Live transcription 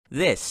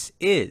This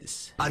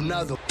is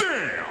Another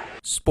damn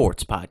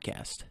Sports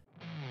Podcast.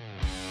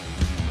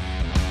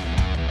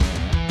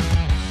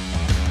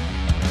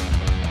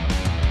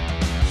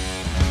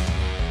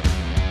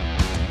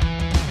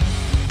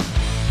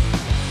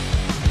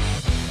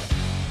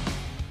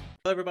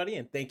 Hello, everybody,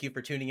 and thank you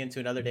for tuning in to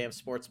another damn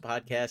sports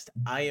podcast.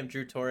 I am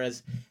Drew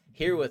Torres,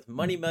 here with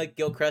Money Mug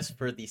Gilchrist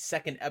for the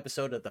second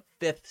episode of the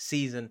 5th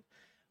season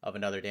of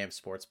another damn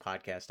sports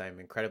podcast. I am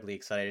incredibly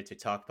excited to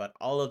talk about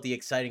all of the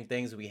exciting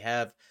things we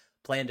have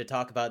planned to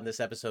talk about in this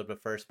episode.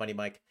 But first, Money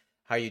Mike,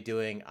 how are you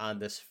doing on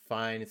this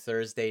fine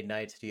Thursday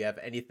night? Do you have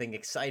anything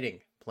exciting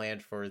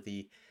planned for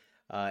the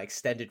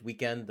extended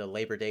weekend, the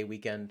Labor Day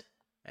weekend?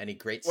 Any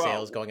great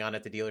sales going on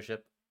at the dealership?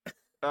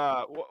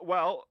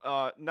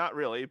 Not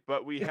really,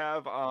 but we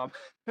have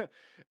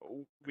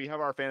we have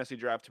our fantasy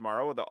draft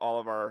tomorrow with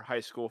all of our high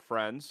school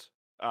friends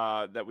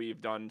that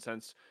we've done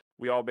since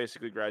we all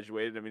basically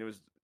graduated. I mean, it was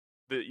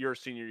your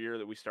senior year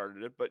that we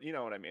started it, but you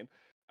know what I mean.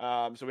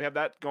 So we have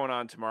that going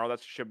on tomorrow.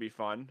 That should be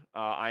fun.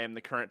 I am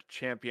the current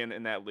champion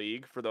in that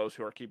league. For those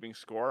who are keeping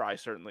score, I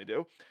certainly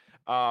do.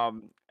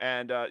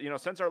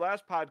 Since our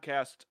last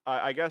podcast,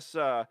 I guess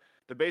the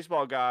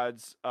baseball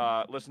gods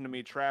listen to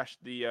me trash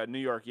the New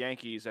York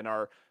Yankees, and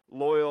our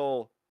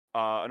loyal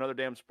Another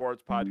Damn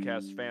Sports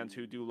Podcast fans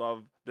who do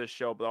love this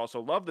show but also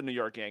love the New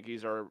York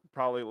Yankees were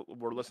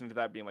listening to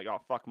that being like,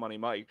 oh, fuck Money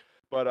Mike.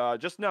 But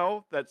just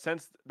know that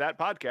since that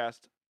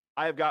podcast,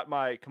 I have got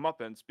my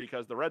comeuppance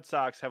because the Red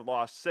Sox have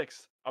lost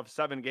 6 of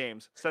 7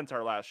 games since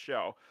our last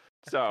show.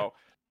 So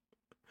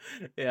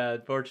yeah,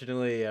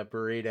 unfortunately,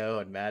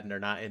 Burrito and Madden are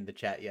not in the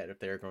chat yet if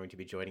they're going to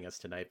be joining us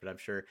tonight, but I'm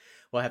sure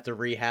we'll have to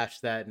rehash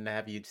that and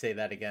have you say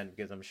that again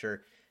because I'm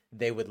sure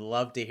they would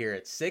love to hear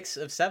it. 6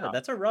 of 7.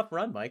 That's a rough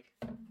run, Mike.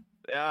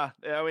 Yeah.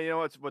 I mean, you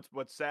know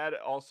what's sad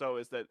also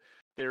is that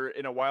they're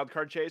in a wild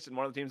card chase, and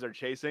one of the teams they're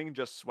chasing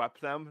just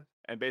swept them.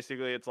 And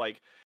basically, it's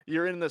like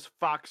you're in this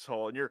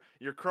foxhole, and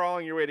you're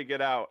crawling your way to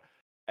get out,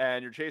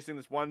 and you're chasing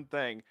this one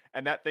thing,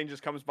 and that thing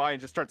just comes by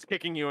and just starts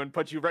kicking you and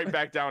puts you right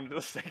back down into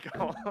the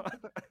sinkhole.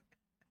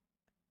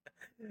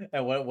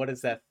 And what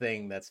is that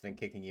thing that's been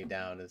kicking you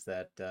down? Is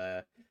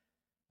that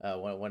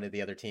one of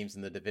the other teams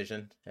in the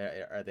division?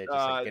 Are they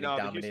just getting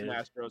dominated? The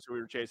Houston Astros, who we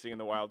were chasing in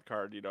the wild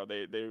card, you know,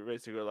 they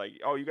basically were like,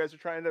 oh, you guys are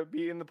trying to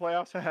be in the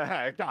playoffs?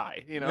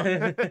 Die, you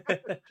know?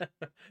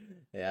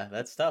 Yeah,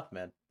 that's tough,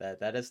 man.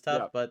 That is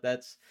tough, Yeah. But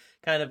that's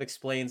kind of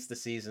explains the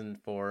season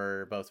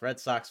for both Red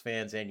Sox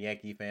fans and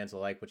Yankee fans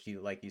alike, which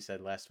like you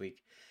said last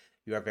week,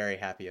 you are very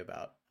happy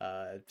about.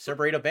 Sir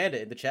Burrito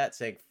Bandit in the chat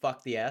saying,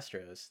 fuck the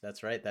Astros.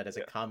 That's right. That is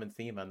a common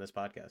theme on this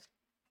podcast.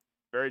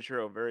 Very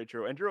true. Very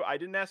true. And Drew, I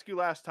didn't ask you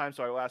last time,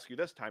 so I will ask you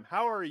this time.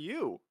 How are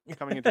you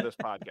coming into this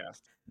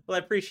podcast? Well, I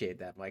appreciate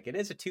that, Mike. It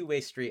is a two-way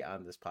street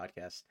on this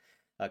podcast,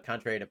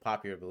 contrary to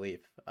popular belief.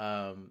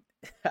 I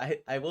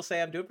will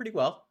say I'm doing pretty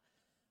well.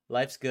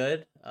 Life's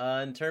good.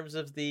 In terms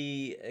of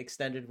the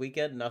extended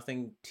weekend,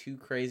 nothing too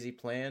crazy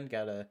planned.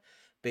 Got a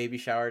baby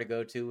shower to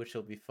go to, which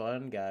will be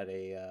fun. Got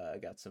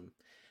some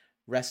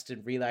rest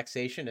and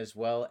relaxation, as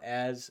well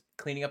as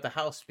cleaning up the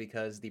house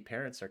because the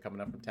parents are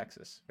coming up from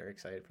Texas. Very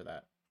excited for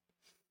that.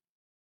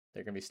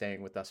 They're going to be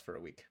staying with us for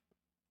a week.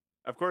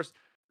 Of course,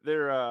 they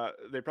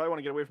probably want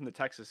to get away from the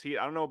Texas heat.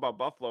 I don't know about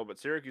Buffalo, but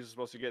Syracuse is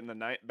supposed to get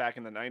back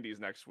in the 90s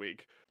next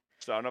week.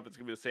 So I don't know if it's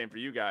going to be the same for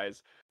you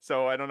guys.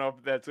 So I don't know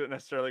if that's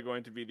necessarily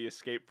going to be the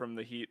escape from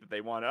the heat that they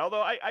wanted.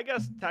 Although I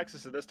guess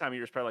Texas at this time of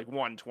year is probably like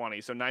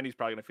 120. So 90 is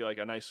probably going to feel like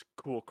a nice,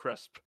 cool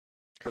crisp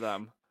for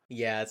them.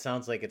 Yeah, it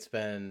sounds like it's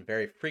been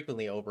very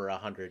frequently over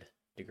 100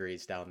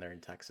 degrees down there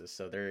in Texas.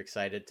 So they're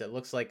excited. I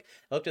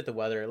looked at the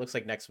weather. It looks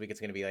like next week it's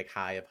going to be like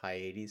high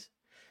 80s.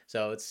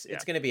 So it's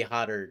going to be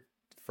hotter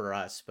for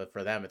us, but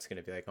for them it's going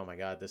to be like, oh my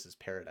God, this is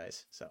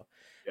paradise. So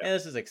yeah,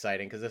 this is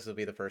exciting because this will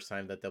be the first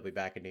time that they'll be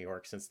back in New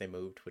York since they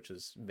moved, which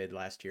was mid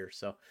last year.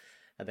 So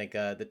I think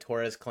the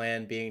Torres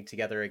clan being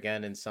together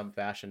again in some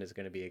fashion is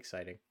going to be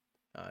exciting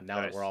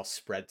now that we're all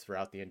spread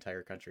throughout the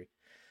entire country.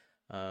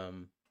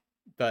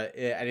 But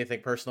anything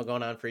personal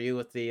going on for you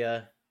with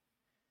the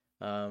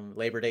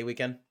Labor Day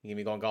weekend? You gonna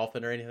be going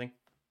golfing or anything?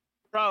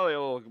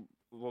 Probably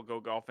we'll go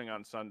golfing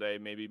on Sunday,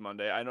 maybe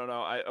Monday. I don't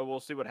know. We'll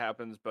see what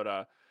happens, but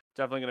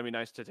definitely going to be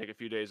nice to take a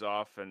few days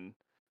off and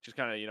just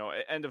kind of, you know,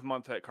 end of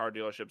month at car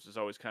dealerships is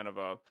always kind of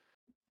a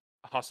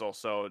hustle.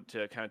 So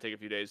to kind of take a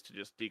few days to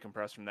just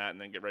decompress from that and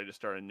then get ready to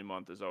start a new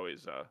month is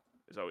always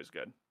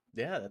good.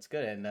 Yeah, that's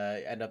good. And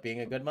end up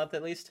being a good month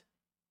at least?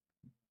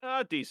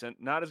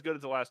 Decent. Not as good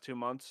as the last 2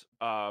 months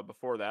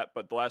before that,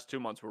 but the last 2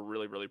 months were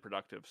really, really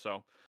productive.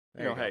 So,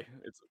 hey,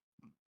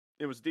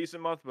 it was a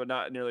decent month, but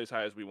not nearly as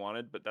high as we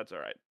wanted, but that's all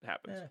right. It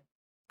happens.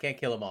 Can't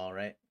kill them all,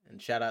 right? And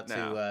shout out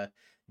to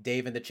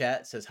Dave in the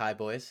chat, says, hi,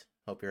 boys.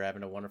 Hope you're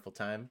having a wonderful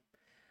time.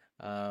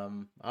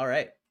 All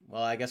right.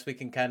 Well, I guess we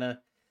can kind of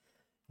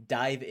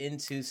dive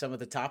into some of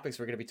the topics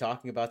we're going to be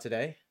talking about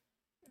today.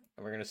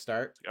 And we're going to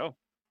start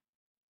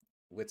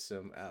with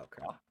some... Oh,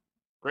 crap.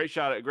 Great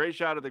shot at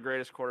the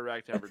greatest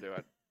quarterback to ever do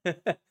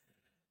it.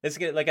 It's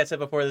gonna, like I said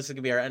before, this is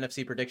gonna be our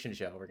NFC prediction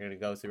show. We're gonna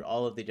go through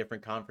all of the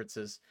different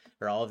conferences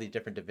or all of the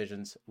different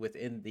divisions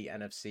within the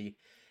NFC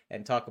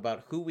and talk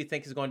about who we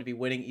think is going to be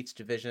winning each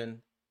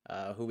division,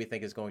 who we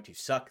think is going to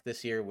suck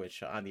this year.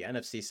 Which on the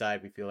NFC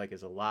side, we feel like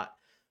is a lot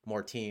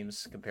more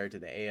teams compared to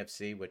the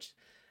AFC, which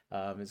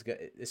is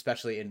good,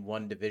 especially in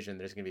one division.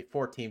 There's gonna be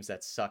 4 teams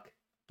that suck,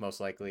 most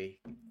likely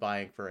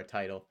vying for a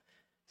title.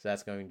 So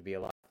that's going to be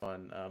a lot of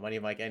fun. Money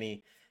Mike,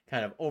 any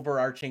kind of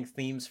overarching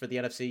themes for the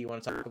NFC you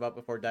want to talk about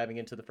before diving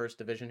into the first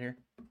division here?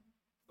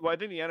 Well, I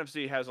think the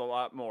NFC has a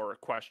lot more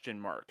question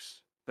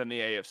marks than the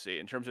AFC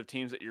in terms of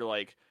teams that you're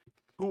like,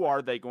 who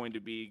are they going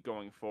to be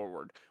going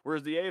forward?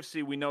 Whereas the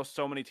AFC, we know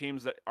so many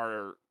teams that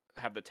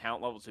have the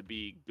talent level to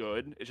be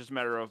good. It's just a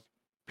matter of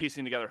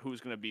piecing together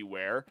who's going to be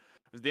where.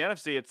 With the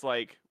NFC, it's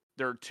like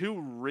there are 2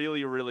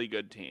 really, really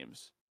good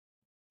teams,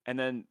 and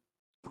then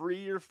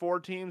 3 or 4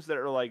 teams that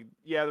are like,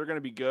 yeah, they're going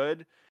to be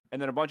good,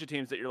 and then a bunch of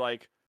teams that you're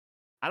like,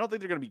 I don't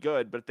think they're going to be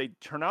good, but if they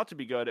turn out to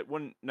be good, it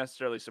wouldn't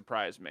necessarily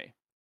surprise me.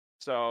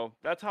 So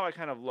that's how I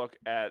kind of look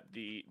at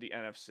the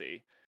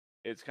NFC.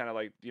 It's kind of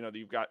like,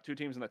 you've got 2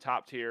 teams in the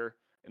top tier.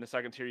 In the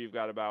second tier, you've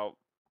got about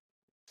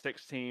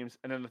 6 teams.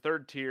 And then the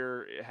third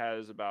tier, it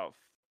has about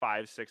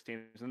 5, 6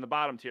 teams. In the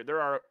bottom tier, there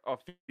are a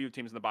few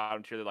teams in the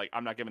bottom tier that, like,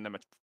 I'm not giving them a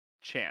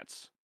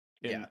chance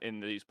in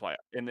these play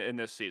in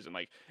this season.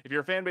 Like, if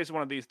you're a fan base of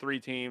one of these 3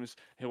 teams,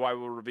 who I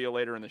will reveal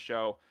later in the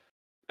show,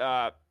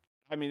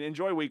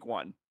 enjoy week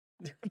 1.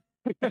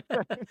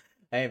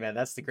 Hey man,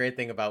 that's the great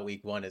thing about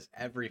week 1 is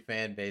every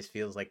fan base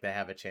feels like they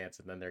have a chance,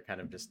 and then they're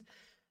kind of just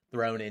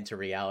thrown into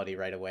reality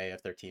right away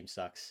if their team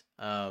sucks.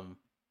 I'm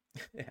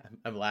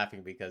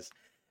laughing because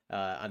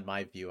on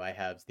my view, I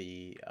have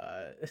the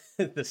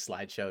the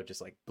slideshow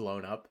just like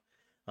blown up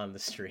on the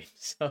stream,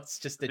 so it's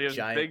just a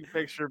giant big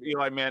picture of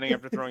Eli Manning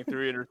after throwing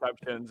 3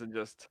 interceptions and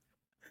just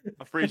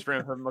a freeze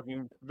frame of him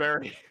looking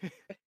very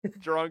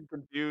drunk,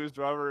 confused,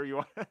 however you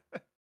want.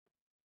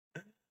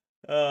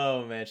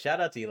 Oh man, shout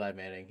out to Eli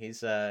Manning.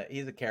 He's a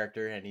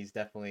character, and he's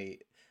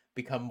definitely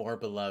become more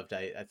beloved.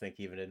 I think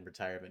even in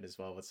retirement as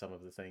well with some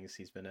of the things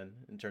he's been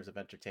in terms of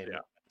entertainment.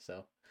 Yeah.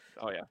 So,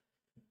 oh yeah.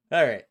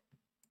 All right,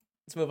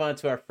 let's move on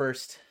to our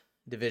first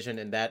division,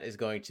 and that is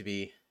going to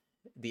be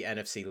the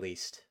NFC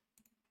least.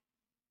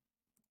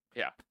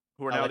 Yeah,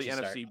 who are now the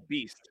NFC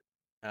Beast.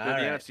 They're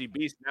the NFC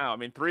Beast now. I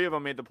mean, 3 of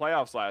them made the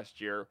playoffs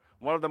last year.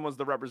 One of them was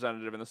the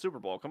representative in the Super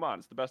Bowl. Come on,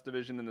 it's the best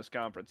division in this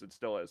conference. It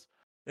still is.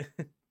 All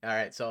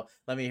right, so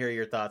let me hear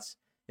your thoughts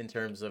in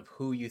terms of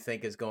who you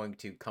think is going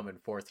to come in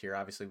fourth here.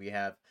 Obviously,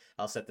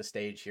 I'll set the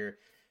stage here.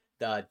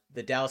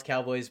 The Dallas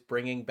Cowboys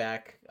bringing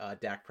back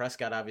Dak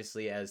Prescott,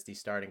 obviously, as the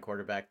starting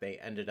quarterback. They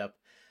ended up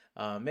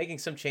making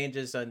some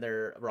changes on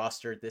their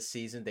roster this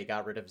season. They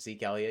got rid of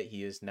Zeke Elliott.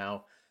 He is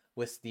now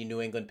with the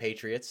New England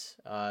Patriots.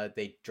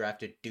 They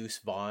drafted Deuce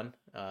Vaughn,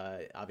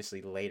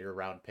 obviously later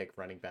round pick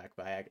running back,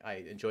 but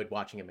I enjoyed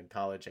watching him in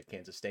college at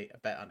Kansas State. I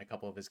bet on a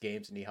couple of his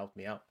games, and he helped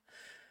me out.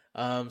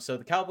 So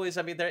the Cowboys,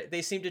 I mean,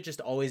 they seem to just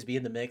always be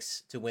in the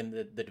mix to win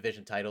the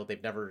division title.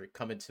 They've never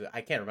come into,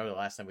 I can't remember the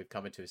last time we've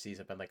come into a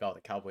season been like, oh,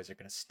 the Cowboys are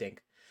going to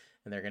stink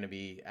and they're going to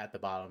be at the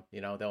bottom.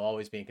 They'll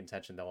always be in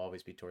contention. They'll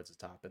always be towards the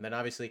top. And then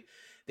obviously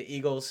the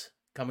Eagles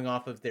coming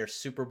off of their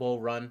Super Bowl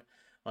run,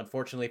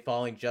 unfortunately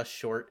falling just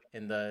short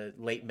in the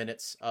late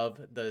minutes of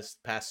the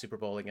past Super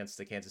Bowl against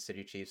the Kansas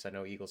City Chiefs. I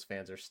know Eagles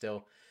fans are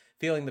still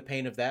feeling the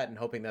pain of that and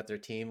hoping that their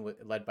team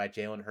led by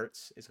Jalen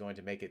Hurts is going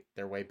to make it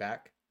their way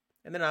back.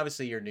 And then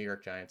obviously your New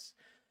York Giants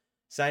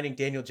signing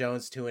Daniel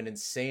Jones to an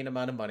insane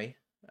amount of money,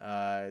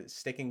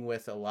 sticking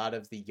with a lot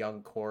of the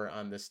young core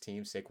on this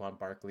team. Saquon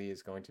Barkley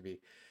is going to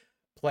be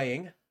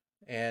playing,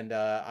 and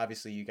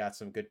obviously you got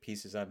some good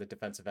pieces on the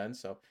defensive end,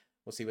 so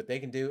we'll see what they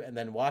can do. And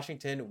then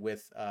Washington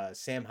with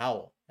Sam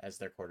Howell as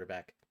their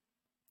quarterback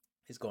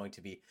is going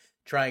to be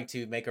trying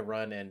to make a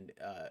run and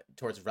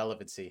towards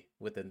relevancy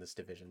within this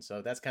division.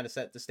 So that's kind of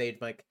set the stage,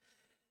 Mike.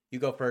 You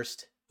go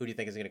first. Who do you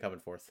think is going to come in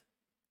fourth?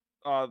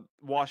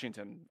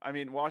 Washington. I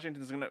mean,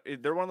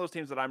 they're one of those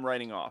teams that I'm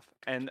writing off.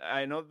 And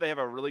I know that they have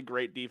a really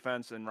great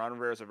defense and Ron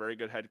Rivera is a very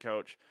good head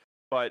coach,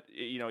 but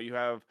you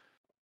have,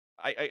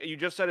 you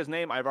just said his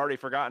name. I've already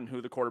forgotten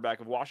who the quarterback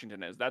of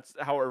Washington is. That's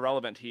how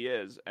irrelevant he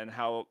is. And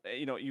how,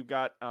 you've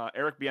got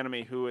Eric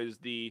Bieniemy, who is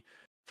the,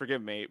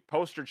 forgive me,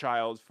 poster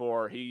child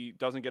for, he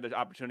doesn't get an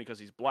opportunity because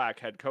he's black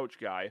head coach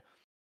guy.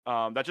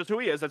 That's just who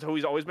he is. That's who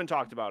he's always been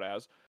talked about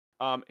as.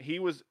 He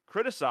was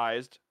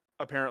criticized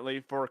apparently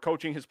for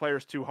coaching his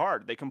players too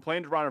hard. They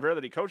complained to Ron Rivera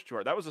that he coached too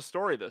hard. That was a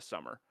story this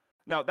summer.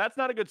 Now, that's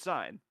not a good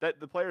sign that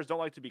the players don't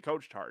like to be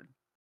coached hard.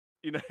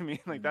 You know what I mean?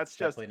 Like that's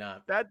just definitely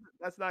not.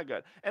 That's not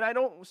good. And I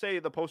don't say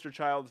the poster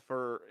child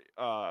for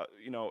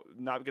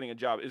not getting a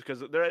job is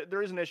because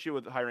there is an issue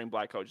with hiring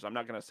black coaches. I'm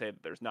not going to say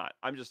that there's not.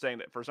 I'm just saying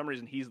that for some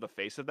reason he's the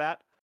face of that.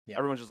 Yeah.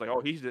 Everyone's just like,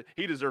 oh,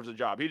 he deserves a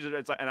job.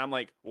 And I'm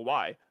like, well,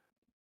 why?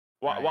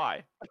 Right.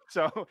 Why?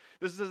 So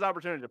this is his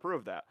opportunity to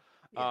prove that.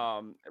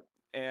 Yeah.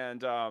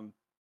 And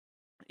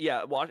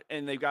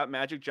they've got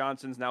Magic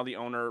Johnson's now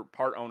the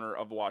part owner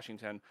of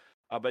Washington.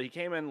 But he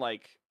came in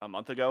like a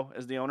month ago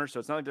as the owner, so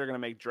it's not like they're going to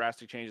make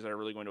drastic changes that are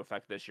really going to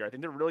affect this year. I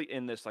think they're really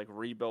in this like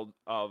rebuild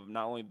of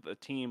not only the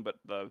team but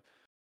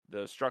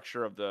the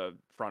structure of the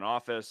front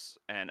office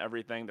and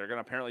everything. They're going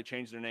to apparently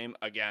change their name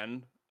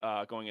again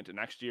going into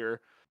next year.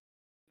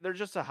 They're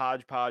just a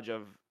hodgepodge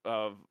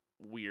of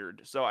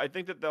weird. So I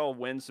think that they'll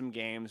win some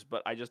games,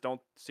 but I just don't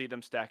see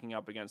them stacking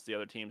up against the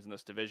other teams in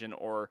this division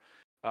or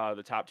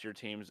the top tier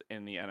teams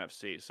in the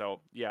NFC. So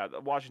yeah,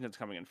 Washington's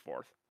coming in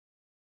fourth.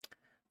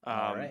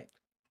 All right.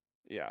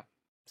 Yeah.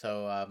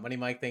 So Money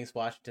Mike thinks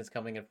Washington's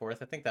coming in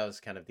fourth. I think that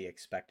was kind of the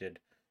expected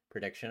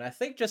prediction. I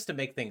think just to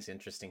make things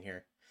interesting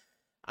here,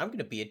 I'm going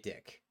to be a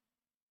dick.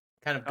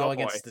 Kind of go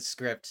against the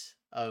script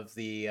of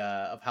the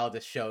of how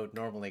this show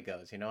normally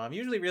goes. You know, I'm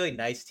usually really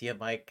nice to you,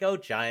 Mike. Go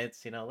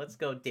Giants. You know, let's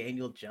go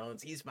Daniel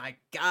Jones. He's my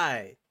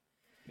guy.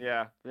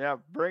 Yeah,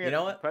 bring it. You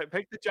know what?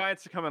 Pick the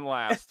Giants to come in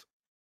last.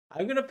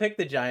 I'm gonna pick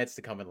the Giants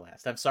to come in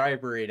last. I'm sorry,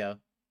 Burrito.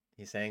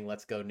 He's saying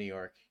let's go New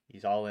York.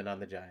 He's all in on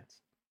the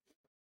Giants.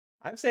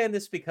 I'm saying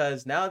this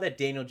because now that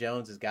Daniel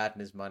Jones has gotten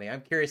his money,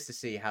 I'm curious to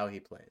see how he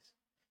plays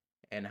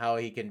and how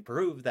he can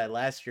prove that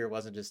last year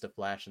wasn't just a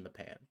flash in the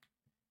pan.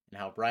 And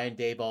how Brian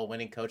Daboll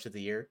winning Coach of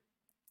the Year,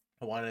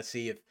 I want to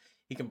see if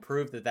he can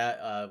prove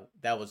that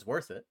was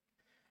worth it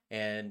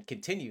and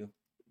continue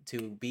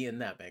to be in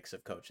that mix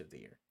of Coach of the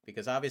Year.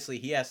 Because obviously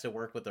he has to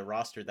work with a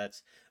roster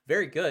that's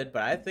very good,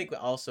 but I think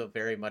also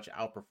very much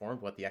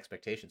outperformed what the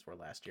expectations were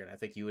last year. And I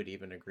think you would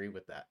even agree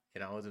with that.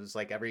 You know, it was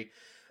like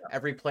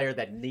every player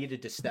that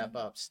needed to step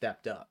up,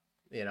 stepped up,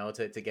 you know,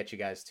 to get you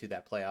guys to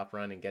that playoff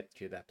run and get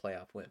you that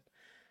playoff win.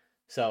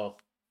 So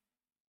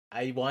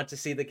I want to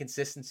see the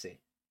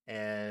consistency.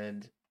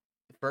 And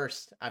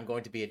first, I'm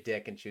going to be a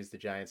dick and choose the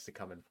Giants to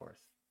come in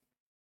fourth.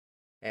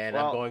 And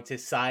I'm going to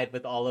side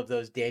with all of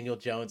those Daniel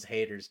Jones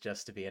haters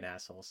just to be an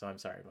asshole. So I'm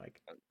sorry,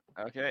 Mike.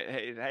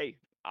 Okay, hey,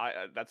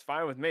 that's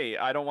fine with me.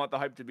 I don't want the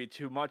hype to be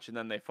too much, and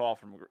then they fall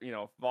from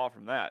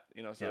that.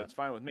 So it's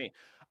fine with me.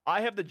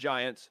 I have the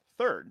Giants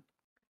third.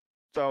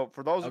 So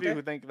for those of you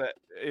who think that,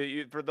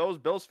 for those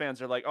Bills fans,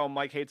 are like, oh,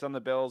 Mike hates on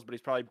the Bills, but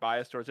he's probably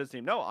biased towards his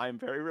team. No, I'm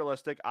very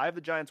realistic. I have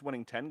the Giants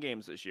winning 10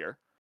 games this year,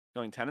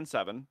 going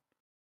 10-7.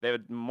 They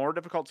had a more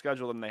difficult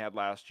schedule than they had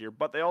last year,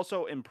 but they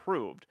also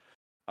improved.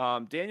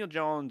 Daniel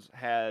Jones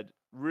had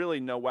really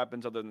no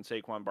weapons other than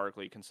Saquon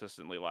Barkley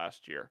consistently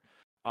last year.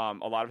 A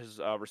lot of his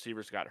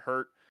receivers got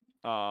hurt,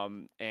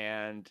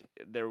 and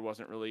there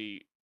wasn't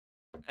really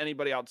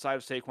anybody outside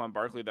of Saquon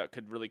Barkley that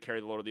could really carry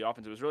the load of the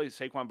offense. It was really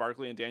Saquon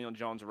Barkley and Daniel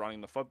Jones running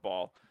the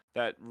football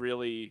that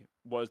really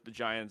was the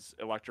Giants'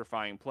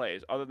 electrifying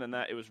plays. Other than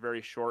that, it was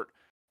very short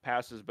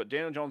passes, but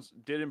Daniel Jones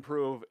did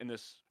improve in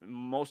this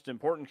most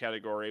important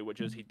category, which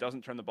is he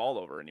doesn't turn the ball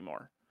over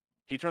anymore.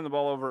 He turned the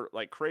ball over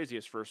like crazy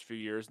his first few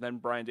years. Then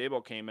Brian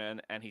Daboll came in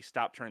and he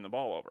stopped turning the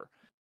ball over.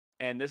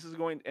 And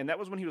that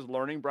was when he was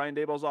learning Brian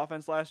Daboll's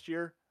offense last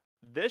year.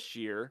 This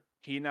year,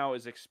 he now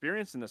is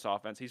experienced in this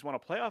offense. He's won a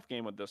playoff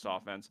game with this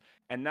offense,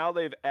 and now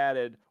they've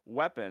added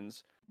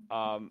weapons.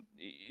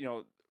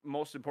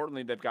 Most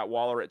importantly, they've got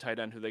Waller at tight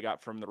end, who they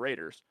got from the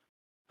Raiders,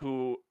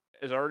 who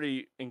has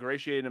already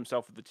ingratiated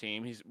himself with the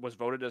team. He was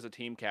voted as a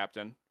team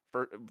captain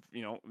for,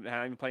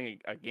 not even playing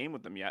a game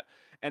with them yet.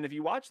 And if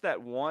you watch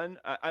that one,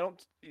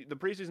 the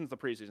preseason's the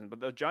preseason, but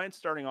the Giants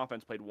starting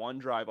offense played one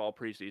drive all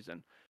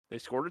preseason. They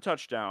scored a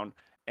touchdown,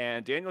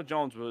 and Daniel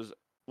Jones was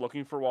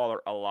looking for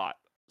Waller a lot.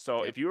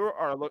 So if you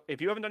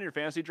haven't done your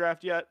fantasy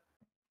draft yet,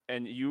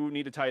 and you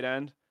need a tight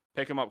end,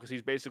 pick him up because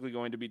he's basically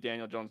going to be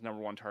Daniel Jones'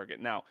 number one target.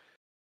 Now,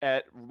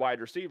 at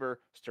wide receiver,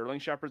 Sterling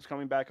Shepard's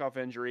coming back off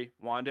injury.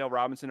 Wan'Dale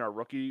Robinson, our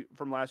rookie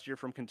from last year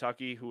from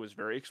Kentucky, who was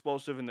very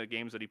explosive in the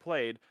games that he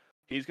played,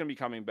 he's going to be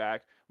coming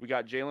back. We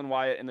got Jalen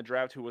Wyatt in the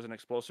draft, who was an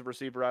explosive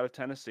receiver out of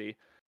Tennessee.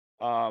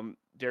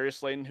 Darius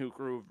Slayton, who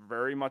grew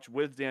very much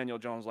with Daniel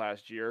Jones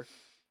last year.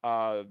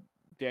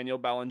 Daniel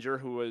Bellinger,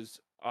 who was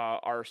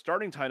our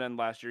starting tight end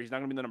last year. He's not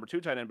going to be the number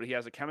 2 tight end, but he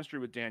has a chemistry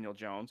with Daniel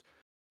Jones.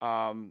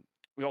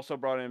 We also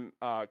brought in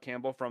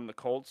Campbell from the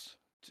Colts,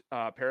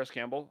 Paris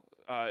Campbell,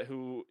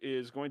 who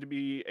is going to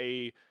be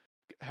a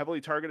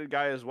heavily targeted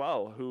guy as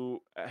well, who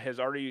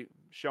has already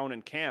shown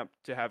in camp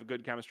to have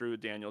good chemistry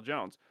with Daniel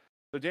Jones.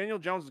 So Daniel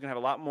Jones is going to have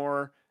a lot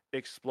more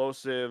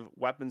explosive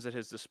weapons at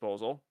his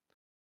disposal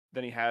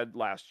than he had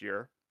last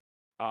year.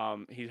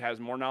 He has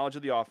more knowledge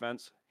of the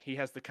offense. He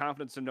has the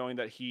confidence of knowing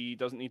that he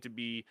doesn't need to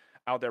be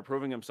out there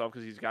proving himself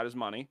because he's got his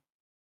money.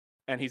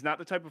 And he's not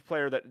the type of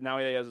player that now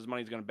he has his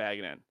money, he's going to bag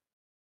it in.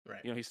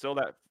 Right. He's still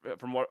that,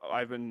 from what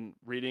I've been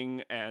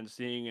reading and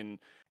seeing in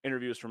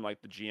interviews from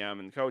like the GM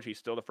and coach, he's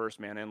still the first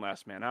man in,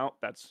 last man out.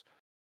 That's,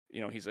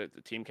 he's a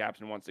team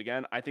captain once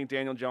again. I think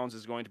Daniel Jones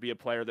is going to be a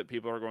player that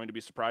people are going to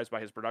be surprised by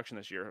his production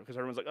this year, because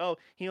everyone's like, oh,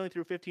 he only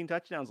threw 15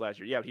 touchdowns last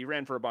year. Yeah, but he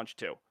ran for a bunch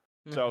too.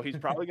 So he's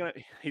probably going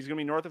to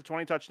be north of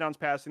 20 touchdowns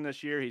passing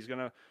this year. He's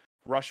going to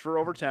rush for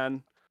over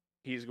 10.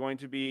 He's going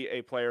to be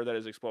a player that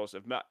is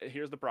explosive. Now,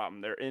 here's the problem.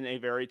 They're in a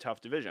very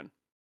tough division.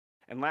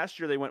 And last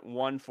year they went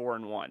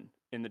 1-4-1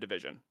 in the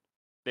division.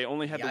 They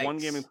only had the one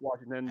game in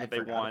Washington that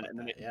they won, and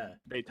then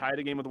they tied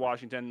a game with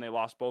Washington, and they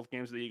lost both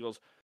games to the Eagles.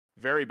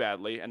 very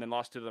badly, and then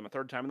lost to them a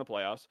third time in the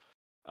playoffs.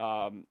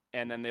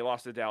 And then they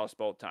lost to Dallas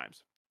both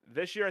times.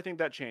 This year, I think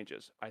that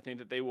changes. I think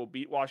that they will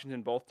beat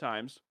Washington both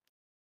times.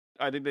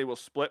 I think they will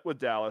split with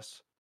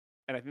Dallas,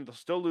 and I think they'll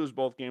still lose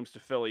both games to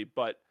Philly,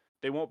 but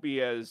they won't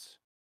be as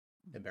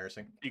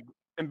Embarrassing.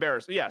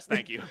 embarrassed. Yes,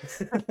 thank you.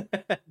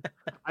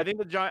 I think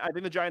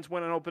the Giants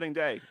win on opening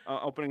day,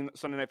 opening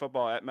Sunday Night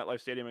Football at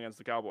MetLife Stadium against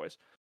the Cowboys.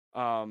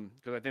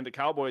 Because I think the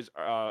Cowboys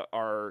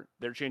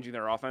they're changing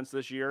their offense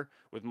this year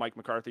with Mike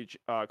McCarthy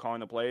calling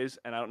the plays,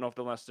 and I don't know if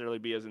they'll necessarily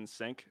be as in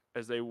sync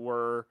as they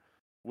were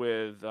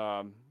with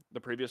the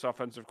previous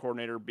offensive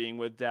coordinator being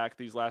with Dak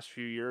these last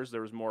few years.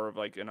 There was more of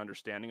like an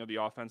understanding of the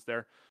offense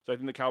there, so I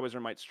think the Cowboys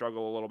might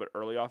struggle a little bit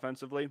early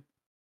offensively.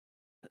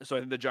 So I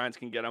think the Giants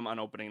can get them on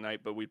opening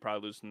night, but we'd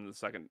probably lose in the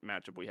second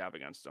matchup we have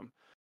against them.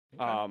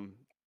 Okay.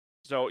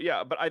 So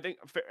yeah, but I think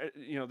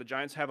the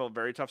Giants have a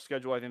very tough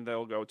schedule. I think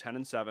they'll go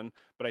 10-7,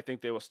 but I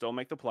think they will still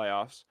make the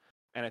playoffs.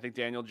 And I think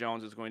Daniel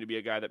Jones is going to be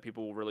a guy that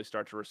people will really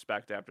start to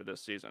respect after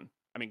this season.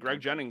 I mean, Greg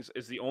Jennings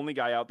is the only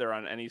guy out there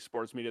on any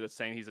sports media that's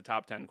saying he's a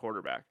top 10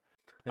 quarterback.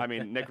 I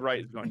mean, Nick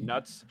Wright is going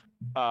nuts,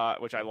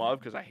 which I love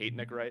because I hate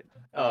Nick Wright.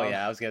 Oh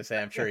yeah, I was gonna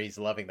say I'm sure he's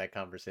loving that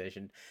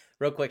conversation.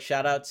 Real quick,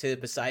 shout out to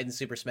Poseidon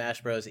Super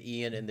Smash Bros.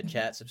 Ian in the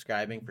chat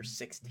subscribing for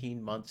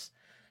 16 months.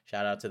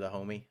 Shout out to the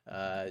homie.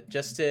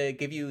 Just to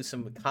give you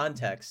some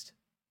context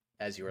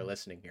as you are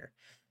listening here,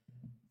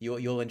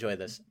 you'll enjoy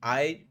this.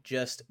 I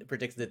just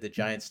predicted the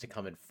Giants to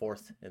come in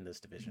fourth in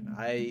this division.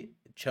 I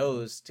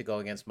chose to go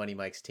against Money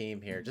Mike's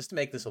team here just to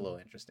make this a little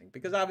interesting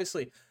because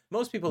obviously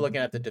most people looking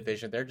at the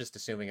division, they're just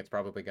assuming it's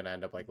probably going to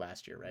end up like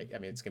last year, right? I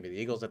mean, it's going to be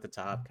the Eagles at the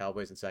top,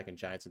 Cowboys in second,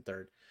 Giants in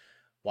third,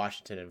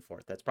 Washington in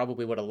fourth. That's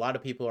probably what a lot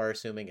of people are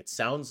assuming. It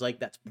sounds like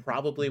that's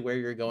probably where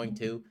you're going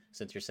to,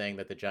 since you're saying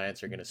that the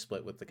Giants are going to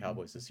split with the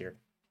Cowboys this year.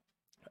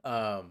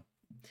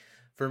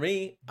 For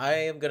me, I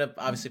am going to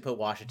obviously put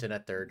Washington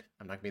at third.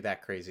 I'm not going to be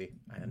that crazy.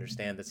 I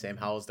understand that Sam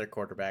Howell's their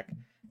quarterback.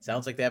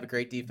 Sounds like they have a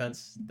great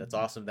defense. That's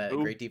awesome that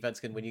great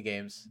defense can win you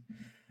games.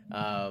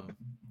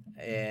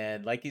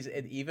 And like he's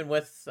even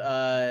with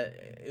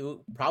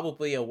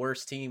probably a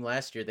worse team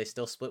last year, they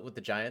still split with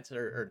the Giants,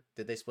 or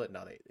did they split?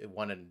 No, they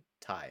won and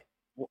tie.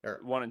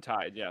 Or one and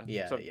tied, yeah.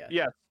 Yeah, so, yeah.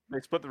 Yeah,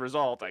 they split the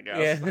result, I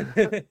guess.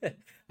 Yeah,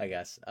 I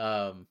guess.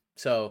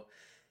 So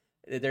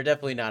they're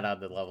definitely not on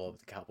the level of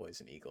the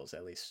Cowboys and Eagles,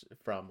 at least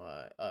from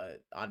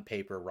on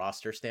paper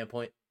roster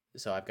standpoint.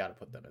 So I've got to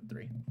put them at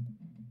 3.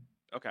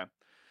 Okay.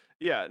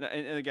 Yeah,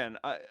 and again,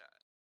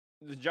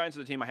 the Giants are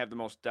the team I have the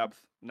most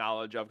depth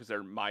knowledge of because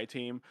they're my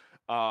team.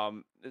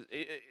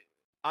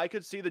 I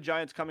could see the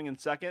Giants coming in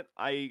second.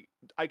 I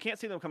can't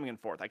see them coming in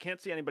fourth. I can't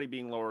see anybody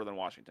being lower than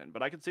Washington,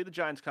 but I could see the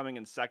Giants coming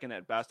in second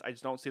at best. I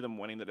just don't see them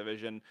winning the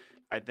division.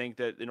 I think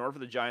that in order for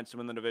the Giants to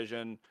win the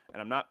division,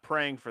 and I'm not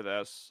praying for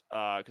this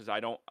because I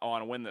don't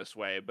want to win this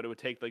way, but it would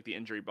take like the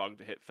injury bug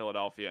to hit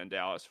Philadelphia and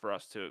Dallas for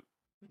us to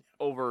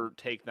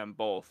overtake them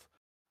both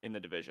in the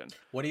division.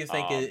 What do you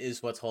think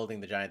is what's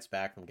holding the Giants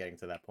back from getting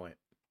to that point?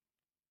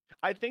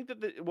 I think that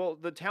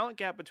the talent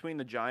gap between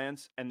the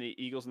Giants and the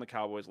Eagles and the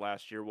Cowboys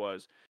last year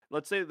was,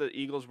 let's say the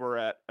Eagles were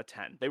at a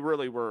 10. They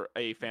really were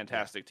a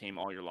fantastic team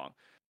all year long.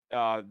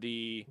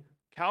 The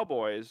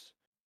Cowboys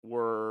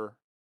were,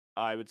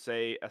 I would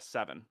say, a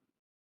 7.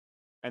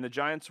 And the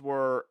Giants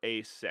were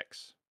a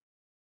 6.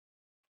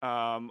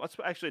 Let's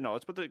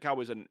put the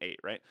Cowboys at an 8,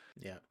 right?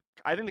 Yeah.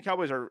 I think the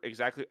Cowboys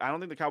I don't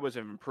think the Cowboys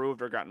have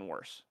improved or gotten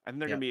worse. I think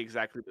they're going to be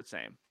exactly the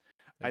same.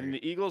 I think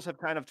the Eagles have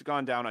kind of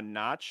gone down a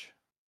notch,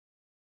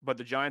 but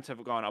the Giants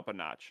have gone up a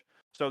notch.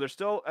 So they're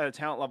still at a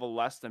talent level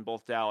less than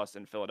both Dallas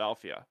and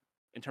Philadelphia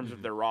in terms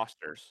of their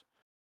rosters.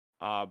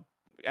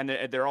 And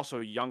they're also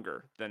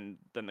younger than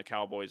the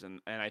Cowboys.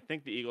 And I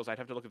think the Eagles, I'd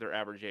have to look at their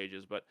average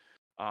ages, but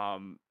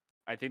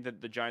I think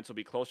that the Giants will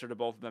be closer to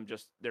both of them.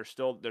 Just there's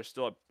still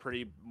a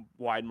pretty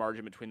wide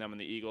margin between them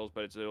and the Eagles,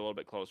 but it's a little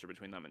bit closer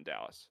between them and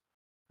Dallas.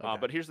 Okay.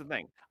 But here's the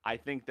thing. I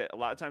think that a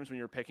lot of times when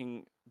you're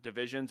picking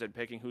divisions and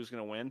picking who's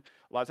going to win,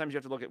 a lot of times you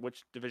have to look at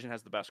which division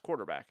has the best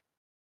quarterback.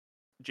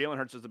 Jalen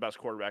Hurts is the best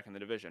quarterback in the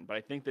division, but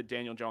I think that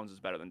Daniel Jones is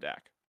better than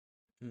Dak.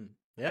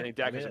 Yeah, I think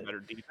Dak has a better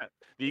defense.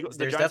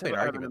 The Giants have an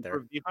argument there.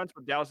 Defense,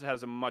 but Dallas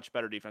has a much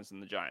better defense than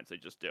the Giants. They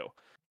just do.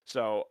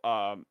 So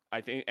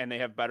I think, and they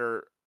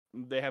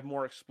have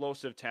more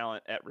explosive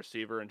talent at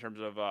receiver in terms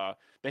of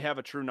they have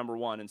a true number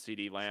 1 in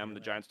CD Lamb.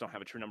 The Giants don't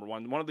have a true number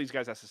 1. One of these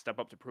guys has to step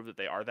up to prove that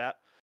they are that.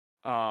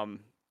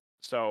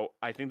 So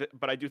I think that,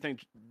 but I do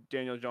think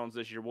Daniel Jones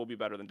this year will be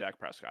better than Dak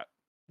Prescott.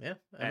 Yeah,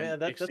 I mean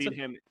that's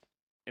him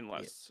in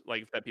less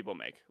that people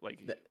make when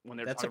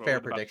they're that's talking a fair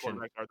about prediction.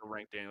 Are to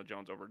rank Daniel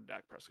Jones over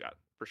Dak Prescott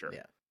for sure.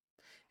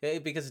 Yeah,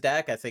 because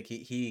Dak, I think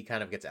he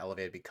kind of gets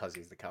elevated because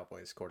he's the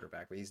Cowboys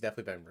quarterback, but he's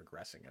definitely been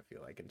regressing. I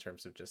feel like in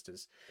terms of just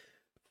his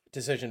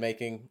decision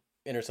making,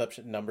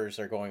 interception numbers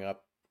are going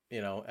up.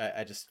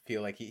 I just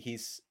feel like he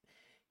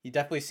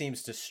definitely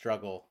seems to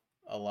struggle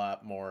a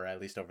lot more, at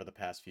least over the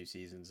past few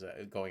seasons,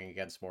 going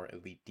against more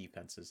elite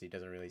defenses. He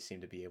doesn't really seem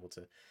to be able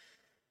to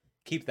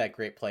keep that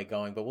great play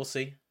going, but we'll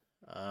see.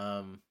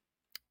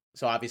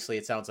 So obviously,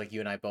 it sounds like you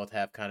and I both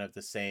have kind of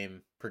the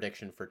same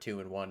prediction for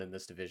 2-1 in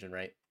this division,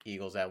 right?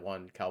 Eagles at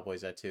 1,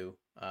 Cowboys at 2.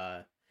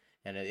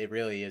 And it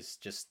really is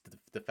just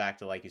the fact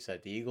that, like you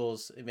said, the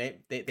Eagles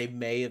they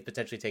may have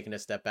potentially taken a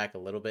step back a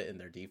little bit in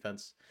their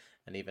defense,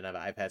 and even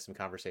I've had some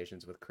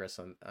conversations with Chris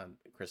on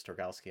Chris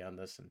Torgalski on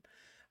this and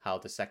how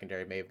the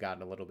secondary may have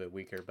gotten a little bit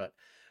weaker, but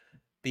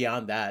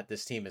beyond that,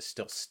 this team is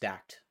still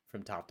stacked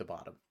from top to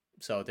bottom.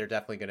 So they're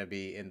definitely going to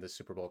be in the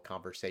Super Bowl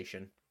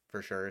conversation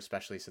for sure,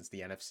 especially since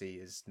the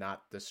NFC is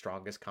not the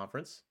strongest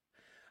conference.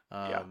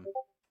 Yeah.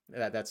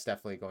 That's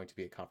definitely going to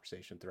be a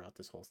conversation throughout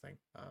this whole thing.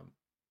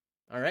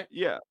 All right.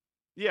 Yeah.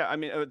 Yeah, I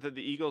mean, the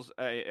Eagles,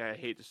 I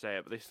hate to say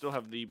it, but they still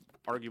have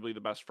arguably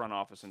the best front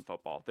office in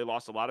football. They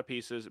lost a lot of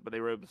pieces, but they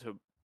were able to,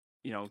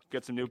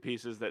 get some new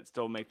pieces that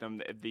still make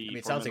them the I mean,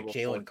 it sounds like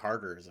Jalen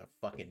Carter is a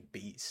fucking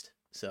beast.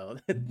 So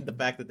the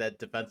fact that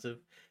defensive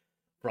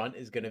front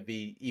is going to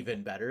be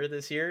even better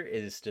this year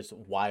is just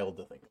wild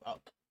to think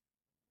about.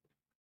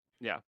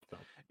 Yeah. So.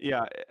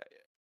 Yeah.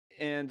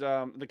 And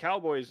the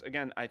Cowboys,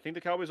 again, I think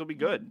the Cowboys will be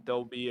good.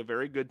 They'll be a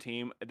very good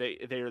team. They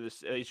are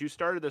this, as you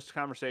started this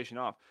conversation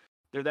off,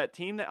 they're that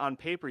team that on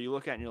paper you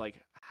look at and you're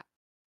like,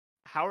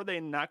 how are they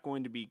not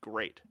going to be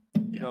great?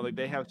 Like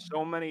they have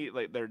so many,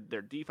 like their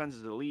defense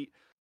is elite.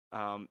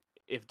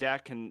 If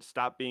Dak can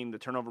stop being the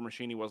turnover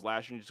machine he was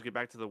last year and just get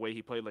back to the way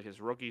he played like his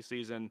rookie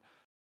season,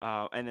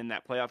 and then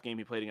that playoff game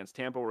he played against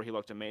Tampa where he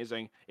looked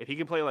amazing. If he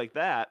can play like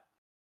that,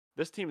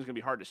 this team is going to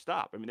be hard to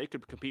stop. I mean, they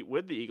could compete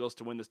with the Eagles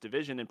to win this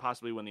division and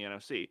possibly win the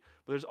NFC.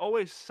 But there's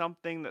always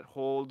something that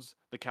holds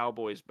the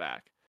Cowboys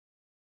back.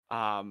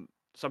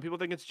 Some people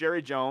think it's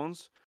Jerry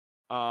Jones.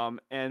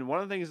 And one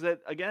of the things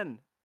that, again,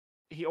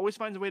 he always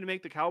finds a way to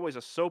make the Cowboys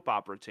a soap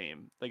opera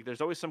team. Like,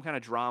 there's always some kind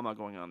of drama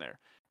going on there.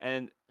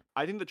 And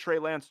I think the Trey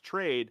Lance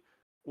trade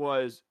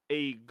was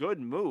a good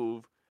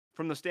move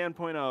from the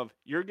standpoint of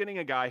you're getting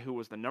a guy who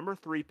was the number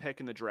 3 pick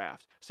in the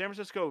draft. San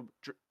Francisco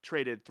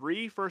traded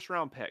 3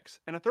 first-round picks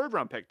and a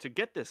third-round pick to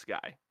get this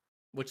guy.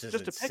 Which is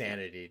just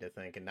insanity to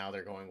think, and now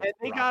they're going with and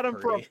they got him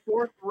for a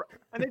fourth,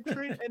 and they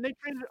traded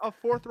a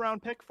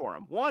 4th-round pick for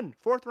him. 1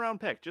 4th-round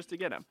pick just to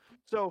get him.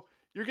 So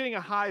you're getting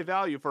a high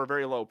value for a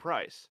very low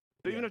price.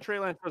 So even if Trey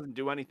Lance doesn't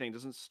do anything,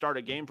 doesn't start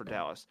a game for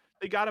Dallas,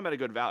 they got him at a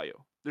good value.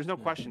 There's no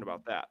question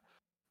about that.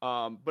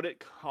 But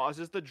it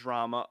causes the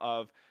drama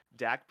of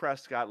Dak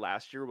Prescott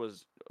last year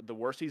was the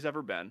worst he's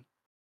ever been.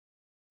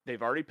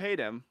 They've already paid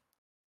him.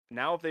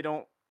 Now if they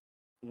don't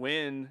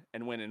win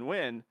and win and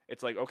win,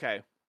 it's like,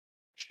 okay,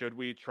 should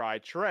we try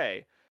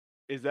Trey?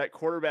 Is that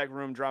quarterback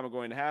room drama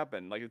going to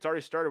happen? Like it's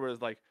already started where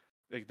it's like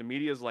the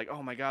media's like,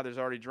 oh my God, there's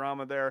already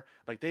drama there.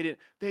 Like they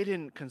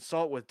didn't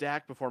consult with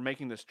Dak before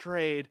making this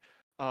trade.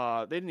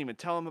 They didn't even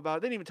tell him about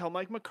it. They didn't even tell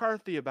Mike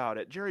McCarthy about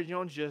it. Jerry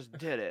Jones just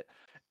did it.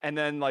 And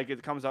then like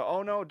it comes out,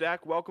 oh no,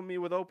 Dak welcomed me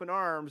with open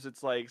arms.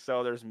 It's like,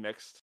 so there's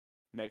mixed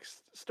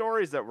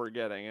stories that we're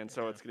getting. And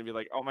so it's going to be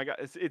like, oh my God,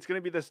 it's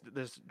going to be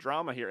this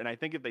drama here. And I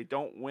think if they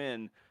don't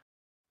win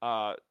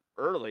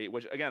early,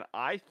 which again,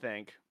 I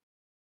think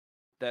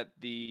that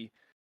the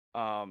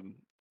Cowboys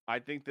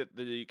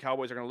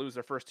are going to lose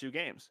their first 2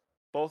 games,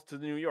 both to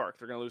New York.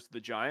 They're going to lose to the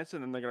Giants,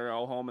 and then they're going to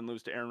go home and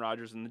lose to Aaron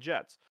Rodgers and the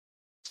Jets.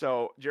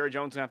 So Jerry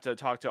Jones going to have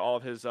to talk to all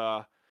of his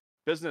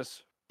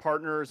business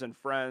partners and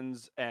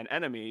friends and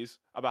enemies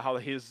about how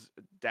his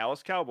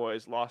Dallas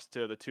Cowboys lost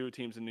to the 2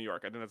 teams in New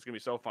York. I think that's going to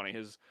be so funny.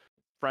 His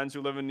friends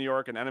who live in New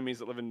York and enemies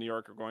that live in New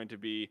York are going to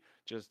be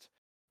just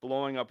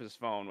blowing up his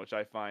phone, which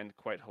I find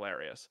quite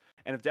hilarious.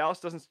 And if Dallas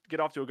doesn't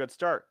get off to a good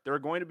start, there are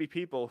going to be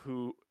people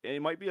who,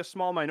 it might be a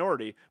small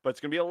minority, but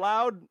it's going to be a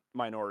loud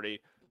minority,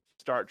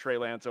 start Trey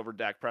Lance over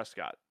Dak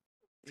Prescott.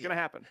 It's going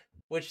to happen.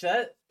 Which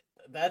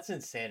that's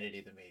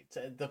insanity to me.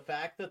 The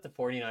fact that the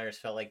 49ers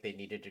felt like they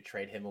needed to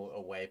trade him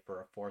away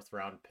for a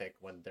 4th-round pick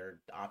when their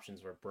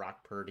options were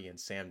Brock Purdy and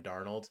Sam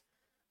Darnold,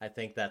 I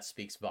think that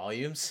speaks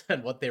volumes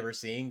and what they were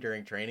seeing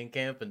during training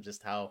camp and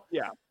just how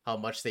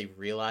much they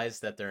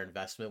realized that their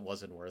investment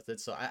wasn't worth it.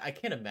 So I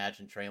can't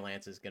imagine Trey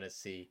Lance is going to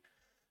see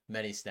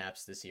many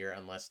snaps this year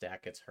unless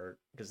Dak gets hurt,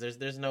 because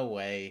there's no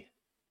way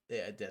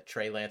that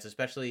Trey Lance,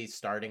 especially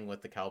starting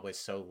with the Cowboys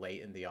so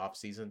late in the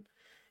offseason,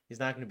 he's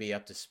not going to be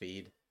up to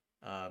speed.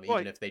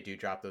 Even if they do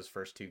drop those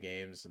first 2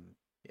 games. And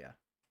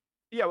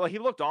yeah, well, he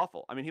looked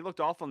awful. I mean, he looked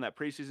awful in that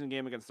preseason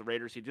game against the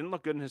Raiders. He didn't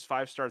look good in his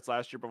 5 starts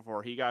last year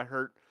before he got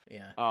hurt.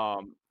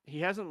 He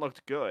hasn't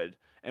looked good.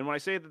 And when I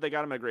say that they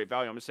got him at great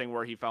value, I'm just saying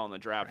where he fell in the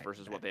draft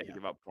versus what they had to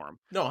give up for him.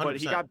 No, 100%, but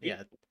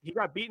he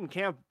got beaten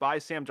camp by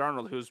Sam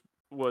Darnold, who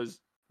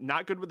was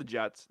not good with the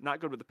Jets, not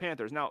good with the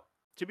Panthers. Now,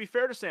 to be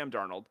fair to Sam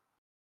Darnold,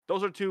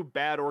 those are 2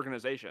 bad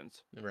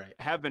organizations. Right.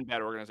 Have been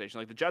bad organizations.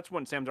 Like the Jets,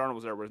 when Sam Darnold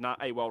was there, was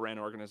not a well-ran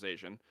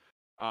organization.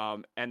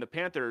 And the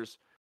Panthers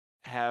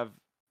have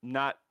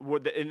not.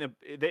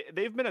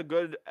 They've been a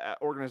good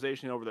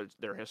organization over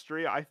their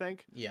history, I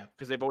think. Yeah.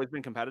 Because they've always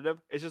been competitive.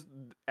 It's just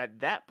at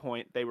that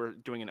point they were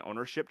doing an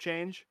ownership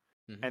change,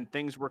 and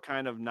things were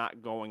kind of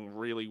not going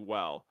really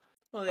well.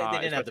 Well,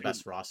 they didn't have the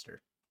best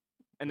roster.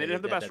 And they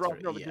didn't have the best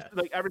roster. Right, just,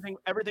 like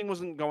everything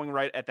wasn't going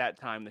right at that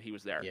time that he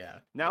was there. Yeah.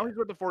 Now he's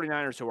with the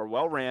 49ers, who are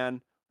well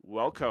ran,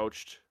 well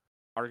coached,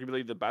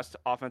 arguably the best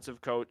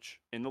offensive coach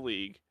in the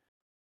league,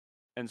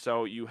 and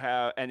so you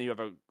have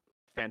a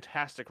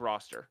fantastic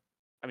roster.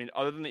 I mean,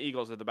 other than the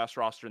Eagles, they're the best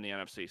roster in the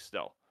NFC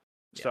still.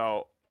 Yeah.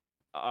 So,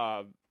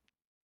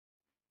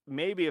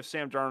 maybe if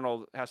Sam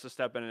Darnold has to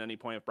step in at any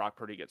point if Brock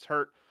Purdy gets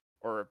hurt,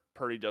 or if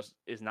Purdy just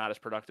is not as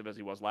productive as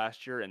he was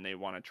last year, and they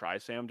want to try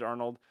Sam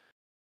Darnold,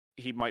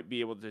 he might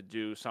be able to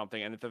do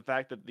something. And the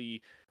fact that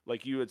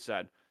like you had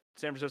said,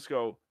 San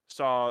Francisco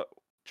saw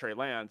Trey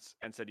Lance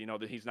and said,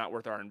 that he's not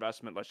worth our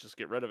investment. Let's just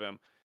get rid of him.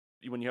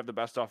 When you have the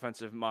best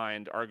offensive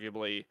mind,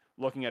 arguably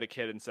looking at a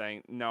kid and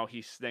saying, no,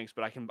 he stinks,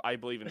 but I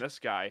believe in this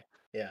guy.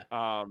 Yeah.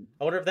 I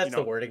wonder if that's you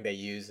the know, wording they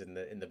use in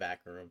the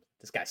back room.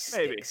 This guy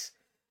maybe. stinks.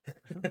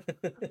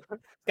 This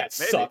guy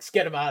sucks.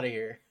 Get him out of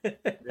here.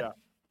 Yeah.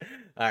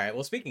 All right.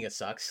 Well, speaking of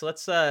sucks,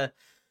 let's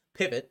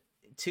pivot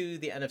to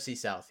the NFC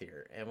South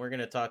here, and we're going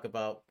to talk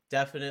about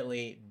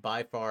definitely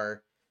by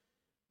far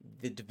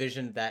the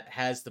division that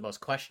has the most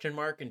question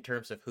mark in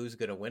terms of who's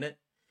going to win it,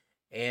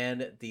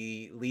 and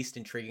the least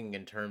intriguing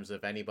in terms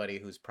of anybody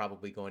who's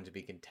probably going to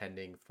be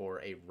contending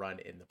for a run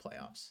in the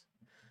playoffs.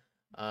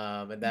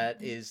 And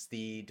that is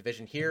the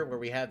division here where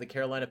we have the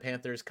Carolina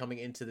Panthers coming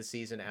into the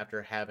season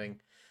after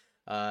having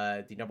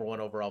the number 1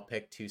 overall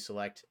pick to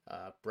select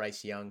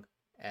Bryce Young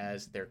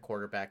as their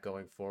quarterback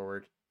going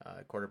forward,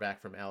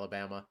 quarterback from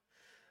Alabama.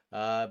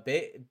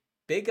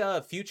 Big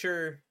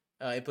future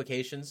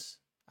implications,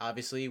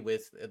 obviously,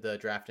 with the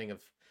drafting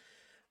of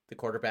the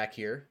quarterback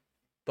here.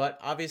 But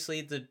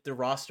obviously, the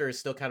roster is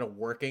still kind of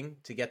working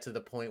to get to the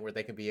point where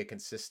they can be a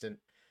consistent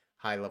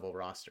high-level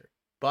roster.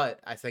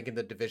 But I think in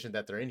the division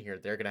that they're in here,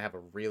 they're going to have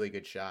a really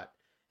good shot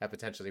at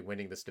potentially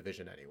winning this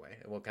division anyway.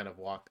 And we'll kind of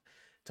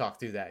talk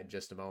through that in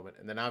just a moment.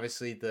 And then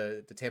obviously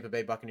the Tampa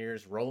Bay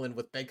Buccaneers rolling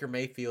with Baker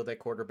Mayfield at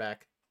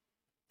quarterback.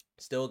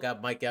 Still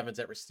got Mike Evans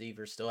at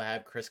receiver. Still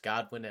have Chris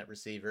Godwin at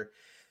receiver.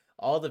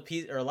 A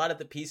lot of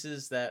the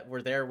pieces that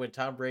were there when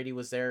Tom Brady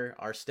was there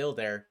are still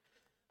there.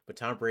 But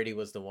Tom Brady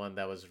was the one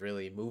that was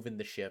really moving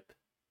the ship.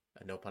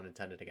 No pun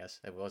intended, I guess.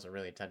 It wasn't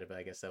really intended, but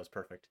I guess that was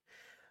perfect.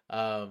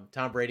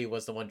 Tom Brady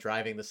was the one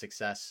driving the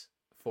success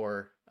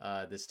for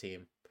this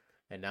team.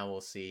 And now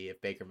we'll see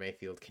if Baker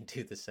Mayfield can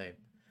do the same.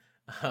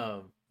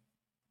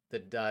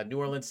 The New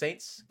Orleans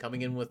Saints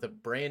coming in with a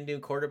brand new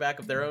quarterback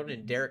of their own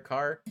in Derek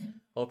Carr,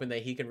 hoping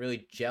that he can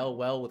really gel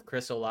well with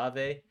Chris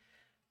Olave.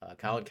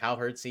 Colin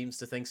Cowherd seems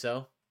to think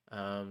so.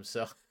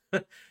 So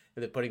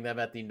they're putting them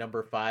at the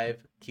number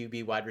 5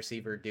 QB wide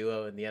receiver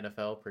duo in the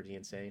NFL. Pretty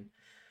insane.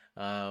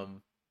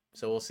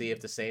 So we'll see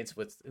if the Saints,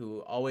 who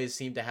always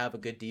seem to have a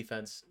good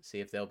defense, see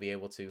if they'll be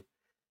able to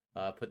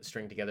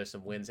string together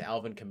some wins.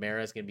 Alvin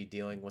Kamara is going to be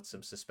dealing with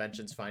some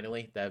suspensions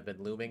finally that have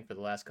been looming for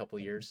the last couple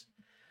of years.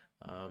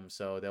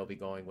 So they'll be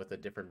going with a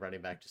different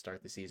running back to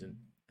start the season.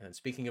 And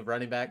speaking of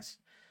running backs,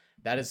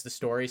 that is the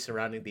story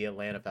surrounding the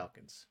Atlanta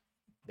Falcons.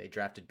 They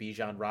drafted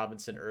Bijan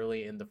Robinson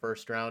early in the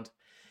first round,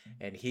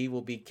 and he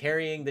will be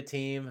carrying the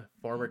team,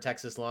 former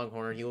Texas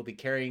Longhorn. He will be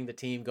carrying the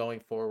team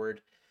going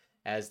forward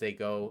as they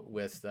go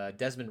with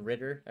Desmond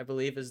Ridder, I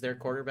believe, is their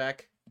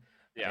quarterback.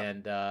 Yeah.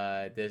 And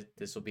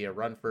this will be a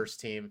run-first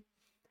team,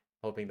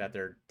 hoping that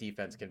their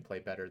defense can play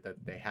better than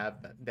they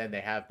have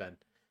been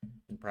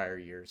in prior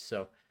years.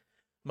 So,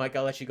 Mike,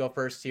 I'll let you go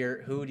first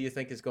here. Who do you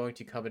think is going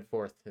to come in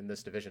fourth in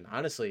this division?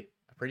 Honestly,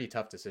 a pretty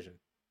tough decision.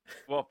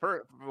 Well,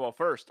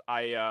 first,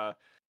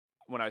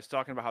 when I was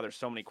talking about how there's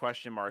so many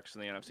question marks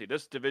in the NFC,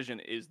 this division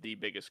is the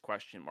biggest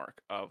question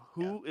mark of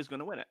who is going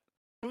to win it.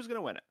 Who's going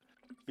to win it?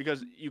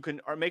 Because you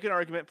can make an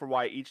argument for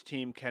why each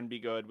team can be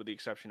good with the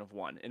exception of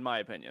one, in my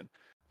opinion.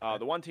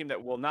 The one team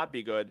that will not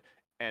be good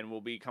and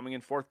will be coming in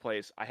fourth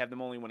place, I have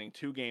them only winning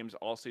 2 games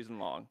all season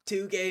long.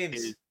 2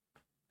 games.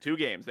 2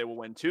 games. They will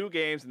win 2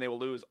 games and they will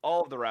lose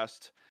all of the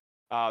rest.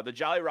 The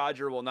Jolly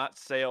Roger will not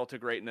sail to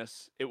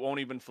greatness. It won't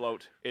even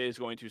float. It is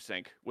going to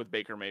sink with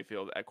Baker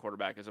Mayfield at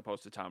quarterback as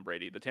opposed to Tom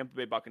Brady. The Tampa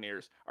Bay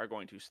Buccaneers are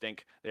going to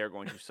stink. They are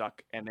going to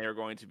suck, and they are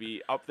going to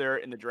be up there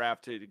in the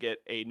draft to get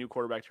a new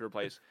quarterback to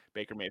replace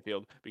Baker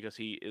Mayfield because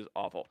he is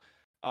awful.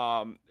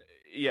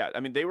 Yeah, I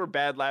mean, they were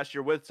bad last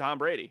year with Tom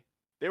Brady.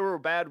 They were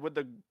bad with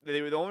the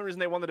only reason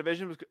they won the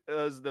division was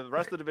because the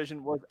rest of the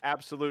division was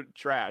absolute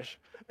trash.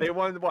 They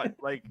won what,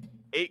 like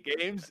 8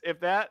 games, if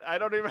that? I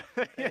don't even.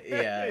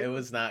 Yeah, it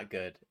was not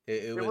good.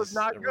 It was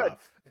not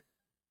rough. Good.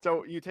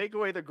 So you take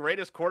away the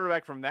greatest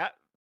quarterback from that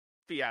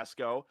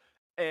fiasco,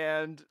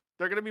 and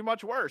they're going to be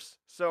much worse.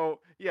 So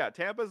yeah,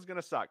 Tampa's going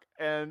to suck,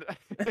 and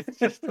it's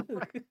just.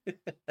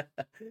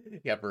 You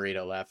got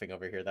Burrito laughing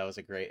over here. That was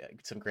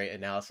some great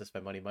analysis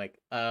by Money Mike.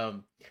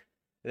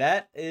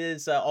 That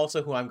is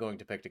also who I'm going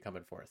to pick to come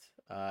in fourth.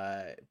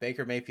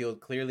 Baker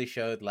Mayfield clearly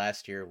showed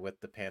last year with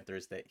the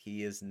Panthers that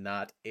he is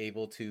not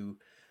able to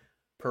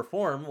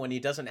perform when he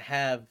doesn't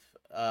have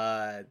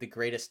the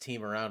greatest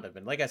team around him.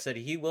 And like I said,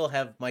 he will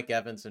have Mike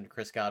Evans and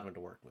Chris Godwin to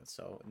work with.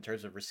 So in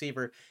terms of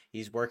receiver,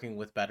 he's working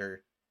with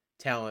better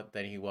talent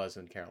than he was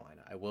in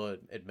Carolina. I will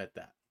admit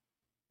that.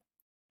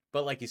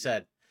 But like you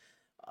said,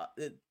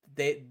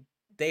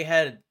 they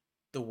had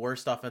the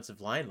worst offensive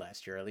line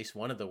last year, at least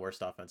one of the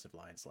worst offensive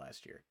lines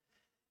last year.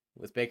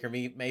 with Baker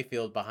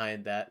Mayfield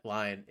behind that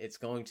line, it's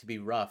going to be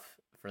rough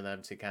for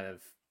them to kind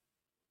of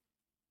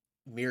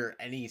mirror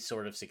any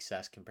sort of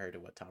success compared to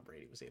what Tom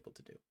Brady was able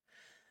to do.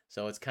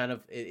 So it's kind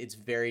of it's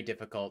very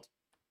difficult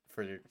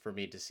for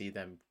me to see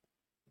them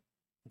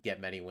get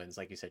many wins.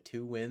 Like you said,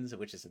 2 wins,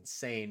 which is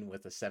insane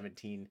with a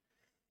 17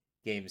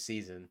 game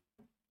season.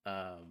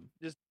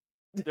 Just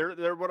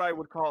they're what I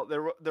would call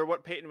they're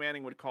what Peyton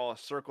Manning would call a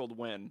circled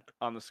win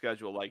on the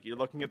schedule. Like you're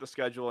looking at the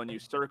schedule and you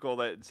circle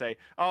that and say,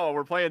 "Oh,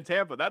 we're playing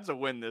Tampa. That's a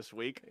win this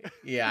week."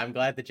 Yeah, I'm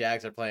glad the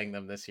Jags are playing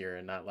them this year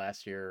and not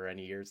last year or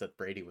any years that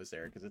Brady was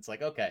there, because it's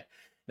like, okay,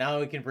 now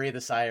we can breathe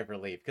a sigh of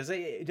relief. Because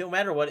no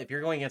matter what, if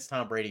you're going against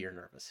Tom Brady, you're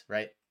nervous,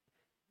 right?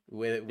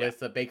 With Yeah.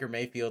 with a Baker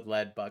Mayfield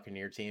led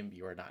Buccaneer team,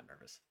 you are not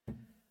nervous.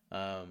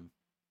 All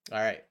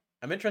right,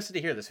 I'm interested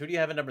to hear this. Who do you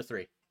have at number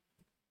 3?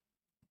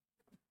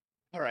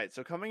 All right,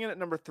 so coming in at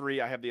number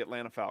 3, I have the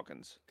Atlanta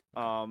Falcons.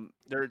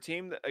 They're a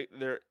team that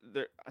they're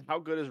how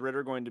good is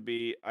Ritter going to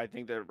be? I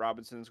think that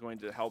Robinson's going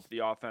to help the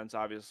offense,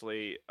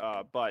 obviously.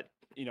 But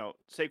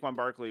Saquon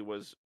Barkley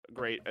was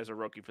great as a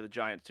rookie for the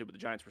Giants too, but the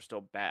Giants were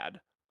still bad.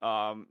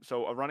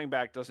 So a running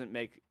back doesn't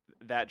make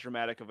that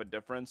dramatic of a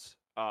difference.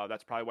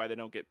 That's probably why they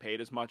don't get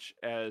paid as much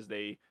as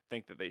they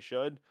think that they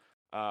should.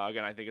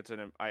 Again, I think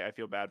I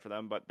feel bad for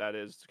them, but that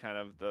is kind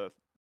of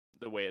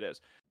the way it is.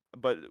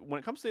 But when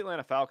it comes to the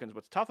Atlanta Falcons,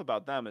 what's tough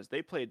about them is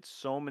they played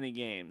so many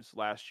games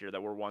last year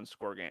that were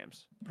one-score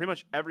games. Pretty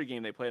much every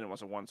game they played in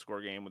was a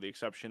one-score game, with the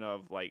exception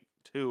of like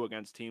 2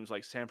 against teams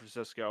like San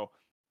Francisco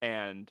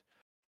and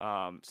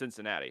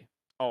Cincinnati.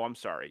 Oh, I'm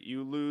sorry.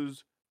 You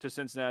lose to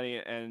Cincinnati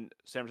and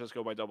San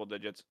Francisco by double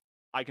digits.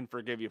 I can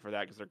forgive you for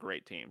that because they're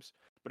great teams.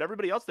 But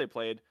everybody else they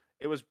played,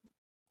 it was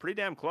pretty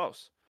damn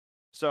close.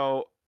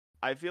 So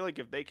I feel like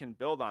if they can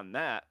build on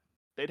that,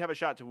 they'd have a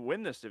shot to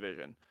win this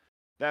division.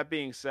 That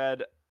being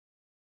said,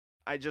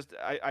 I just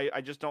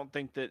don't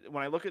think that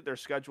when I look at their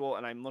schedule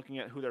and I'm looking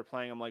at who they're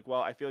playing, I'm like,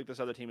 well, I feel like this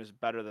other team is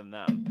better than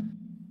them.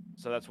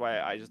 So that's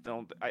why I just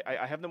don't.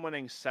 I have them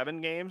winning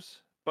 7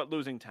 games but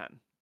losing 10.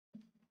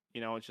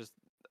 It's just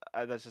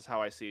that's just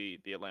how I see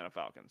the Atlanta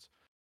Falcons.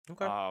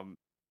 Okay.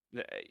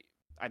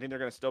 I think they're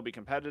going to still be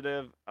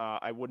competitive.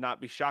 I would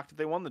not be shocked if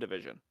they won the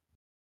division.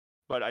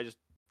 But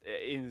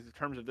in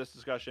terms of this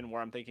discussion,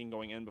 where I'm thinking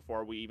going in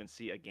before we even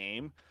see a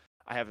game,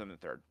 I have them in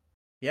 3rd.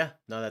 Yeah,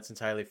 no, that's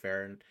entirely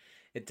fair. And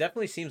it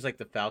definitely seems like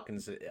the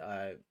Falcons,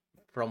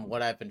 from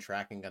what I've been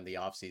tracking on the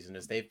offseason,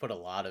 is they've put a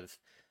lot of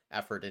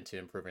effort into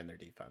improving their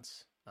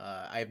defense.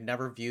 I've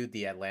never viewed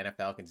the Atlanta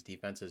Falcons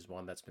defense as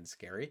one that's been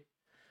scary.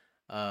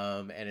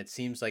 And it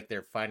seems like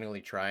they're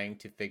finally trying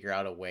to figure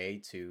out a way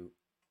to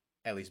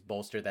at least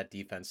bolster that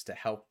defense to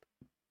help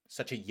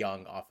such a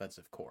young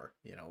offensive core,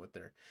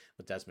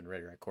 with Desmond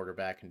Ritter at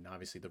quarterback and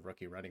obviously the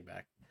rookie running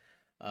back.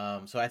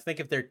 So I think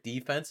if their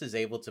defense is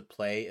able to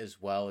play as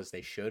well as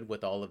they should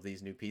with all of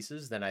these new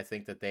pieces, then I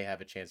think that they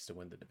have a chance to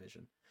win the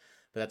division.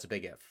 But that's a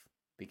big if,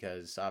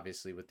 because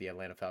obviously with the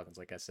Atlanta Falcons,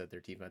 like I said,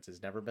 their defense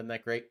has never been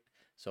that great.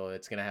 So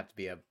it's going to have to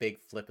be a big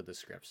flip of the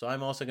script. So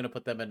I'm also going to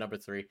put them at number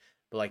 3.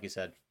 But like you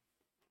said,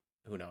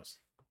 who knows?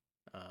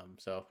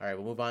 All right,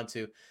 we'll move on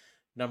to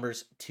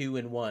numbers 2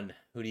 and 1.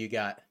 Who do you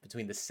got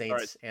between the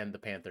Saints and the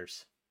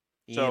Panthers?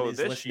 Ian is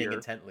listening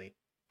intently.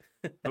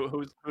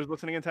 Who's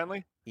listening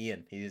intently?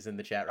 Ian, he's in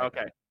the chat right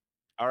now. Okay.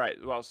 All right.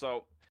 Well,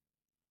 so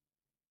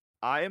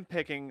I am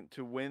picking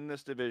to win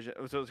this division.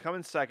 So to come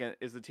in second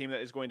is the team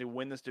that is going to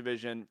win this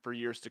division for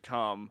years to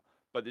come,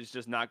 but it's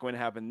just not going to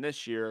happen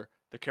this year.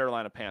 The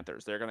Carolina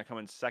Panthers. They're going to come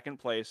in second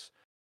place.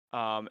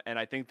 And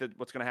I think that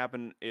what's going to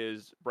happen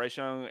is Bryce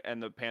Young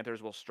and the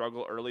Panthers will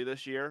struggle early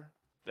this year.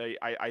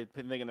 I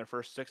think in their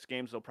first 6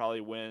 games, they'll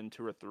probably win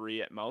 2 or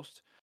 3 at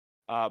most.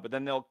 But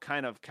then they'll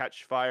kind of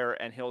catch fire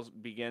and he'll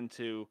begin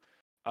to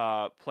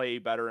play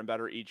better and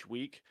better each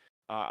week.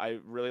 I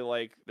really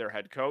like their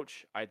head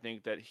coach. I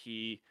think that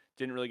he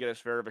didn't really get as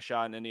fair of a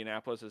shot in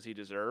Indianapolis as he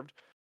deserved.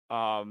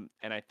 And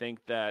I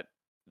think that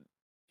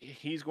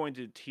he's going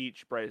to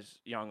teach Bryce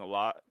Young a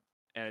lot.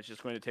 And it's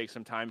just going to take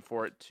some time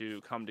for it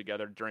to come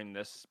together during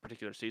this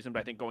particular season.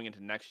 But I think going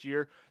into next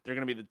year, they're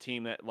going to be the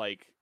team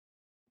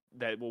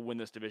that will win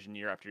this division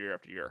year after year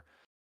after year.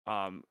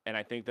 And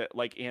I think that,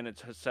 like Ian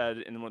has said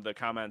in one of the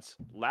comments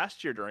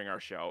last year during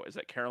our show, is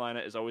that Carolina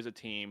is always a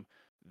team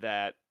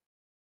that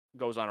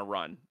goes on a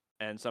run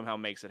and somehow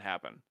makes it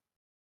happen.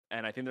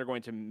 And I think they're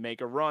going to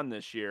make a run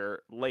this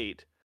year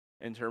late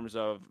in terms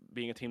of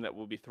being a team that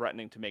will be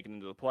threatening to make it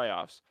into the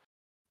playoffs.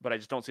 But I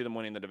just don't see them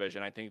winning the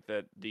division. I think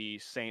that the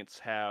Saints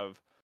have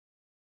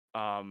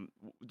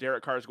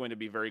Derek Carr is going to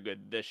be very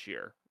good this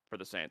year for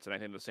the Saints, and I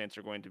think the Saints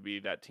are going to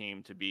be that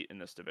team to beat in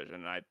this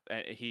division.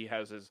 And he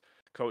has his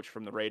coach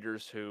from the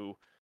Raiders who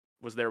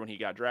was there when he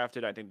got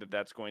drafted. I think that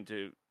that's going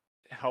to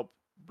help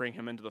bring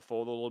him into the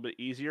fold a little bit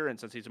easier. And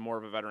since he's more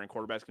of a veteran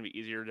quarterback, it's going to be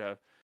easier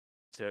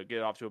to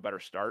get off to a better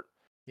start.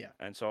 Yeah.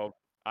 And so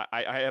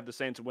I have the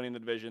Saints winning the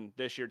division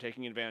this year,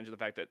 taking advantage of the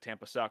fact that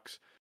Tampa sucks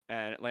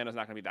and Atlanta's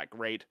not going to be that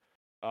great.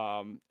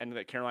 And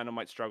that Carolina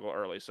might struggle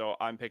early. So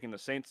I'm picking the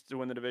Saints to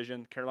win the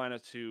division, Carolina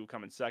to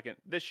come in second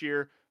this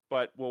year,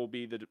 but will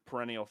be the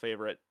perennial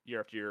favorite year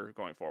after year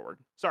going forward.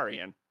 Sorry,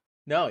 Ian.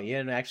 No,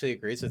 Ian actually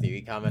agrees with you.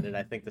 He commented,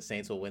 I think the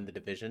Saints will win the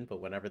division,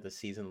 but whenever the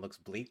season looks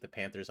bleak, the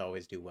Panthers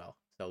always do well.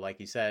 So, like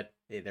you said,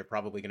 they're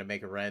probably going to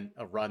make a run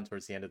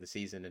towards the end of the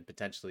season and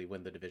potentially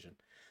win the division.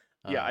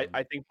 Yeah,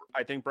 I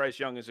think Bryce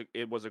Young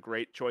was a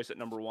great choice at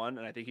number 1,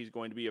 and I think he's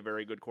going to be a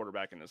very good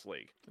quarterback in this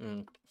league.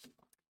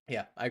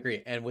 Yeah, I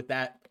agree. And with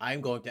that,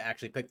 I'm going to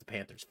actually pick the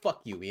Panthers.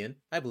 Fuck you, Ian.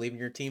 I believe in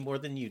your team more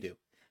than you do.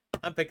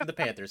 I'm picking the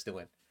Panthers to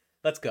win.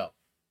 Let's go.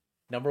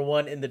 Number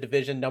 1 in the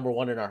division, number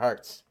 1 in our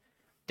hearts.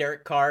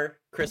 Derek Carr,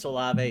 Chris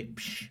Olave.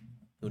 Psh,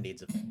 who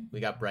needs him? We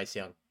got Bryce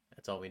Young.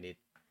 That's all we need.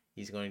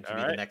 He's going to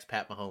be the next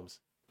Pat Mahomes.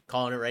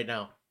 Calling it right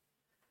now.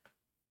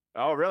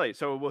 Oh, really?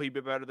 So will he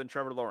be better than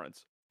Trevor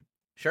Lawrence?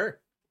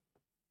 Sure.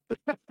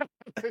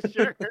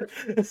 Sure.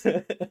 That's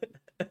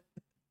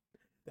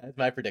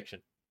my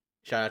prediction.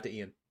 Shout out to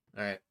Ian.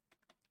 All right.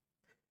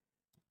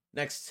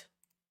 Next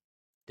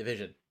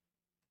division.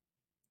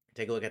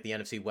 Take a look at the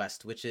NFC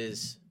West, which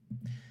is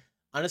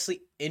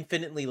honestly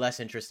infinitely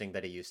less interesting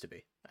than it used to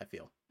be, I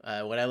feel.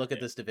 When I look at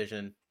this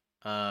division,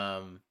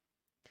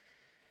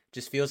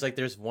 just feels like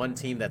there's one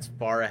team that's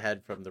far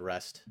ahead from the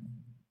rest.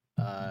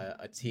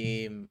 A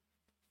team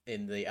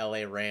in the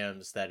LA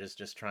Rams that is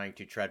just trying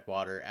to tread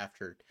water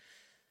after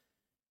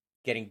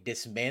getting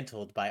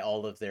dismantled by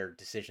all of their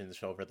decisions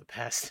over the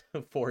past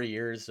 4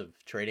 years of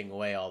trading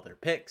away all their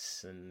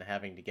picks and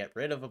having to get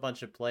rid of a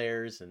bunch of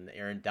players, and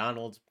Aaron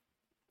Donald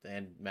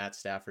and Matt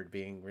Stafford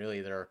being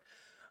really their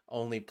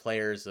only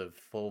players of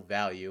full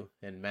value,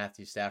 and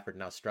Matthew Stafford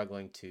now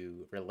struggling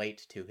to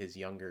relate to his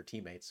younger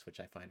teammates, which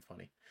I find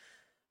funny.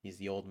 He's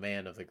the old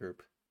man of the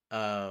group.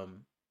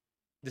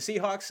 The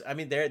Seahawks, I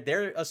mean,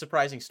 they're a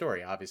surprising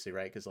story, obviously,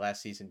 right? Because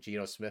last season,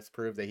 Geno Smith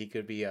proved that he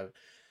could be a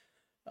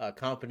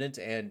competent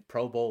and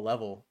Pro Bowl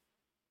level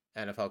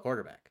NFL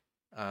quarterback.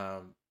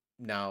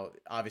 Now,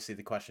 obviously,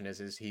 the question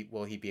is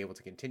will he be able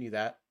to continue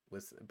that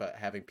but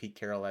having Pete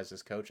Carroll as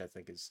his coach, I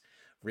think, is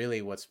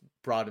really what's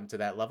brought him to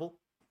that level.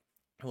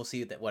 We'll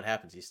see what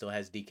happens. He still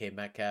has DK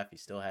Metcalf. He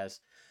still has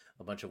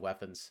a bunch of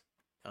weapons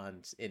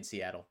in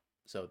Seattle,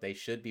 so they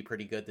should be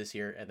pretty good this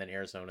year. And then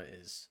Arizona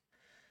is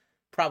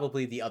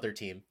probably the other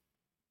team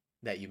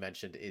that you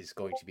mentioned is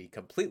going to be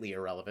completely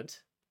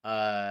irrelevant.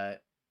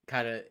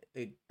 Kind of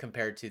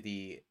compared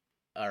to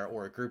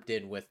or grouped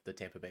in with the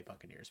Tampa Bay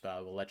Buccaneers. But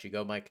I will let you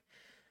go, Mike.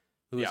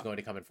 Who is going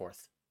to come in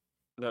fourth?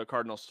 The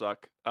Cardinals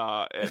suck.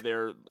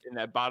 They're in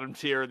that bottom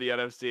tier of the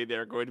NFC.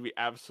 They're going to be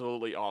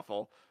absolutely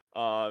awful.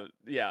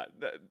 Yeah,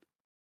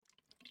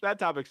 that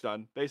topic's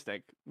done. They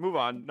stink. Move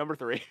on. Number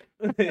 3.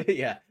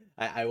 Yeah,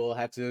 I will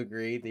have to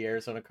agree. The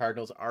Arizona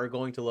Cardinals are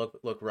going to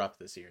look rough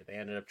this year. They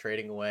ended up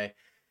trading away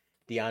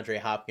DeAndre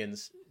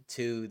Hopkins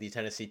to the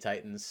Tennessee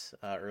Titans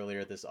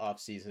earlier this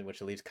offseason,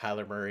 which leaves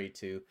Kyler Murray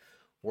to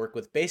work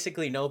with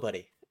basically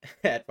nobody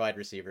at wide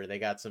receiver. They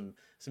got some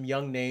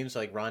young names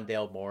like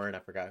Rondale Moore, and I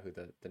forgot who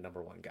the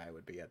number 1 guy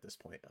would be at this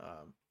point.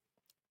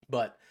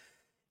 But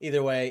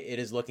either way, it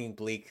is looking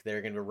bleak.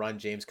 They're going to run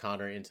James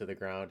Conner into the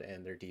ground,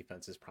 and their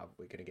defense is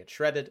probably going to get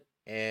shredded.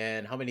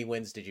 And how many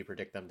wins did you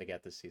predict them to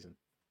get this season?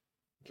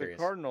 Curious.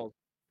 The Cardinals,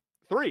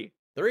 3.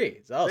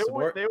 3.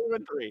 Oh, they will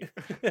win 3.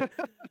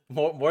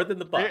 more than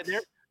the Bucs.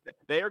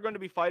 They are going to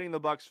be fighting the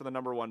Bucs for the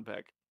number 1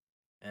 pick.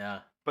 Yeah.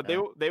 But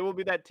they will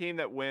be that team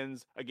that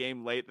wins a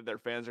game late that their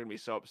fans are going to be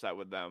so upset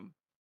with them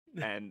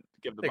and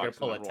give the Bucs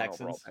the number 1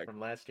 Texans pick from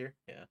last year.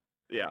 Yeah.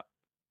 Yeah.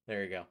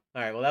 There you go.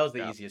 All right. Well, that was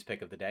the easiest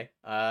pick of the day.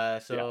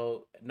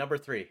 Number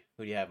 3,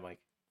 who do you have, Mike?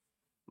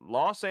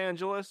 Los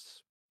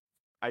Angeles.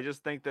 I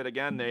just think that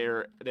again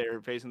they're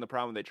facing the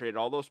problem. They traded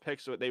all those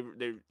picks, so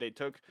they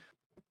took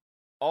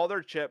all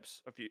their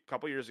chips a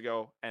couple years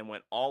ago and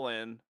went all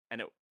in,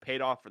 and it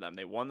paid off for them.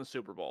 They won the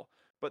Super Bowl,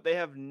 but they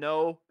have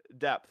no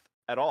depth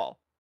at all.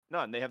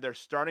 None. They have their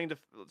starting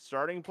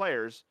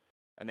players,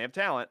 and they have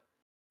talent.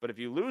 But if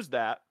you lose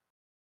that,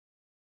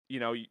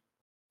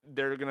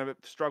 they're going to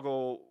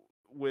struggle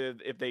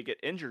with if they get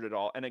injured at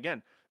all. And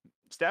again,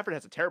 Stafford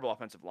has a terrible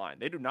offensive line.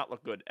 They do not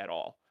look good at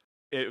all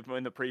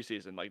in the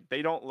preseason. Like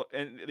they don't look,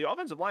 and the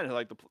offensive line is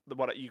like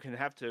what you can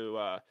have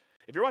to.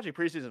 If you're watching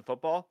preseason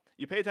football,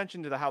 you pay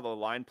attention to how the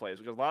line plays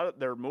because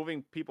they're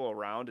moving people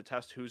around to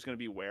test who's going to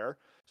be where.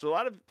 So a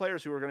lot of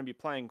players who are going to be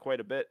playing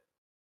quite a bit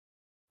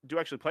do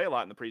actually play a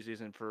lot in the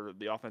preseason for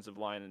the offensive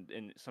line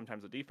and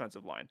sometimes the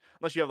defensive line,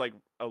 unless you have like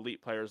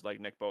elite players like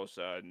Nick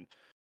Bosa and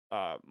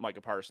Micah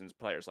Parsons,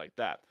 players like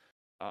that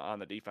on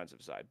the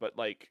defensive side. But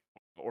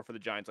or for the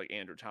Giants, like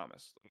Andrew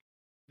Thomas.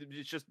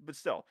 It's just, but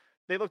still,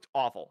 they looked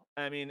awful.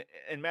 I mean,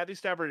 and Matthew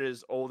Stafford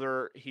is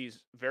older.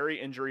 He's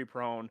very injury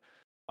prone.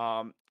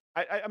 I'm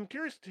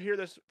curious to hear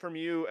this from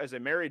you as a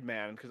married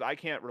man, because I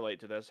can't relate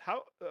to this.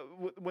 How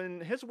when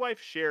his wife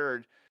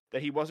shared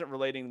that he wasn't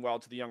relating well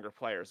to the younger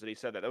players, that he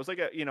said that was like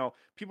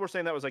people were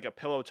saying that was like a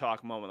pillow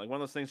talk moment, like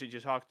one of those things that you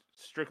talk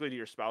strictly to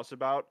your spouse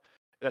about.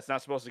 That's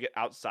not supposed to get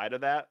outside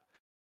of that.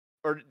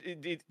 Or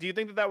do you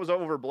think that was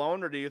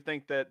overblown, or do you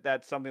think that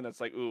that's something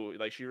that's like, ooh,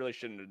 like she really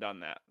shouldn't have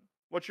done that?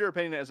 What's your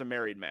opinion as a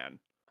married man?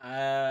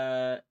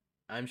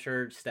 I'm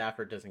sure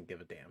Stafford doesn't give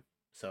a damn.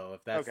 So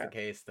if that's Okay. the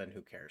case, then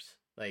who cares?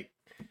 Like,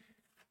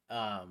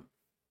 um,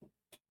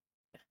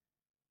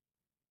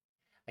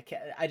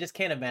 I just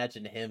can't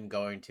imagine him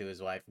going to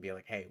his wife and be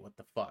like, "Hey, what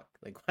the fuck?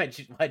 Like,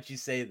 why'd you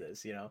say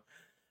this?" You know?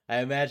 I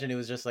imagine it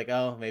was just like,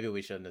 "Oh, maybe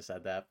we shouldn't have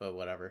said that," but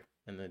whatever.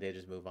 And then they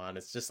just move on.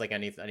 It's just like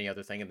any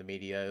other thing in the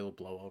media, it will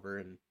blow over,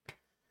 and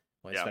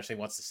well, Yeah. especially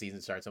once the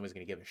season starts, somebody's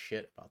gonna give a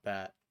shit about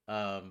that.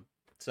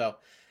 So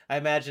I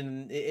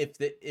imagine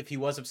if he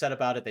was upset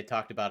about it, they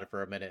talked about it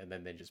for a minute and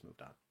then they just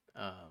moved on.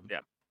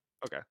 Yeah.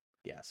 Okay.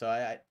 Yeah. So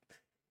I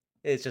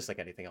it's just like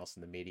anything else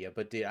in the media.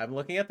 But dude, I'm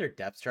looking at their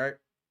depth chart.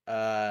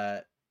 Uh,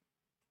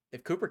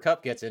 if Cooper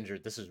Cup gets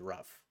injured, this is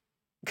rough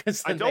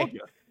because I then told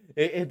you.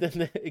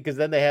 because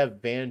then they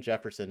have Van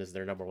Jefferson as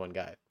their number one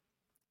guy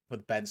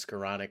with Ben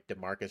Skoranek,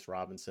 Demarcus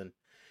Robinson,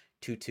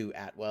 Tutu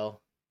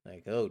Atwell.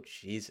 Like, oh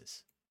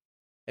Jesus!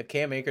 If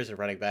Cam Akers is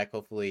running back,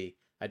 hopefully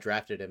I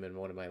drafted him in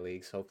one of my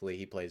leagues. Hopefully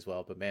he plays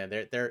well. But man,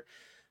 their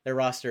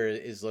roster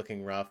is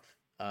looking rough.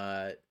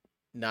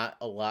 Not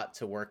a lot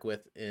to work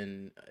with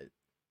in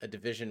a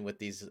division with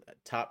these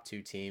top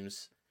two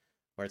teams,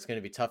 where it's going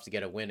to be tough to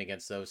get a win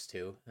against those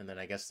two, and then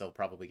I guess they'll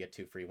probably get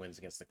 2 free wins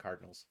against the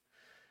Cardinals.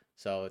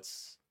 So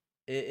it's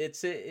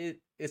going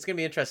to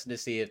be interesting to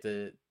see if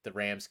the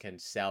Rams can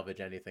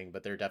salvage anything,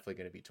 but they're definitely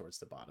going to be towards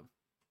the bottom.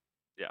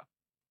 Yeah.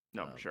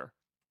 No, for Um, sure.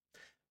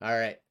 all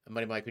right,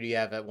 Money Mike, who do you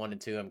have at 1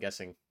 and 2? I'm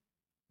guessing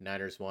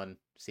Niners 1,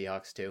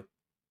 Seahawks 2.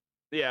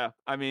 Yeah,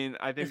 I mean,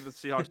 I think the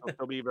Seahawks will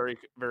still be very,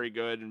 very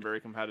good and very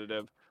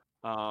competitive.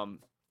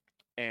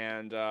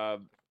 And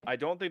I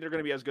don't think they're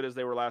going to be as good as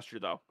they were last year,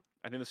 though.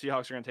 I think the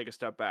Seahawks are going to take a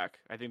step back.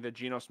 I think that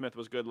Geno Smith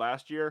was good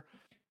last year,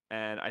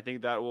 and I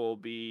think that will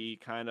be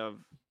kind of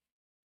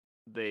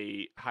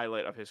the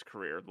highlight of his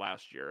career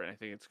last year. And I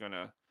think it's going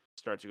to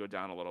start to go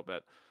down a little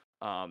bit.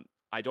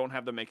 I don't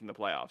have them making the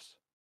playoffs.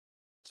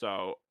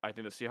 So I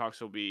think the Seahawks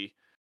will be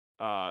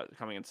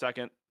coming in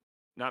second,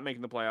 not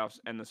making the playoffs,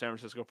 and the San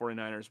Francisco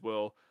 49ers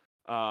will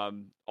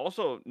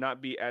also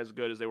not be as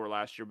good as they were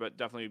last year, but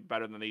definitely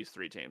better than these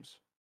 3 teams.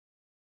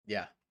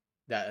 Yeah,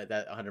 that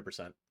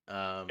 100%.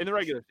 In the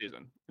regular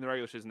season. In the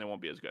regular season, they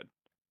won't be as good.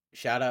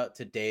 Shout out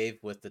to Dave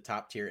with the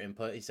top tier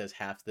input. He says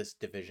half this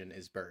division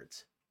is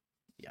birds.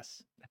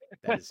 Yes,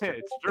 that is true.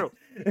 It's true.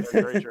 That's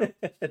very true.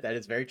 That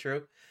is very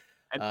true.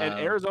 And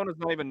Arizona's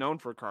not even known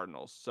for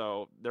Cardinals,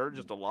 so they're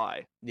just a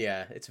lie.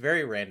 Yeah, it's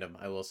very random,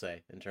 I will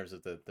say, in terms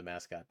of the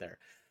mascot there.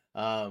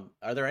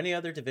 Are there any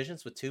other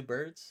divisions with 2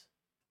 birds?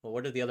 Well,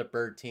 what are the other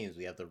bird teams?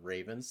 We have the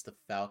Ravens, the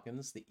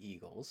Falcons, the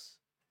Eagles.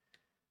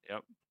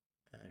 Yep.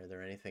 Are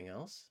there anything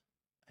else?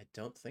 I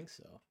don't think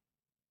so.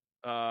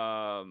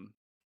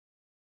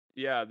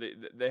 Yeah,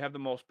 they have the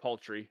most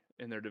poultry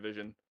in their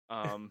division.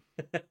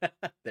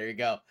 There you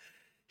go.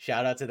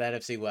 Shout out to the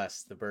NFC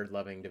West, the bird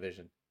loving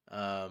division.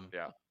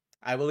 Yeah.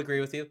 I will agree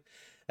with you.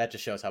 That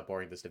just shows how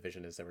boring this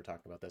division is that we're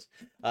talking about this.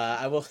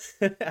 I will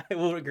I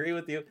will agree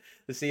with you.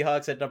 The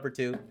Seahawks at number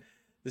 2,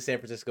 the San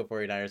Francisco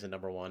 49ers at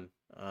number 1.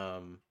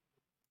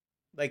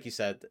 Like you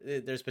said,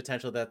 there's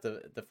potential that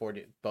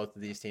both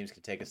of these teams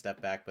could take a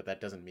step back, but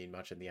that doesn't mean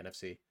much in the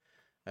NFC.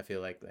 I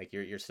feel like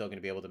you're still going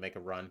to be able to make a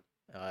run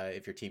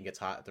if your team gets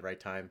hot at the right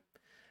time,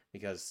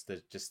 because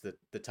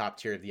the top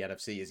tier of the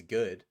NFC is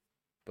good,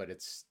 but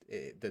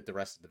the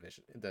rest of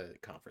the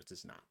conference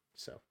is not.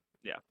 So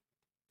yeah.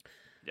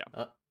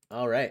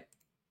 All right,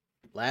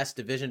 last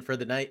division for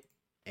the night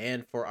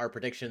and for our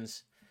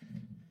predictions,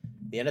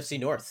 the NFC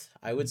North.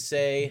 I would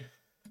say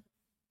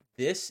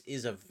this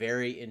is a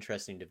very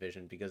interesting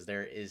division because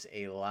there is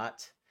a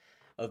lot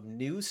of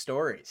new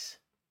stories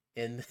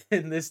in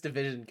this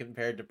division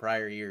compared to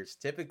prior years.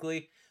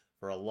 Typically,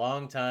 for a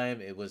long time,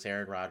 it was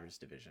Aaron Rodgers'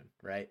 division,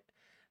 right?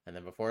 And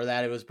then before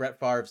that, it was Brett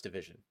Favre's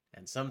division.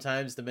 And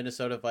sometimes the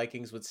Minnesota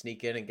Vikings would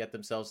sneak in and get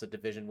themselves a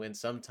division win.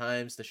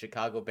 Sometimes the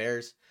Chicago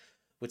Bears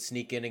would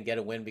sneak in and get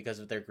a win because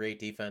of their great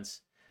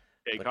defense.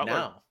 Jay But Cutler,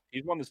 now,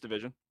 he's won this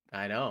division.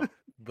 I know.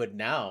 But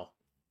now,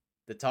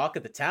 the talk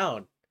of the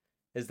town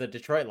is the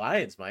Detroit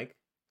Lions, Mike.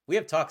 We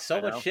have talked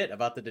so much shit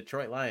about the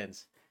Detroit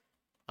Lions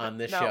on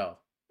this show.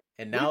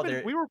 And now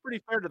we were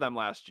pretty fair to them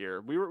last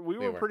year. We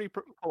were pretty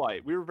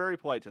polite. We were very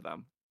polite to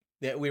them.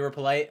 Yeah, we were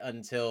polite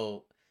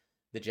until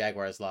the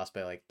Jaguars lost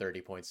by like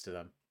 30 points to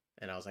them.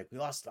 And I was like, we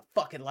lost the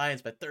fucking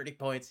Lions by 30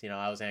 points.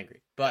 I was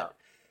angry. But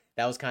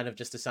that was kind of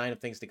just a sign of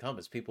things to come,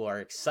 as people are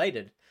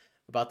excited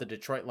about the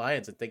Detroit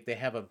Lions and think they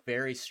have a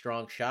very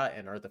strong shot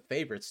and are the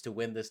favorites to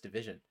win this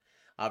division.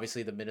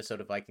 Obviously, the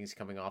Minnesota Vikings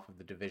coming off of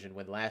the division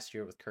win last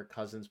year with Kirk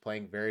Cousins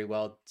playing very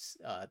well.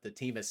 The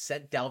team has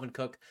sent Dalvin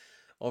Cook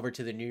over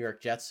to the New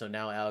York Jets, so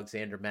now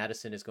Alexander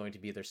Mattison is going to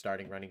be their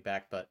starting running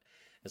back. But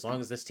as long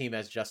as this team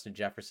has Justin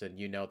Jefferson,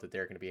 you know that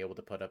they're going to be able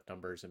to put up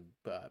numbers and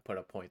put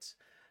up points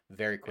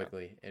very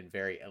quickly and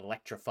very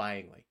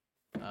electrifyingly.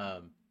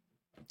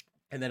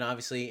 And then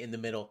obviously in the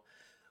middle,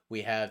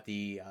 we have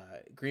the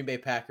Green Bay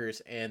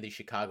Packers and the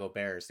Chicago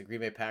Bears. The Green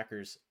Bay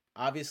Packers,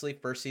 obviously,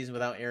 first season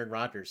without Aaron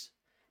Rodgers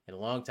in a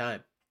long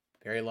time,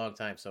 very long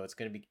time. So it's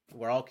going to be,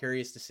 we're all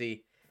curious to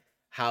see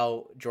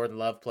how Jordan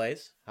Love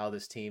plays, how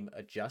this team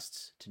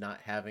adjusts to not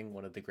having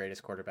one of the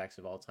greatest quarterbacks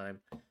of all time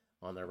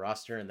on their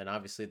roster. And then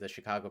obviously the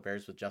Chicago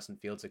Bears with Justin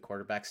Fields at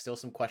quarterback. Still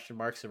some question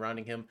marks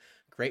surrounding him.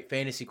 Great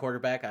fantasy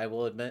quarterback, I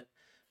will admit.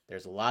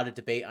 There's a lot of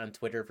debate on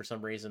Twitter for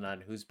some reason on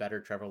who's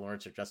better, Trevor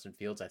Lawrence or Justin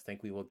Fields. I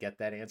think we will get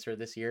that answer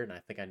this year, and I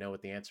think I know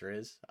what the answer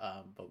is,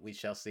 but we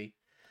shall see.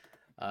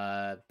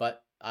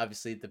 But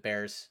obviously the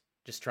Bears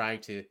just trying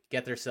to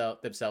get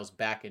themselves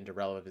back into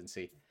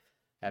relevancy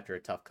after a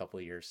tough couple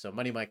of years. So,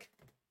 Money Mike,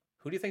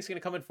 who do you think is going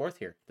to come in fourth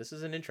here? This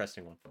is an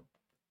interesting one.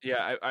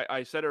 Yeah,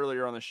 I said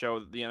earlier on the show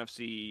that the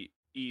NFC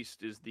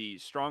East is the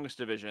strongest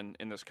division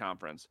in this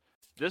conference.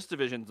 This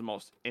division is the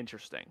most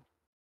interesting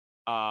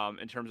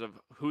in terms of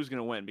who's going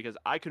to win, because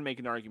I could make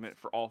an argument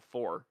for all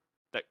four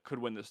that could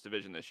win this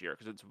division this year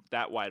because it's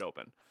that wide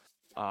open.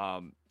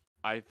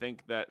 I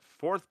think that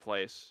fourth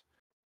place,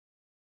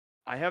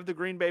 I have the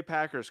Green Bay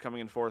Packers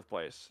coming in fourth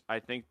place. I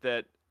think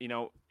that,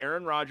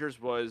 Aaron Rodgers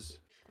was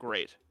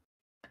great.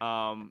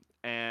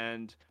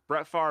 And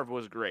Brett Favre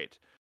was great.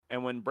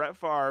 And when Brett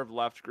Favre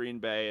left Green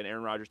Bay and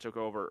Aaron Rodgers took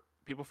over,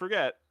 people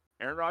forget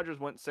Aaron Rodgers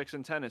went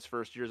 6-10 his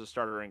first year as a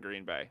starter in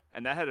Green Bay.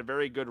 And that had a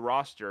very good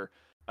roster,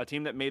 a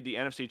team that made the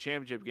NFC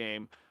Championship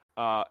game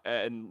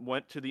and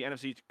went to the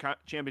NFC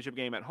Championship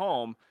game at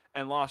home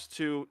and lost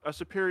to a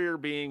superior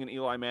being in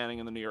Eli Manning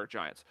and the New York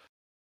Giants.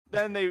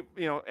 Then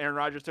Aaron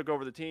Rodgers took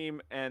over the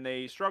team and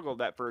they struggled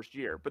that first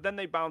year. But then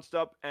they bounced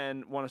up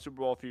and won a Super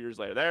Bowl a few years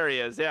later. There he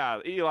is. Yeah,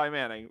 Eli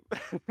Manning.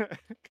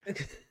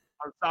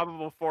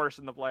 Unstoppable force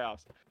in the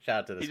playoffs. Shout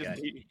out to this guy.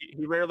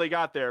 He rarely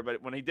got there,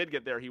 but when he did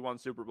get there, he won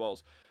Super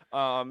Bowls.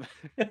 So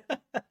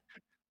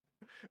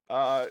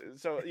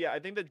yeah, I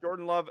think that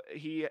Jordan Love,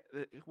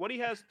 what he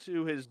has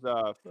to his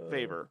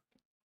favor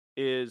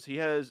is he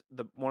has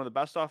one of the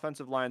best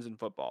offensive lines in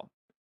football.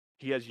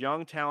 He has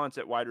young talents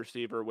at wide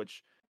receiver,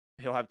 which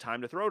he'll have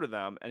time to throw to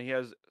them, and he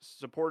has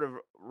supportive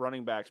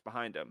running backs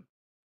behind him.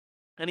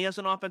 And he has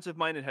an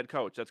offensive-minded head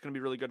coach. That's going to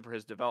be really good for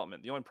his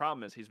development. The only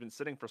problem is he's been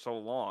sitting for so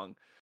long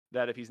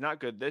that if he's not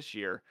good this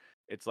year,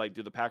 it's like,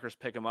 do the Packers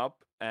pick him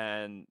up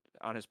and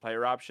on his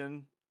player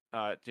option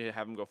to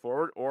have him go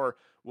forward, or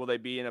will they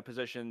be in a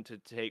position to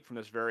take from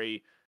this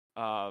very,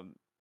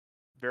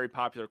 very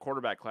popular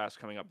quarterback class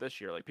coming up this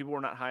year? Like, people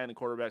were not high on the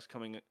quarterbacks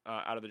coming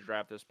out of the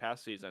draft this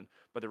past season,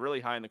 but they're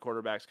really high on the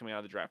quarterbacks coming out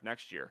of the draft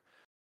next year.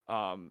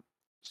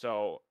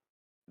 So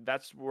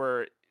that's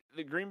where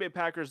the Green Bay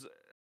Packers,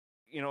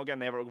 again,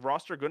 they have a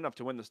roster good enough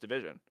to win this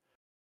division.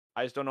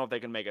 I just don't know if they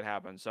can make it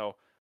happen. So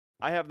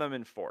I have them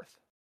in fourth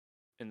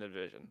in the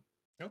division.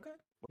 Okay.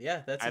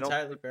 Yeah, that's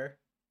entirely fair.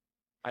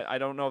 I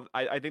don't know.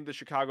 I think the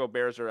Chicago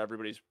Bears are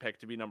everybody's pick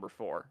to be number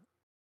 4.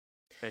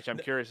 Which I'm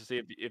curious to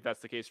see if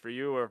that's the case for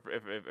you or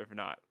if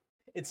not.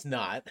 It's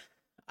not.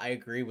 I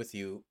agree with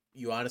you.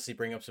 You honestly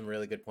bring up some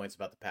really good points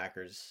about the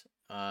Packers.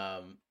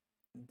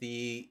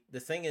 The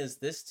thing is,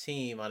 this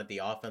team on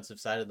the offensive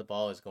side of the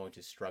ball is going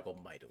to struggle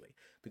mightily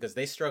because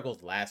they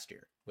struggled last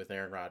year with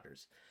Aaron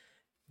Rodgers.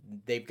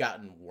 They've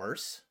gotten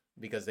worse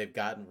because they've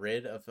gotten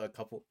rid of a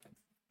couple,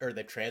 or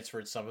they've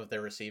transferred some of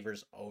their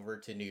receivers over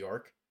to New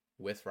York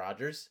with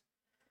Rodgers.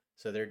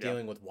 So they're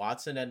dealing with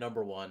Watson at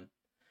number 1,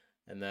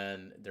 and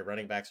then their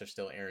running backs are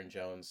still Aaron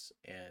Jones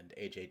and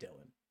A.J.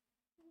 Dillon.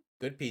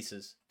 Good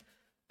pieces,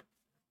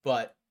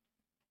 but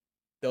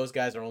those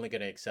guys are only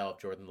going to excel if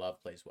Jordan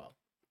Love plays well.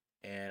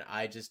 And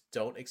I just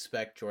don't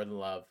expect Jordan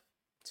Love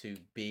to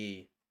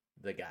be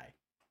the guy.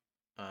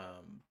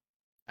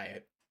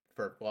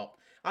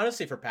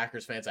 Honestly, for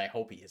Packers fans, I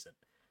hope he isn't.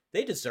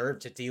 They deserve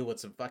to deal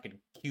with some fucking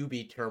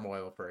QB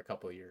turmoil for a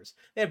couple of years.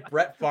 They have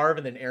Brett Favre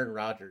and then Aaron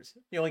Rodgers.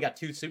 You only got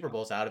 2 Super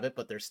Bowls out of it,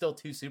 but there's still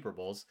 2 Super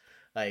Bowls.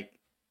 Like,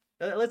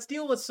 let's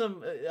deal with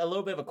a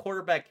little bit of a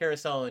quarterback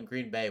carousel in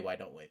Green Bay. Why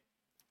don't we?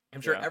 I'm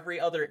sure every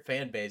other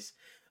fan base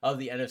of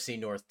the NFC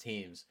North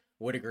teams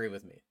would agree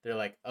with me. They're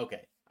like,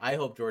 okay, I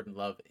hope Jordan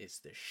Love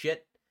is the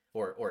shit,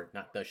 or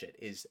not the shit,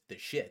 is the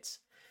shits.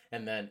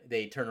 And then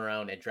they turn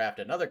around and draft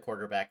another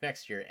quarterback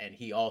next year, and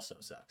he also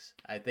sucks.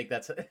 I think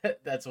that's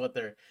what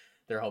they're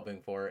hoping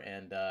for,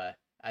 and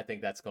I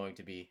think that's going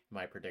to be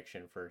my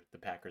prediction for the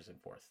Packers in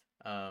fourth.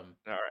 All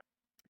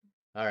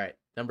right.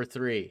 Number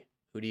 3.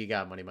 Who do you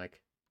got, Money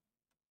Mike?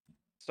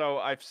 So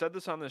I've said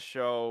this on this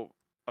show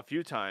a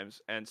few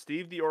times, and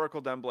Steve the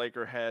Oracle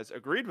Denblaker has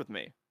agreed with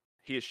me.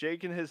 He has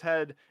shaken his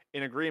head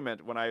in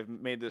agreement when I've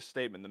made this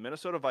statement. The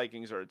Minnesota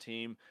Vikings are a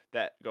team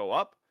that go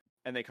up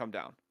and they come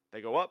down.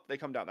 They go up, they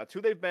come down. That's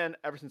who they've been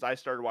ever since I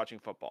started watching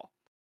football.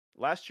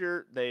 Last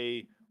year,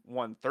 they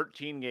won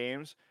 13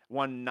 games,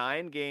 won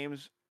 9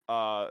 games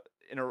that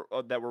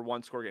were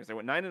one-score games. They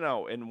went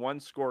 9-0 in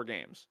one-score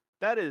games.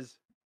 That is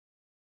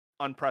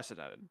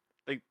unprecedented.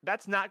 Like,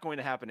 that's not going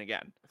to happen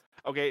again.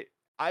 Okay,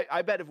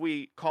 I bet if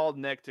we called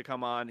Nick to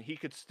come on, he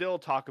could still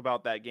talk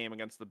about that game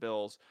against the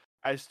Bills.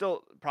 I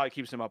still probably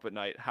keeps him up at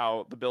night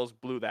how the Bills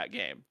blew that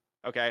game.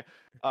 Okay,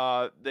 it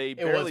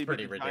was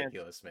pretty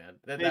ridiculous, man.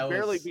 They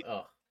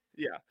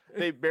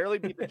barely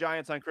beat the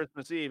Giants on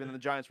Christmas Eve, and then the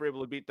Giants were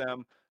able to beat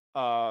them,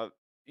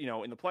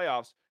 in the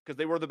playoffs because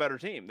they were the better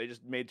team. They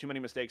just made too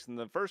many mistakes in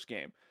the first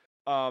game.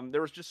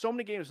 there was just so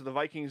many games where the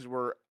Vikings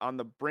were on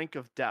the brink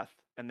of death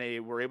and they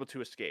were able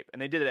to escape,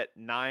 and they did it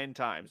 9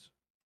 times.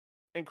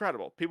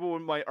 Incredible. People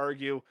might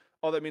argue,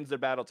 oh, that means they're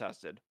battle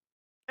tested.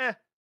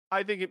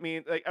 I think it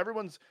means like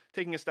everyone's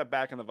taking a step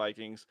back on the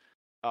Vikings,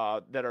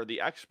 that are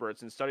the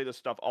experts and study this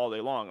stuff all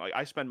day long. Like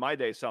I spend my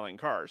day selling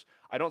cars.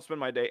 I don't spend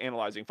my day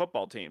analyzing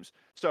football teams.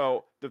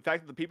 So the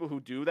fact that the people who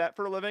do that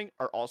for a living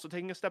are also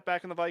taking a step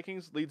back in the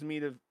Vikings leads me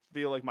to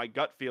feel like my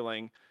gut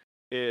feeling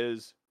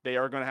is they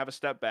are going to have a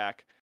step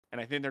back, and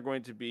I think they're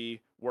going to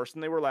be worse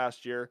than they were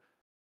last year.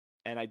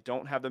 And I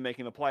don't have them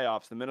making the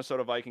playoffs. The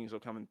Minnesota Vikings will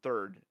come in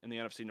third in the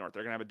NFC North.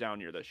 They're going to have a down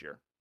year this year.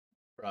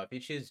 Bro, if you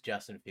choose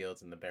Justin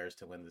Fields and the Bears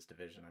to win this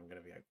division, I'm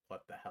gonna be like,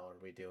 what the hell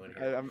are we doing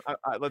here?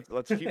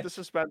 Let's keep the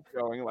suspense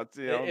going. Let's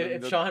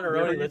If Sean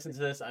Aroni listens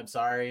to this, I'm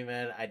sorry,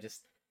 man.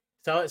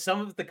 So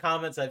some of the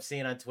comments I've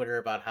seen on Twitter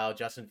about how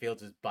Justin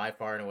Fields is by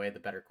far and away the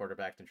better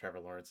quarterback than Trevor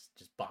Lawrence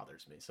just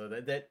bothers me. So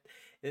that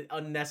it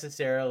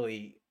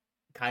unnecessarily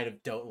kind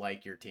of don't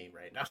like your team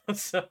right now.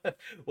 So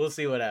we'll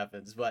see what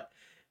happens. But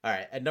all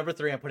right, at number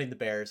 3, I'm putting the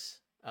Bears.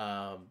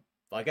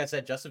 Like I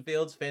said, Justin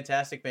Fields,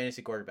 fantastic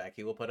fantasy quarterback.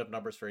 He will put up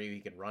numbers for you. He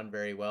can run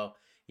very well.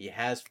 He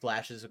has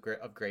flashes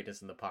of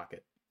greatness in the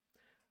pocket,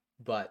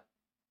 but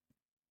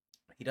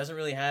he doesn't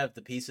really have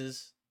the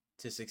pieces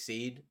to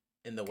succeed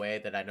in the way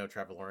that I know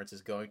Trevor Lawrence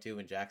is going to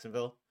in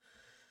Jacksonville.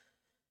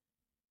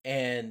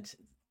 And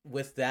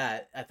with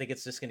that, I think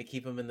it's just going to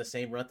keep them in the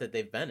same rut that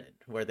they've been in,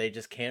 where they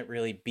just can't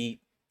really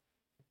beat.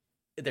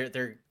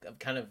 They're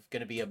kind of going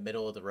to be a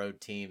middle of the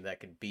road team that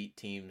can beat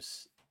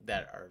teams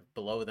that are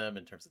below them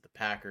in terms of the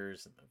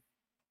Packers and the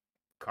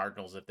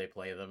Cardinals if they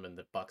play them and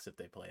the Bucks if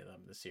they play them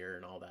this year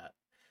and all that.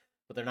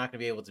 But they're not going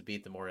to be able to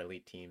beat the more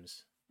elite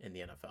teams in the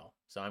NFL.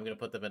 So I'm going to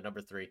put them at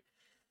number 3.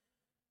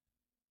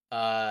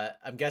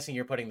 I'm guessing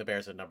you're putting the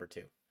Bears at number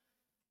 2.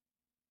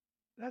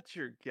 That's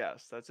your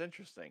guess. That's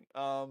interesting.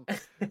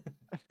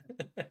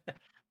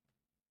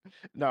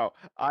 No,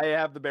 I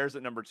have the Bears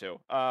at number 2.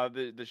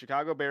 The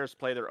Chicago Bears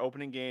play their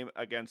opening game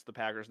against the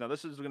Packers. Now,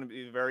 this is going to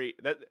be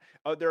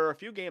there are a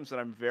few games that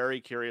I'm very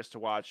curious to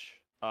watch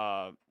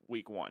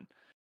week 1.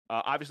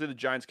 Obviously, the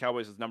Giants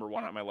Cowboys is number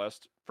 1 on my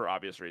list for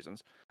obvious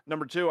reasons.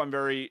 Number 2, I'm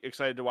very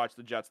excited to watch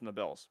the Jets and the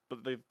Bills.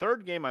 But the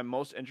third game I'm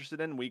most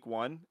interested in week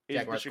 1 is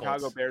Jaguars, the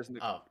Chicago Colts. Bears. And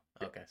the, Oh,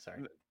 okay,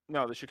 sorry.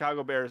 No, the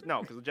Chicago Bears.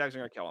 No, because the Jags are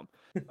going to kill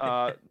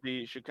them.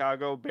 The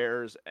Chicago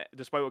Bears,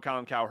 despite what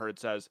Colin Cowherd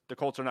says, the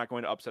Colts are not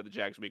going to upset the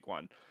Jags week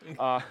 1. It's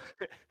going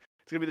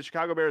to be the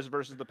Chicago Bears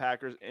versus the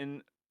Packers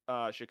in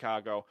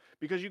Chicago,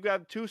 because you've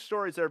got 2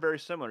 stories that are very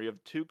similar. You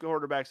have 2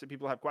 quarterbacks that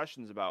people have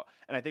questions about,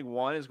 and I think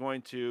one is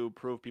going to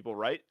prove people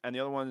right, and the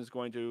other one is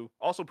going to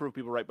also prove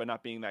people right by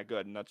not being that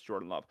good, and that's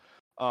Jordan Love.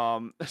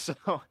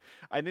 So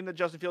I think that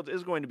Justin Fields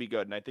is going to be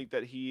good, and I think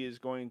that he is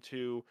going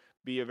to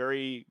be a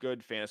very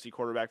good fantasy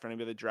quarterback for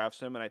anybody that drafts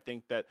him. And I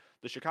think that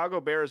the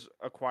Chicago Bears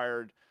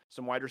acquired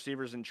some wide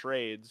receivers in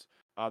trades.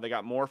 They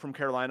got more from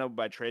Carolina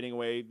by trading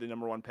away the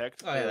number 1 pick.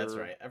 Oh, yeah, that's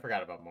right. I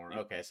forgot about more.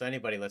 Okay, so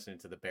anybody listening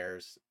to the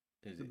Bears,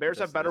 the Bears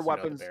have better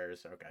weapons. The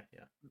Bears, okay,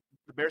 yeah.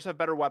 The Bears have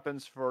better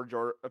weapons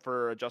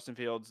for Justin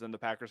Fields than the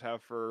Packers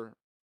have for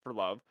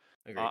Love.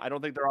 I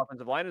don't think their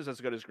offensive line is as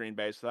good as Green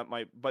Bay, so that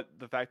might. But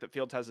the fact that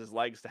Fields has his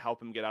legs to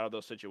help him get out of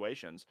those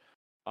situations,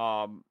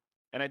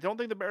 and I don't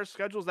think the Bears'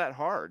 schedule's that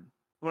hard.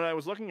 When I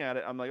was looking at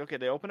it, I'm like, okay,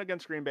 they open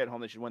against Green Bay at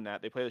home. They should win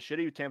that. They play the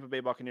shitty Tampa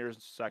Bay Buccaneers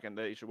second.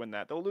 They should win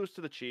that. They'll lose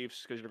to the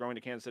Chiefs because they're going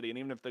to Kansas City. And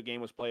even if the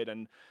game was played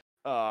in,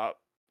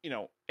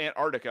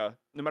 Antarctica,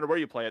 no matter where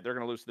you play it, they're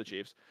going to lose to the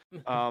Chiefs.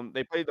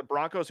 They play the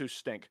Broncos, who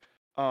stink.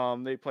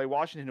 They play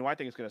Washington, who I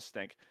think is going to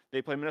stink.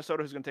 They play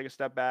Minnesota, who's going to take a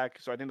step back.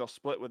 So I think they'll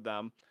split with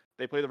them.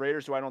 They play the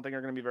Raiders, who I don't think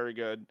are going to be very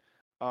good.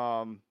 They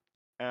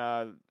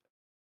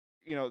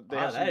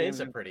have that is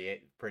a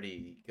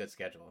pretty good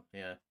schedule.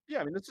 Yeah.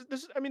 Yeah, I mean this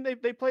is. I mean they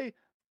play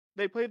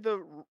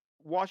the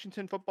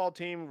Washington football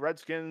team,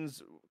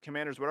 Redskins,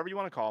 Commanders, whatever you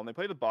want to call them. They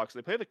play the Bucks.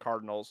 They play the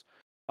Cardinals.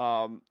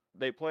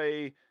 They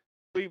play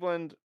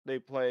Cleveland. They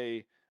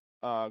play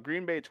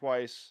Green Bay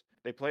twice.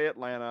 They play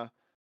Atlanta.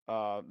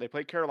 They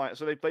play Carolina.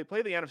 So they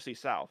play the NFC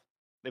South.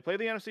 They play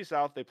the NFC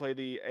South. They play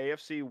the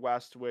AFC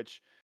West,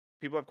 which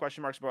people have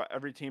question marks about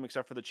every team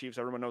except for the Chiefs.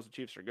 Everyone knows the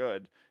Chiefs are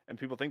good, and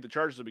people think the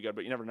Chargers will be good,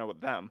 but you never know with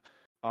them.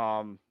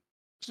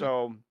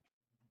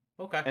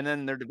 Okay. And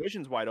then their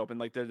division's wide open,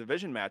 like their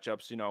division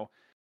matchups.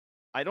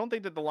 I don't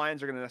think that the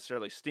Lions are going to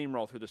necessarily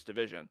steamroll through this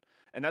division,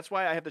 and that's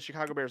why I have the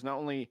Chicago Bears not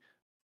only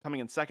coming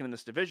in second in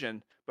this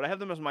division, but I have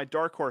them as my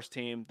dark horse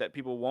team that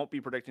people won't be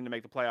predicting to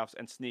make the playoffs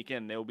and sneak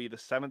in. They will be the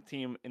 7th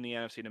team in the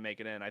NFC to make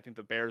it in. I think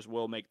the Bears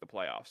will make the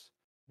playoffs.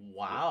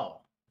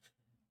 Wow.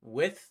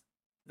 With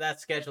that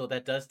schedule,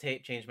 that does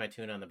change my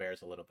tune on the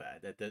Bears a little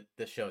bit.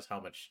 This shows how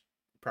much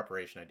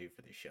preparation I do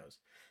for these shows,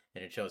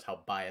 and it shows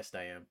how biased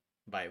I am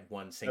by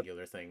one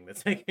singular thing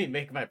that's making me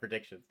make my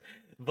predictions.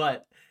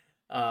 But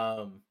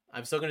I'm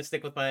still going to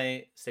stick with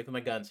my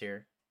guns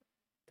here.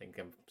 I think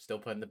I'm still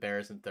putting the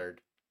Bears in 3rd,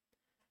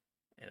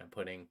 and I'm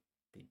putting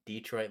the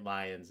Detroit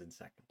Lions in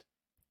 2nd.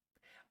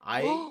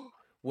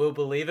 will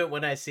believe it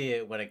when I see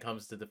it when it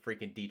comes to the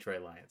freaking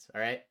Detroit Lions.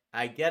 All right,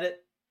 I get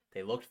it.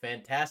 They looked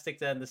fantastic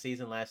to end the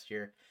season last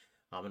year.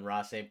 And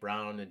Ross St.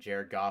 Brown and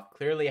Jared Goff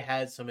clearly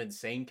had some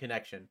insane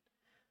connection,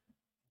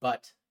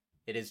 but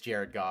it is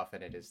Jared Goff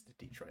and it is the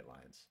Detroit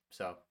Lions.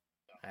 So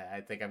I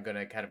think I'm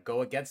gonna kind of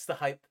go against the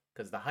hype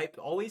because the hype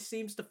always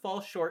seems to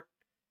fall short.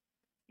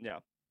 Yeah.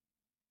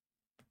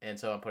 And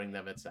so I'm putting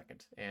them at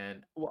second.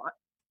 And Well,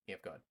 yeah,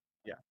 go ahead.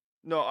 yeah.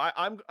 No,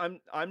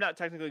 I'm not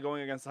technically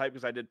going against the hype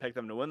because I did pick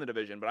them to win the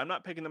division, but I'm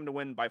not picking them to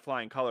win by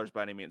flying colors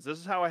by any means. This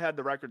is how I had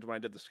the records when I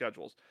did the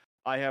schedules.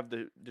 I have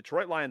the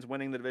Detroit Lions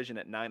winning the division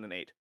at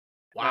 9-8.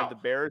 And I have the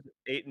Wow. Bears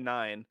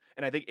 8-9,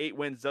 and I think 8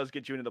 wins does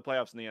get you into the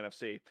playoffs in the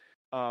NFC.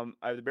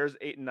 I have the Bears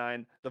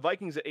 8-9, the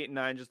Vikings at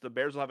 8-9. Just the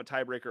Bears will have a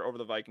tiebreaker over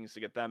the Vikings to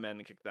get them in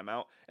and kick them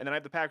out, and then I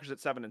have the Packers at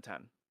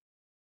 7-10.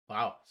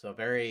 Wow. So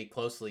very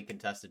closely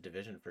contested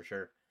division for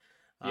sure.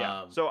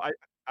 Yeah. So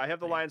I have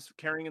the man. Lions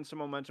carrying in some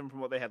momentum from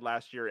what they had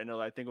last year, and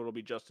I think it'll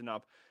be just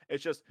enough.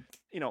 It's just,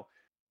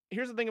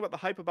 here's the thing about the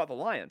hype about the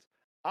Lions.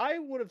 I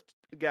would have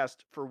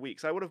guessed for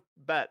weeks. I would have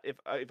bet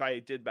if I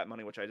did bet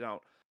money, which I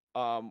don't.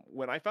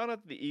 When I found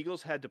out that the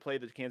Eagles had to play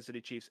the Kansas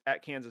City Chiefs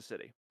at Kansas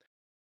City,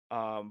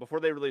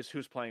 before they released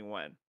who's playing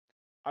when,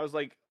 I was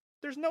like,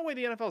 "There's no way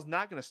the NFL is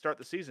not going to start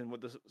the season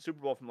with the Super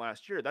Bowl from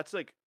last year. That's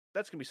going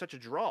to be such a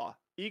draw.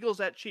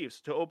 Eagles at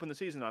Chiefs to open the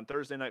season on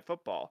Thursday Night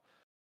Football."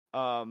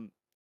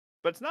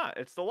 But it's not.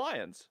 It's the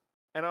Lions.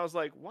 And I was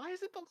like, why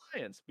is it the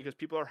Lions? Because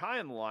people are high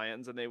on the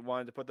Lions and they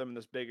wanted to put them in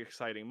this big,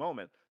 exciting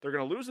moment. They're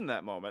going to lose in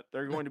that moment.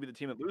 They're going to be the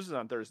team that loses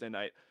on Thursday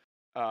night.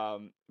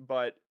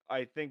 But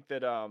I think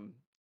that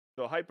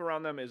the hype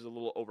around them is a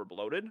little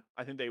overbloated.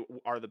 I think they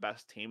are the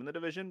best team in the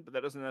division, but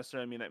that doesn't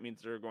necessarily mean that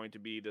means they're going to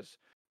be this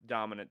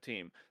dominant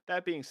team.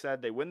 That being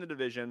said, they win the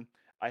division.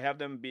 I have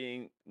them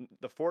being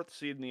the 4th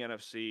seed in the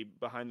NFC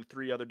behind the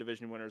 3 other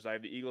division winners. I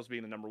have the Eagles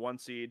being the number 1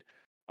 seed.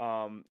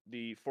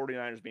 The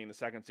 49ers being the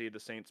 2nd seed, the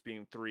Saints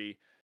being 3,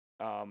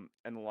 and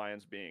the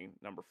Lions being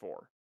number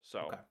 4. So,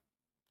 okay.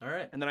 All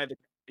right. And then I have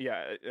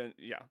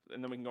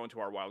and then we can go into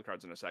our wild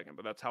cards in a second,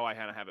 but that's how I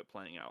kind of have it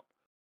playing out.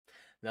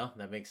 No,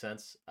 that makes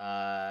sense.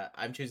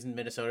 I'm choosing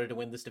Minnesota to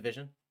win this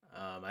division.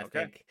 I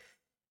think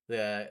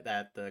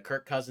that the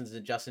Kirk Cousins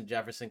and Justin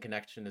Jefferson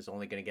connection is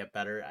only going to get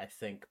better. I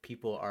think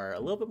people are a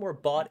little bit more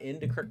bought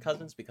into Kirk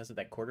Cousins because of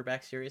that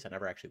quarterback series. I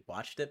never actually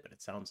watched it, but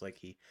it sounds like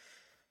he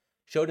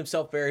showed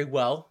himself very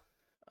well.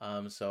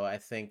 So I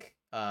think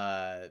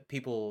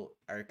people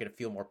are going to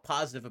feel more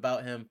positive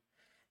about him,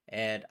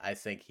 and I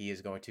think he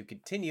is going to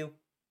continue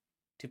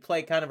to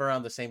play kind of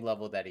around the same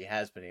level that he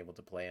has been able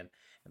to play in.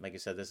 And like you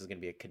said, this is going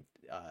to be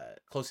a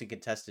closely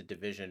contested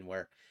division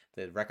where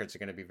the records are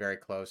going to be very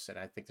close, and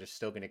I think they're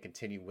still going to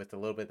continue with a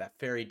little bit of that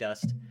fairy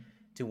dust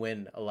to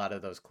win a lot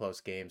of those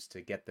close games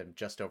to get them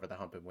just over the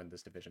hump and win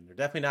this division. They're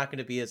definitely not going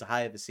to be as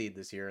high of a seed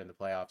this year in the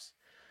playoffs,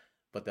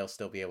 but they'll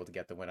still be able to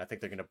get the win. I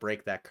think they're going to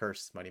break that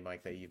curse, Money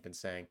Mike, that you've been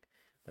saying,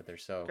 that they're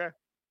so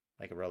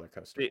like a roller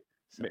coaster.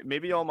 So.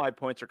 Maybe all my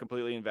points are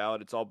completely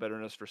invalid. It's all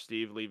bitterness for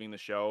Steve leaving the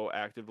show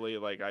actively.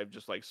 Like I've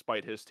just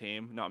spite his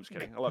team. No, I'm just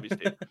kidding. I love you,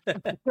 Steve.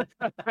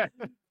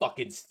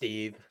 Fucking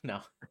Steve.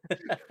 No.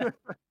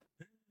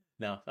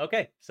 No.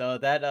 Okay. So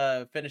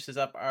that finishes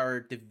up our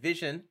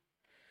division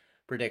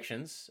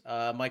predictions.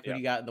 Mike, what do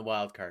you got in the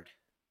wild card?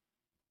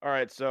 All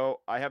right,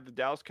 so I have the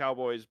Dallas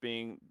Cowboys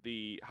being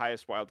the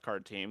highest wild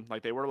card team,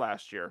 like they were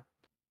last year.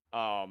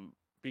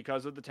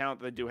 Because of the talent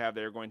that they do have,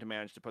 they're going to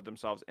manage to put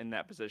themselves in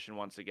that position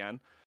once again.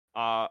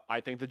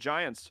 I think the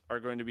Giants are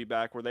going to be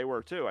back where they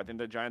were too. I think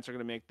the Giants are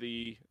going to make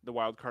the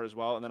wild card as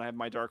well. And then I have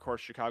my dark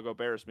horse Chicago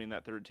Bears being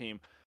that 3rd team.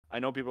 I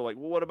know people are like,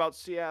 well, what about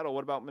Seattle?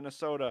 What about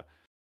Minnesota?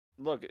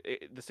 Look,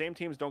 the same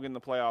teams don't get in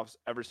the playoffs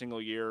every single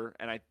year.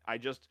 And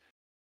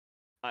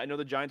I know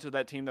the Giants are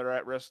that team that are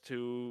at risk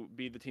to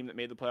be the team that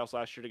made the playoffs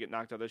last year to get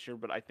knocked out this year,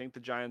 but I think the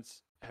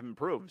Giants have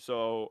improved.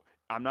 So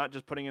I'm not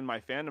just putting in my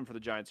fandom for the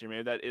Giants here.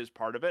 Maybe that is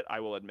part of it, I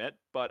will admit,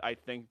 but I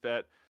think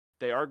that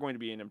they are going to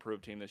be an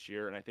improved team this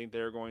year, and I think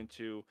they're going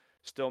to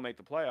still make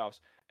the playoffs.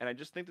 And I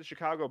just think the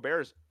Chicago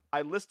Bears,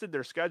 I listed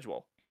their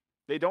schedule.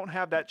 They don't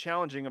have that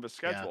challenging of a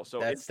schedule. Yeah, so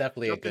that's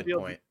definitely a good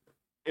point.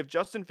 If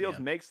Justin Fields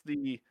makes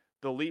the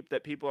leap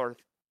that people are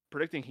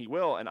predicting he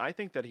will, and I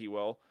think that he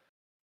will,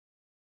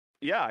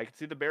 yeah, I could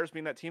see the Bears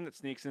being that team that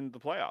sneaks into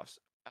the playoffs.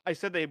 I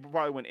said they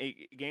probably win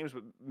 8 games,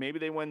 but maybe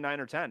they win 9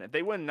 or 10. If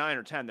they win 9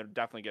 or 10, they're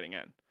definitely getting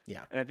in.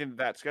 Yeah. And I think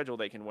that schedule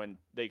they can win.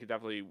 They could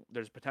definitely.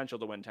 There's potential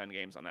to win 10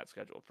 games on that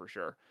schedule for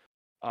sure.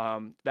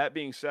 That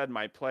being said,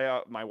 my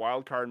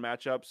wild card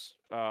matchups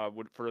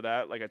for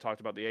that, like I talked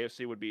about, the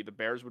AFC would be the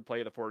Bears would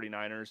play the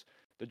 49ers,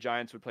 the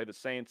Giants would play the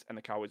Saints, and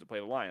the Cowboys would play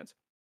the Lions.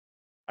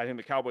 I think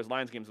the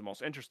Cowboys-Lions game is the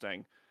most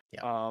interesting.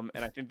 Yeah.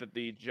 And I think that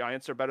the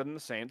Giants are better than the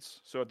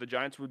Saints. So if the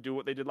Giants would do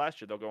what they did last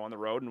year, they'll go on the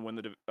road and win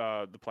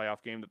the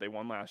playoff game that they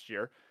won last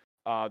year.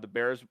 The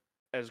Bears,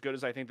 as good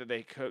as I think that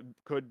they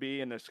could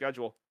be in their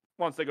schedule,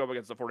 once they go up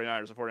against the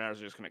 49ers are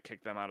just going to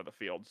kick them out of the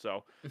field.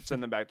 So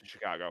send them back to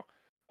Chicago.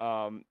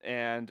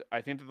 And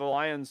I think that the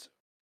Lions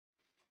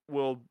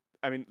will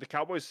I mean, the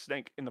Cowboys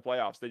stink in the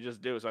playoffs. They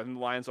just do. So I think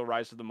the Lions will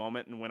rise to the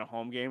moment and win a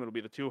home game. It'll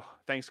be the two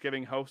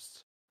Thanksgiving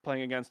hosts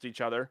playing against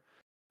each other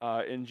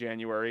in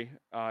January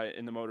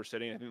in the Motor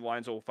City. I think the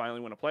Lions will finally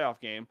win a playoff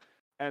game.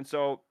 And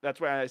so that's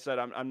why I said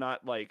I'm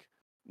not like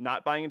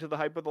not buying into the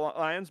hype of the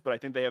Lions, but I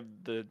think they have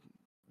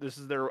this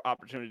is their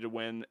opportunity to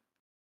win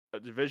a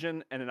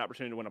division and an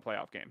opportunity to win a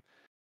playoff game.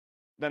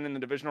 Then in the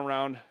divisional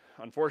round,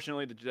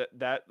 unfortunately,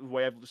 that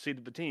way I've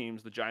seeded the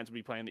teams, the Giants will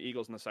be playing the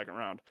Eagles in the second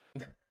round.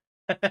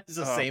 It's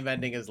the same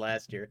ending as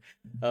last year.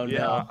 Oh yeah,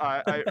 no.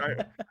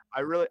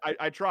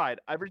 I tried.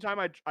 Every time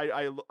I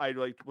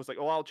like was like,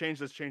 oh, I'll change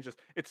this.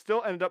 It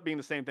still ended up being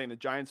the same thing. The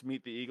Giants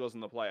meet the Eagles in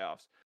the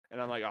playoffs, and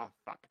I'm like, oh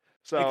fuck.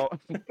 So,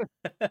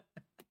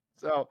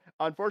 so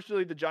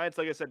unfortunately, the Giants,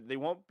 like I said, they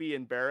won't be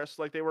embarrassed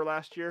like they were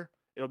last year.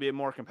 It'll be a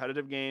more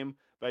competitive game.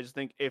 But I just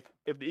think if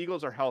the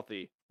Eagles are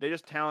healthy,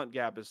 talent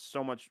gap is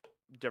so much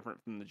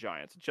different from the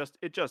Giants.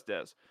 It just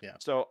is. Yeah.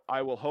 So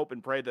I will hope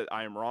and pray that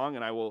I am wrong,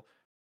 and I will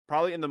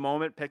probably in the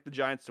moment pick the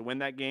Giants to win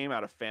that game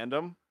out of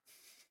fandom.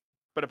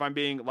 But if I'm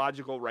being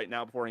logical right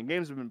now before any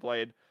games have been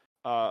played,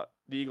 the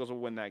Eagles will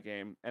win that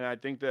game. And I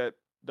think that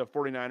the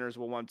 49ers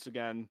will once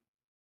again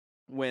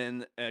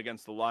win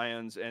against the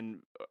Lions and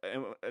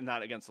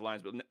not against the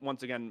Lions, but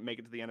once again make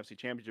it to the NFC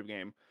Championship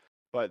game.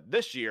 But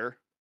this year,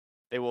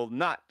 they will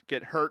not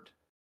get hurt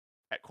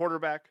at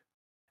quarterback,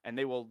 and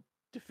they will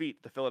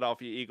defeat the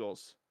Philadelphia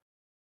Eagles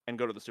and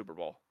go to the Super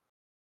Bowl.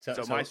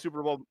 So my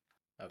Super Bowl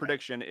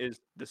prediction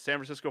is the San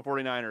Francisco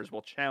 49ers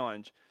will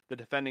challenge the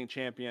defending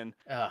champion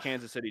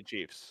Kansas City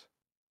Chiefs.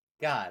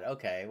 God,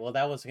 okay. Well,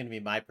 that was going to be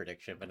my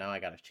prediction, but now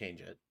I got to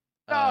change it.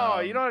 No,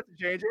 you don't have to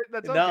change it.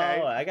 That's okay.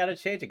 No, I got to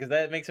change it because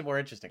that makes it more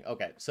interesting.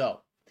 Okay,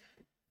 so.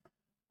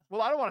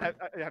 Well, I don't want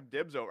to have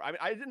dibs over. I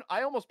mean,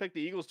 I almost picked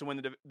the Eagles to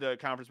win the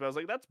conference, but I was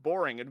like, that's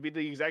boring. It'd be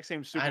the exact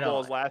same Super Bowl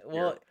as last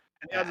year.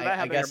 And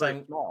I guess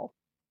I'm small.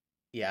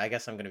 Yeah, I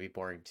guess I'm going to be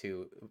boring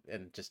too,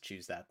 and just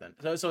choose that then.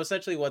 So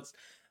essentially, what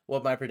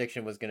my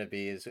prediction was going to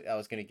be is I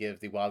was going to give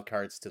the wild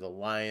cards to the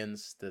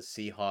Lions, the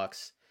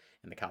Seahawks,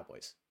 and the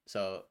Cowboys.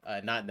 So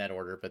not in that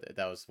order, but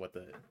that was what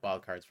the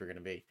wild cards were going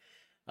to be.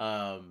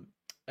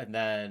 And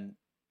then,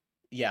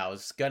 yeah, I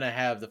was going to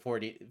have the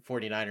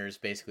 49ers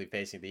basically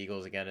facing the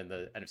Eagles again in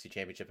the NFC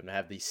Championship and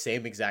have the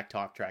same exact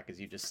talk track as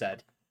you just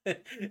said,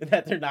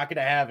 that they're not going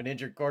to have an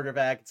injured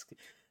quarterback. It's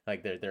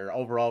like their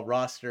overall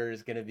roster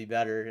is going to be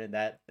better in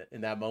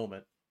that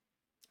moment.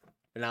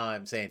 But now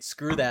I'm saying,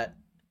 screw that.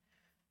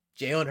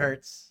 Jalen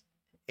Hurts,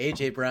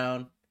 A.J.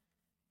 Brown,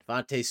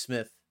 Devontae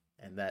Smith,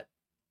 and that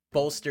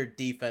bolstered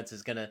defense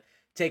is going to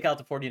take out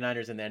the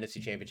 49ers in the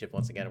NFC Championship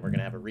once again, and we're going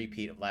to have a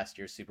repeat of last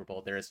year's Super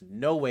Bowl. There is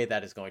no way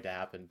that is going to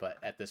happen, but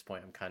at this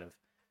point, I'm kind of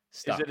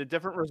stuck. Is it a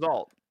different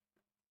result?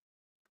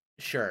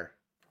 Sure.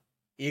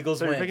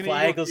 Eagles win.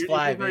 Eagles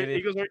fly, baby.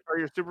 Eagles are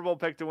your Super Bowl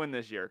pick to win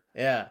this year.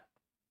 Yeah.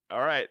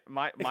 All right.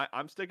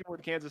 I'm sticking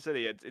with Kansas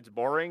City. It's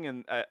boring,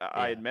 and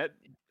I admit,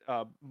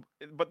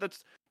 but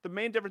that's the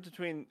main difference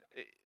between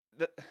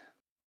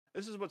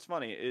this is what's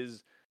funny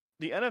is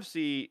the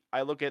NFC.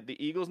 I look at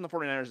the Eagles and the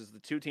 49ers as the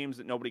two teams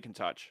that nobody can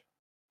touch,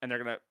 and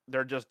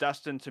they're just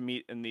destined to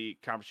meet in the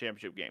conference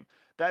championship game.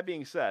 That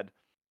being said,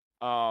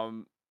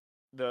 the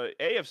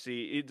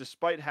AFC,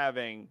 despite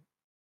having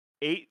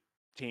 8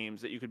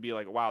 teams that you could be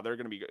like, wow, they're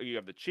going to be. You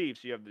have the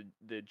Chiefs, you have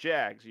the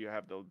Jags, you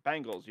have the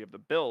Bengals, you have the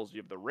Bills,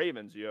 you have the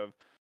Ravens, you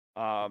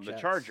have the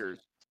Chargers.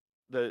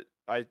 Did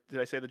I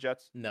say the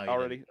Jets? No,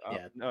 already.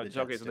 Yeah, no, it's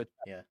okay. So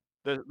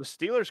the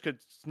Steelers could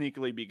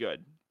sneakily be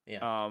good.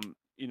 Yeah.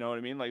 You know what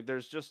I mean? Like,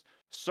 there's just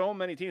so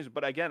many teams.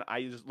 But again,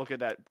 I just look at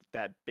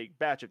that big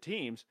batch of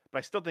teams. But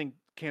I still think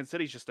Kansas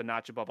City's just a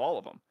notch above all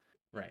of them.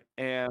 Right.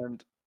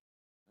 And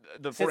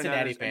the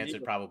Cincinnati fans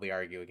would probably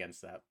argue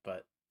against that,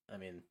 but. I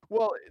mean,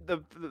 well,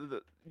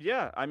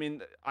 yeah. I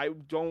mean, I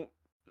don't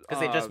because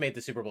they just made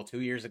the Super Bowl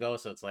 2 years ago,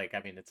 so it's like, I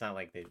mean, it's not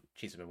like the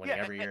Chiefs have been winning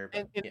every year.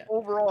 But and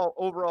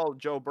overall,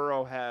 Joe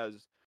Burrow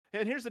has.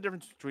 And here's the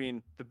difference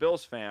between the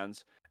Bills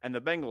fans and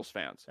the Bengals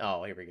fans.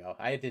 Oh, here we go.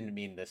 I didn't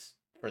mean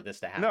for this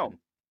to happen. No,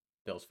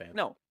 Bills fans.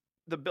 No.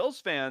 The Bills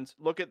fans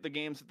look at the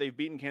games that they've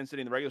beaten Kansas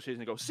City in the regular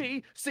season and go,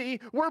 see,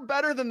 we're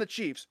better than the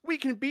Chiefs. We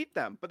can beat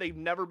them. But they've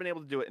never been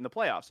able to do it in the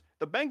playoffs.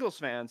 The Bengals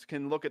fans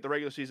can look at the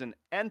regular season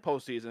and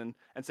postseason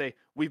and say,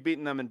 we've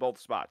beaten them in both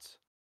spots.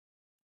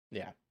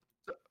 Yeah.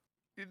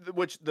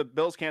 Which the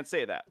Bills can't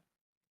say that.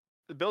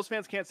 The Bills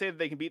fans can't say that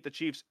they can beat the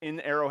Chiefs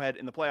in Arrowhead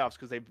in the playoffs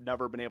because they've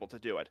never been able to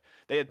do it.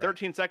 They had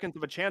 13 seconds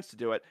of a chance to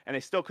do it, and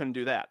they still couldn't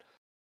do that.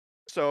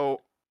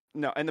 So,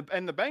 no. And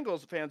the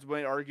Bengals fans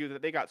might argue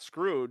that they got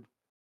screwed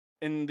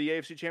in the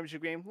AFC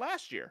Championship game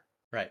last year.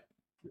 Right.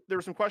 There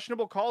were some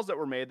questionable calls that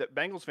were made that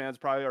Bengals fans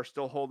probably are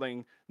still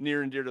holding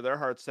near and dear to their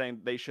hearts,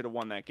 saying they should have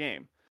won that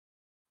game.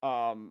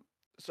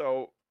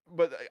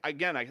 But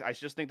again, I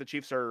just think the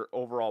Chiefs are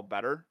overall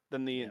better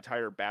than the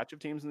entire batch of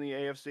teams in the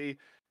AFC.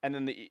 And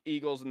then the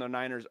Eagles and the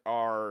Niners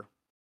are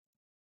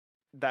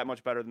that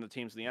much better than the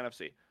teams in the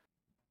NFC.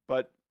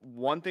 But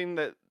one thing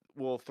that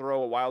will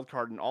throw a wild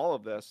card in all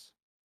of this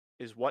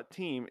is what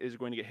team is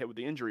going to get hit with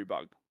the injury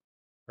bug.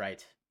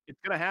 Right. It's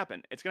going to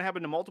happen. It's going to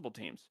happen to multiple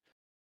teams.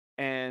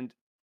 And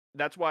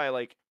that's why,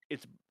 like,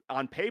 it's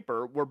on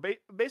paper, where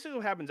basically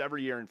what happens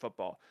every year in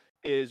football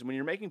is when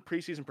you're making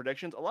preseason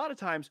predictions, a lot of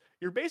times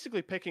you're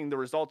basically picking the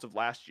results of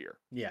last year.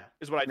 Yeah.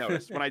 Is what I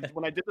noticed when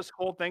I did this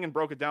whole thing and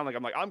broke it down. Like,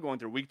 I'm going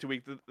through week to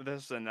week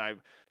this, and I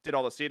did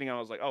all the seeding. And I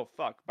was like, oh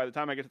fuck! By the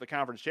time I get to the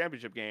conference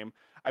championship game,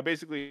 I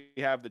basically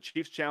have the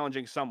Chiefs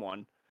challenging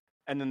someone,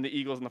 and then the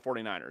Eagles and the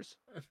 49ers.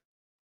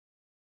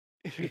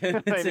 You know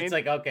what I It's mean?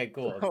 like, okay,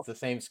 cool. So, It's the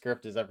same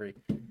script as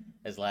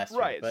last year,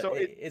 right. but So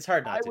it's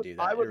hard not to do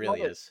I that. It would love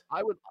really it. is.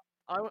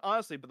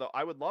 Honestly, but though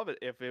I would love it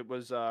if it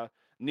was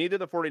neither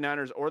the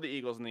 49ers or the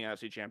Eagles in the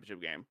NFC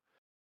Championship game.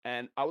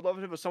 And I would love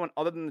it if it was someone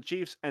other than the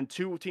Chiefs and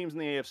two teams in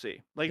the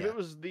AFC. Like if Yeah. it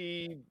was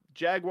the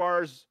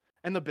Jaguars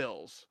and the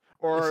Bills,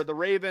 or the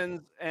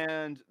Ravens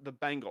and the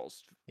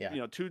Bengals. Yeah. You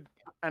know, two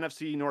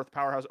NFC North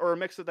powerhouse, or a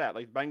mix of that,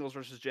 like Bengals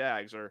versus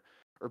Jags, or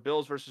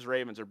Bills versus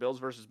Ravens, or Bills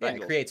versus Yeah, it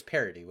Bengals. creates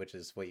parity, which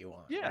is what you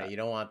want, Yeah, right? You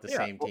don't want the yeah,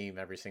 same team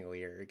every single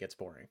year. It gets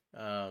boring.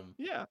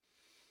 yeah.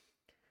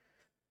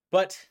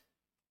 But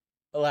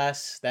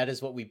alas, that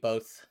is what we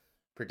both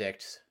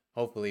predict.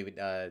 Hopefully,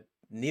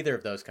 neither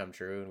of those come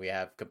true, and we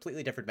have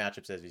completely different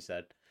matchups, as we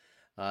said.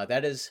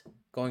 That is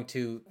going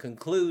to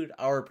conclude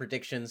our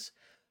predictions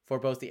for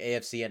both the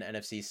AFC and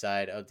NFC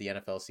side of the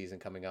NFL season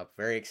coming up.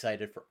 Very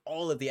excited for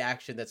all of the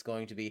action that's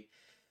going to be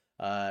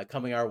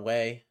coming our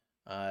way.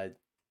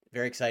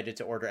 Very excited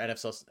to order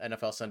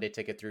NFL Sunday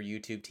ticket through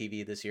YouTube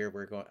TV this year.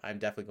 I'm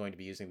definitely going to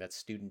be using that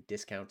student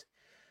discount.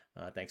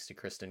 Thanks to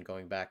Kristen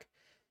going back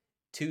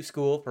to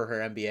school for her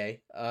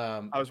MBA.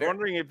 I was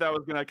wondering if that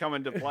was going to come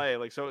into play.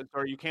 Like, so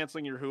are you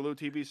canceling your Hulu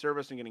TV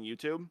service and getting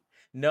YouTube?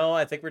 No,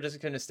 I think we're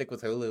just going to stick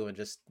with Hulu and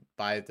just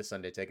buy the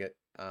Sunday ticket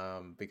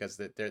because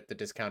the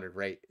discounted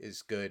rate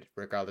is good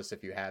regardless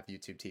if you have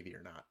YouTube TV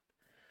or not.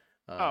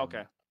 Oh,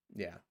 okay.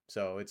 Yeah,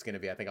 so it's going to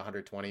be, I think,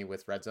 120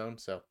 with Red Zone.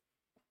 So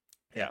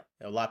yeah,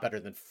 a lot better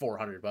than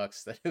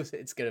 $400. That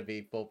it's going to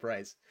be full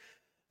price.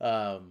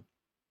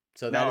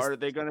 So now, are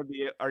they going to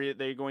be? Are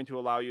they going to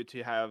allow you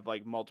to have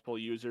like multiple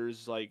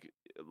users like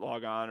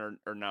log on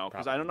or no?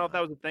 Because I don't know if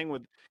that was a thing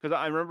with. Because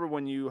I remember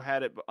when you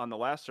had it on the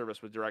last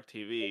service with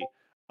DirecTV,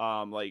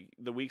 like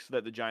the weeks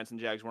that the Giants and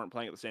Jags weren't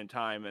playing at the same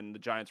time and the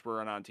Giants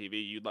were on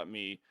TV, you'd let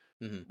me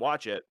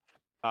watch it.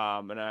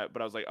 But I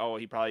was like, oh,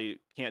 he probably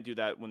can't do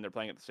that when they're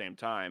playing at the same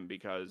time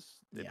because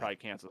it probably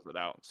cancels it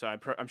out. So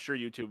I'm sure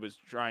YouTube was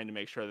trying to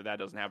make sure that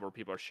doesn't have where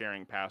people are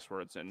sharing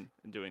passwords and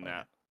doing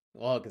that.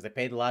 Well, because they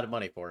paid a lot of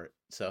money for it,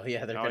 so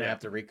yeah, they're gonna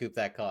have to recoup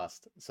that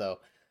cost. So,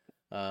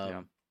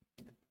 so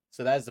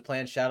that is the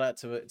plan. Shout out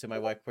to my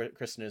wife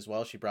Kristen as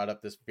well. She brought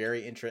up this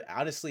very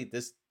Honestly,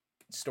 this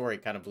story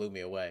kind of blew me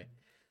away.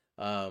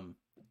 I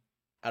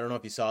don't know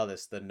if you saw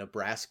this. The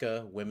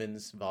Nebraska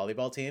women's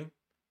volleyball team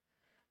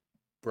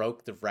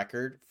broke the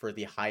record for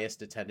the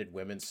highest attended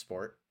women's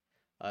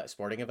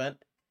sporting event.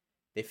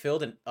 They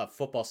filled a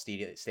football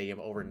stadium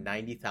over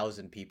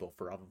 90,000 people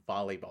for a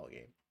volleyball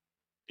game.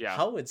 Yeah.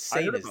 How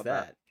insane is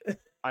that?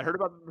 I heard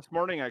about it this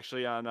morning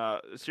actually on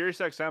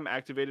SiriusXM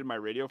activated my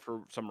radio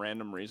for some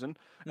random reason.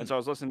 And so I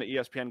was listening to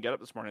ESPN Get Up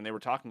this morning. They were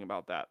talking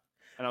about that.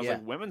 And I was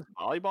like, women's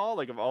volleyball?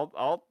 Like of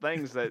all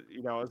things that,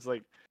 it's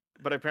like,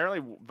 but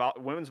apparently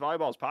women's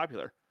volleyball is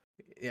popular.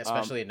 Yeah,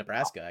 especially in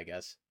Nebraska, I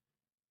guess.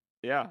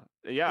 Yeah.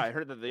 Yeah. I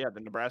heard that, the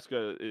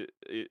Nebraska,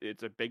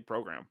 it's a big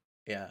program.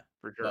 Yeah.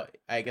 For sure. Well,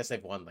 I guess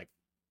they've won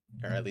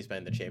or at least been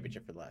in the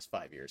championship for the last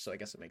 5 years. So I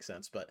guess it makes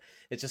sense. But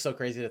it's just so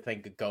crazy to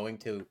think going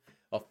to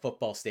a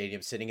football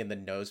stadium, sitting in the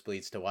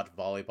nosebleeds to watch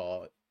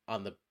volleyball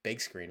on the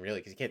big screen, really,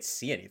 because you can't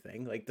see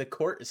anything. Like the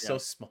court is so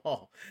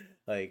small.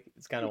 Like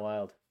it's kind of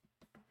wild.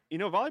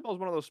 Volleyball is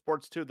one of those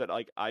sports too that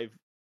like I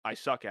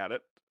suck at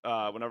it.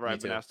 Whenever I've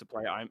been asked to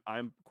play,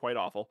 I'm quite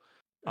awful.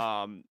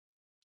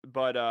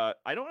 But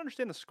I don't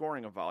understand the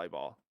scoring of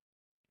volleyball.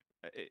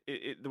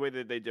 The way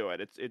that they do it,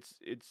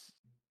 it's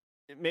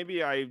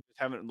maybe I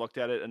haven't looked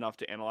at it enough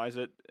to analyze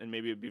it, and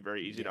maybe it'd be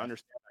very easy to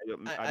understand.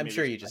 I'm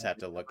sure you just have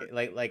to look at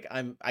like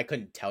I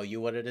couldn't tell you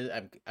what it is.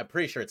 I'm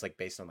pretty sure it's like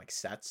based on like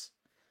sets.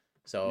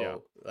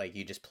 So like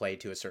you just play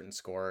to a certain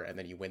score and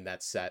then you win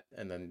that set,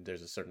 and then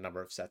there's a certain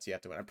number of sets you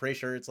have to win. I'm pretty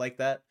sure it's like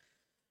that.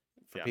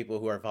 For people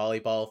who are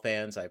volleyball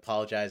fans, I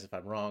apologize if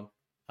I'm wrong.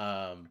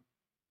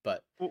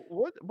 But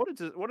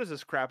what is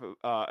this crap?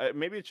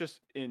 Maybe it's just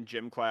in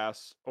gym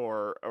class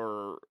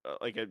or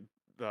like a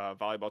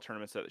volleyball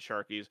tournaments at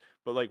Sharkies.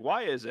 But like,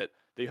 why is it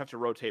that you have to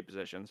rotate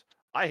positions?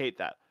 I hate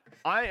that.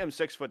 I am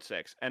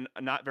 6'6" and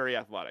not very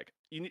athletic.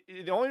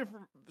 The only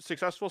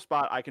successful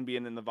spot I can be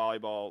in the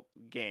volleyball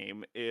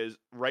game is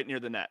right near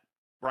the net,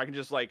 where I can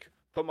just like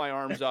put my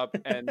arms up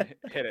and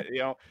hit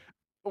it.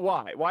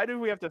 Why? Why do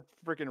we have to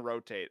freaking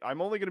rotate?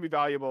 I'm only going to be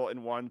valuable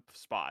in one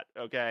spot.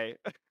 Okay.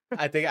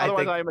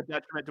 Otherwise, I am a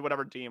detriment to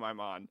whatever team I'm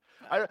on.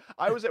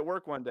 I was at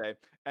work one day,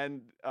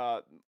 and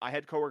I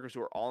had coworkers who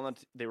were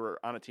they were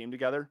on a team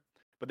together,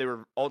 but they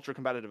were ultra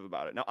competitive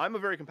about it. Now, I'm a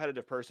very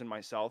competitive person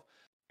myself,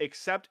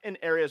 except in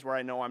areas where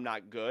I know I'm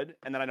not good,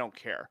 and then I don't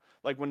care.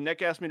 Like when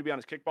Nick asked me to be on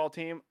his kickball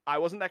team, I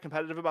wasn't that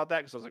competitive about that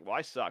because I was like, well,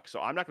 I suck,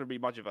 so I'm not going to be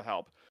much of a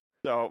help.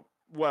 So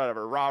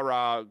whatever, rah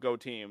rah, go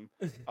team.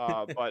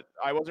 But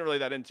I wasn't really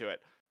that into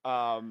it.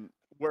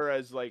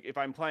 Whereas like if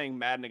I'm playing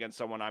Madden against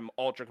someone, I'm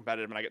ultra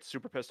competitive and I get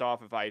super pissed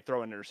off if I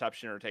throw an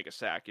interception or take a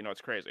sack. You know,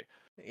 it's crazy.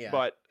 Yeah.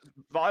 But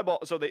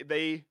volleyball, so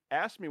they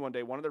asked me one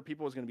day, one of their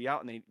people was going to be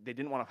out and they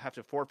didn't want to have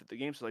to forfeit the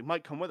game. So like,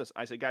 Mike, come with us.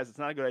 I said, guys, it's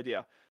not a good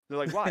idea. They're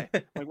like, why?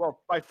 I'm like, well,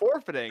 by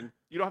forfeiting,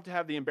 you don't have to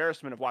have the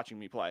embarrassment of watching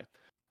me play.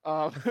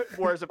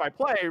 Whereas if I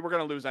play, we're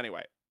going to lose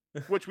anyway,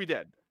 which we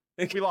did.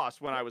 We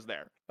lost when I was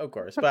there. Of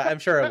course, but I'm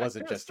sure it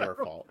wasn't just So- your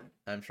fault.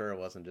 I'm sure it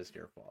wasn't just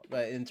your fault.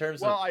 But in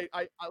terms Well,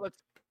 of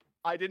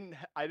I didn't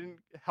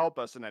help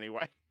us in any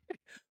way.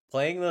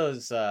 playing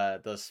those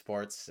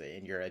sports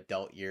in your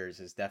adult years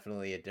is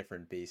definitely a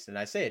different beast. And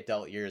I say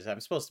adult years, I'm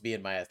supposed to be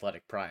in my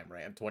athletic prime,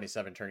 right? I'm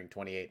 27, turning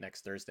 28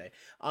 next Thursday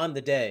on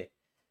the day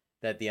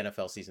that the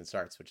NFL season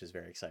starts, which is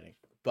very exciting.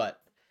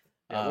 But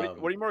Yeah,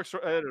 what are you more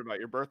excited about,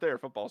 your birthday or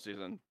football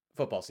season?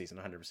 football season,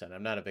 100%.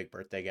 I'm not a big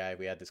birthday guy.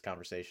 We had this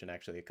conversation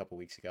actually a couple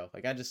weeks ago.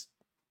 Like, I just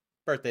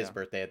birthday's Yeah.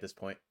 birthday at this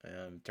point.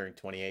 Turning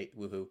 28,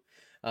 woohoo.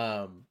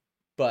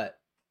 But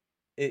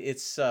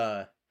it's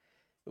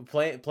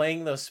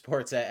playing those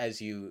sports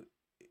as you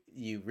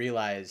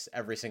realize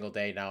every single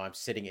day now I'm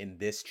sitting in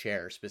this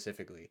chair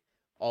specifically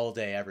all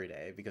day every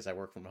day because I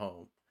work from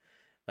home.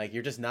 Like,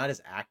 you're just not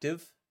as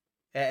active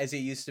as it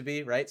used to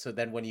be, right? So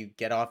then when you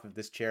get off of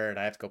this chair and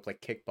I have to go play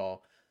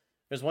kickball,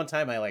 there's one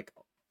time I like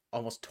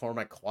almost tore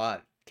my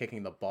quad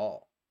kicking the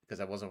ball because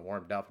I wasn't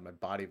warmed up and my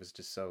body was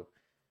just so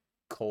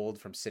cold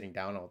from sitting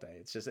down all day.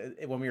 It's just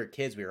when we were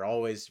kids, we were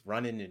always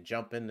running and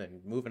jumping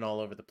and moving all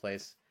over the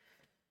place.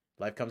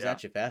 Life comes Yeah.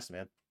 at you fast,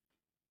 man.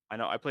 I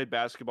know. I played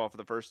basketball for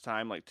the first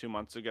time like 2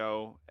 months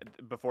ago.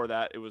 Before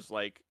that, it was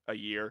like a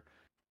year.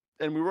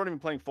 And we weren't even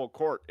playing full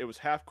court. It was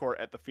half court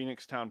at the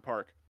Phoenix Town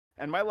Park.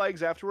 And my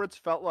legs afterwards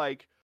felt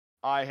like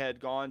I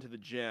had gone to the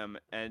gym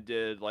and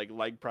did like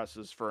leg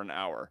presses for an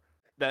hour.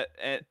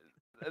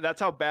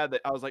 That's how bad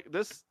that I was like,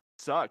 this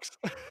sucks.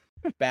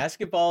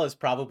 Basketball is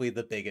probably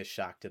the biggest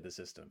shock to the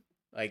system.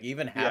 Like,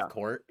 even half Yeah.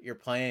 court, you're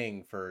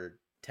playing for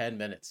 10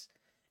 minutes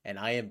and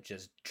I am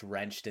just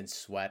drenched in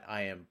sweat.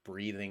 I am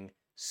breathing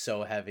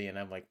so heavy and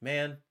I'm like,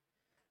 man,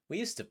 we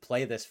used to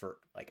play this for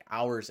like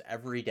hours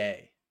every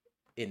day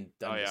in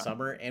Oh, the yeah.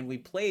 summer, and we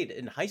played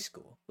in high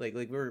school. Like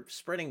we were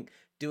spreading,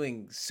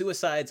 doing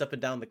suicides up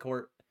and down the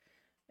court,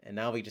 and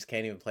now we just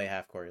can't even play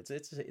half court.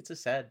 It's a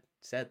sad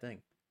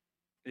thing.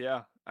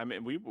 Yeah. I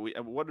mean, we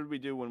what did we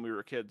do when we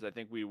were kids? I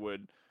think we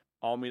would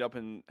all meet up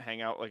and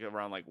hang out like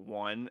around like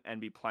 1 and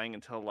be playing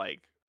until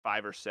like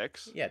 5 or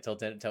 6. Yeah, till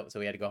dinner, so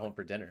we had to go home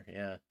for dinner.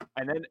 Yeah,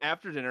 And then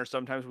after dinner,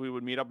 sometimes we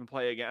would meet up and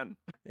play again.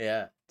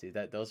 yeah, dude.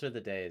 Those are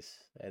the days.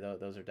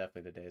 Those are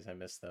definitely the days. I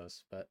miss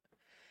those. But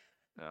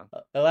Yeah.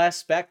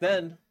 alas, back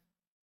then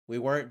we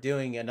weren't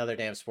doing another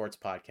damn sports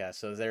podcast,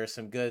 so there's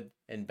some good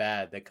and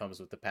bad that comes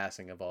with the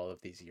passing of all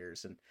of these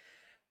years. And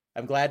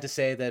I'm glad to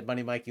say that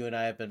Money Mike, you and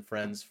I have been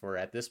friends for,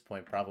 at this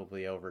point,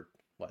 probably over,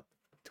 what,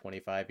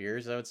 25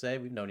 years, I would say.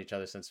 We've known each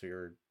other since we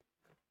were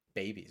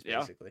babies,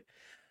 Yeah. basically.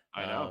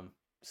 I know.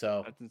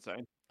 So That's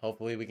insane.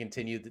 hopefully we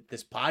continue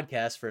this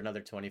podcast for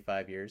another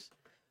 25 years.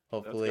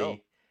 go.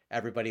 Hopefully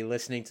everybody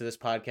listening to this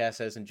podcast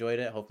has enjoyed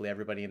it. Hopefully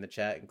everybody in the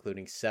chat,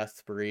 including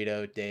Seth,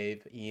 Burrito,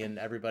 Dave, Ian,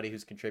 everybody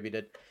who's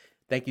contributed.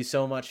 Thank you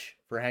so much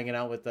for hanging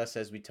out with us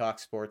as we talk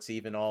sports.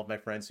 Even all of my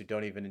friends who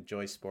don't even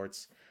enjoy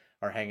sports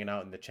are hanging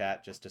out in the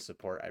chat just to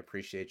support. I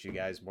appreciate you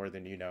guys more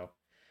than you know.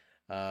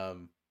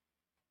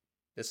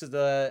 This is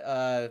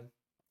the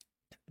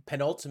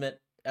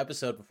penultimate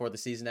episode before the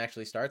season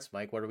actually starts.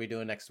 Mike, what are we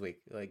doing next week?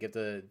 Like, give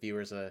the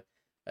viewers a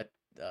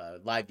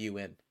live view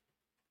in.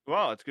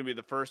 Well, it's going to be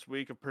the first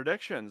week of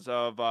predictions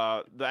of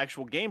the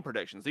actual game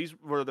predictions. These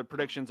were the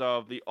predictions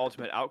of the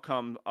ultimate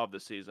outcome of the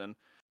season.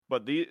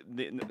 But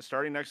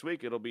starting next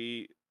week, it'll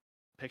be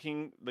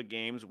picking the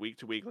games week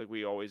to week like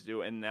we always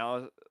do, and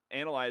now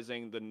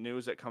analyzing the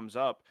news that comes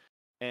up.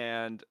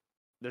 And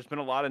there's been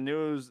a lot of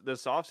news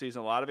this offseason,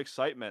 a lot of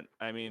excitement.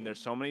 I mean, there's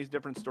so many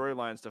different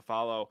storylines to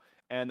follow.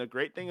 And the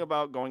great thing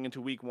about going into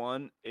week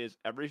 1 is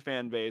every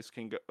fan base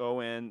can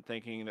go in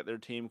thinking that their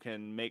team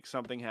can make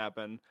something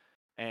happen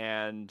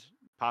and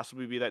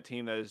possibly be that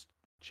team that is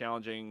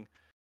challenging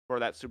for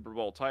that Super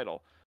Bowl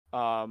title.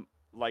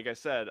 Like I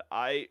said,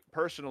 I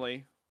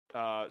personally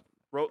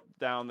wrote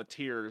down the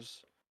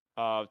tiers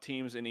of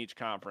teams in each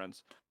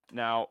conference.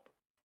 Now,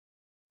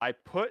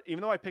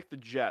 even though I picked the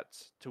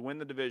Jets to win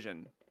the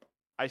division,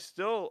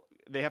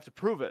 they have to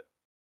prove it,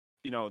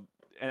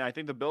 and I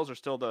think the Bills are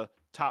still the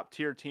top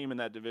tier team in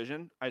that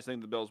division. I just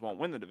think the Bills won't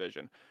win the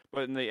division.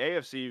 But in the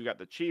AFC, you've got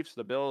the Chiefs,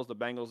 the Bills, the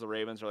Bengals, the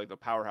Ravens are like the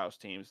powerhouse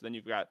teams. Then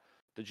you've got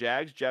the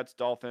Jags, Jets,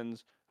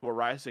 Dolphins, who are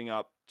rising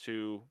up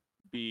to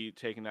be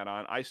taking that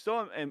on. I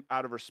still am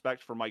out of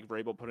respect for Mike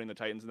Vrabel putting the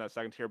Titans in that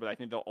second tier, but I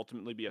think they'll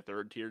ultimately be a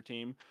third tier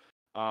team.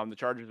 The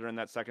Chargers are in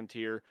that second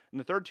tier. And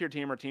the third tier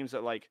team are teams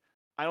that, like,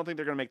 I don't think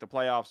they're going to make the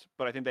playoffs,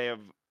 but I think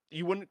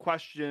you wouldn't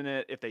question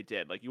it if they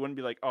did. Like, you wouldn't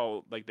be like,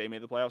 oh, like they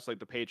made the playoffs, like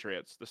the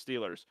Patriots, the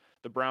Steelers,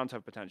 the Browns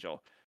have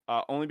potential.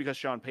 Only because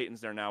Sean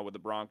Payton's there now with the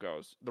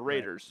Broncos, the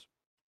Raiders.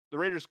 The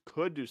Raiders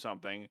could do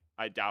something.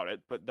 I doubt it,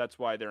 but that's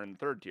why they're in the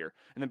third tier.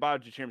 And then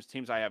bottom two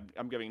teams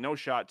I'm giving no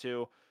shot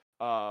to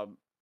are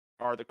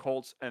the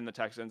Colts and the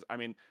Texans. I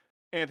mean,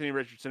 Anthony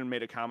Richardson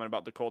made a comment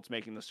about the Colts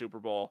making the Super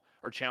Bowl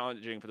or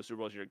challenging for the Super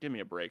Bowl this year. Give me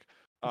a break.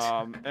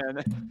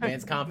 And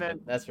Man's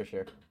confident, that's for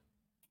sure.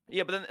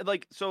 Yeah, but then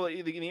so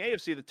in the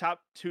AFC, the top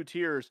two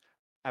tiers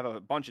have a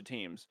bunch of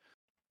teams.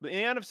 But in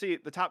the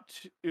NFC, the top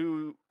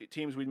two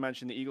teams we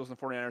mentioned, the Eagles and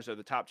the 49ers, are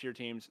the top tier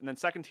teams. And then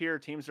second tier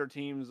teams are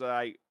teams that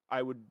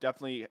I would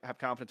definitely have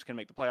confidence can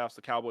make the playoffs.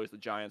 The Cowboys, the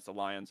Giants, the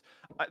Lions.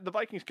 The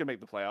Vikings can make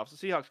the playoffs. The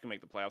Seahawks can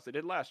make the playoffs. They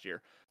did last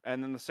year.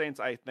 And then the Saints,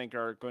 I think,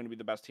 are going to be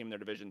the best team in their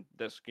division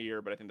this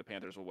year, but I think the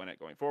Panthers will win it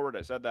going forward.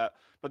 I said that.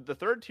 But the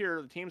third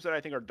tier, the teams that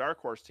I think are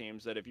dark horse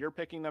teams, that if you're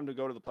picking them to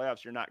go to the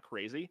playoffs, you're not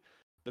crazy.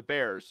 The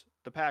Bears,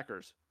 the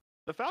Packers,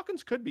 the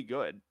Falcons could be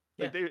good.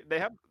 Like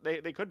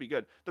they could be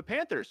good. The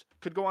Panthers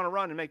could go on a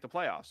run and make the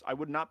playoffs. I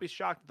would not be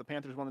shocked if the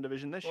Panthers won the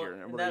division this year.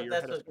 And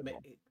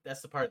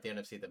that's the part of the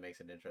NFC that makes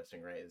it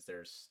interesting, right? Is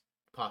there's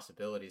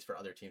possibilities for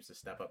other teams to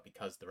step up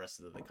because the rest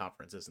of the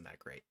conference isn't that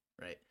great,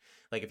 right?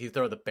 Like if you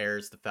throw the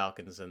Bears, the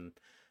Falcons, and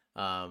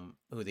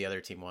who the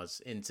other team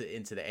was into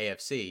the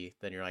AFC,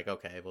 then you're like,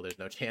 okay, well, there's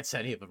no chance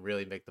any of them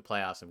really make the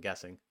playoffs, I'm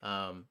guessing.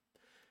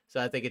 So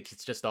I think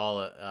it's just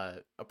all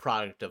a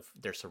product of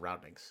their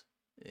surroundings.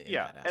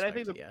 And I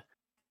think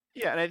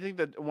and I think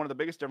that one of the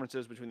biggest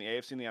differences between the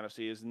AFC and the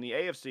NFC is in the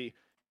AFC,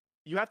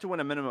 you have to win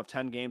a minimum of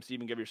 10 games to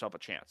even give yourself a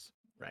chance.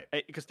 Right.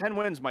 Because 10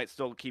 wins might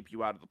still keep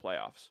you out of the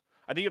playoffs.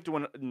 I think you have to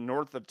win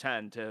north of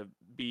 10 to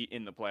be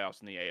in the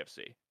playoffs in the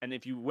AFC. And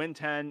if you win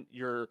 10,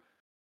 you're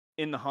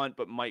in the hunt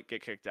but might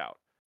get kicked out.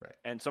 Right.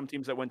 And some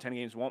teams that win 10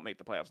 games won't make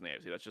the playoffs in the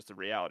AFC. That's just the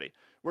reality.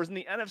 Whereas in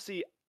the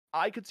NFC,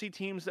 I could see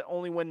teams that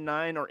only win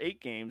 9 or 8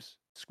 games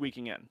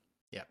squeaking in.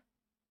 Yeah.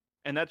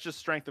 And that's just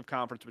strength of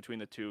conference between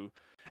the two.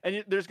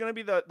 And there's going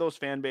to be those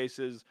fan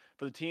bases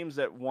for the teams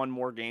that won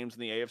more games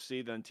in the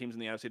AFC than teams in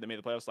the NFC that made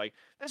the playoffs. Like,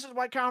 this is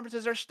why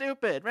conferences are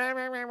stupid.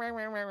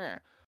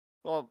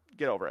 Well,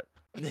 get over it.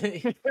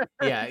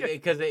 Yeah,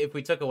 because if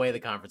we took away the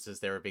conferences,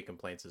 there would be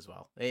complaints as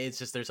well. It's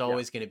just there's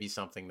always going to be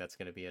something that's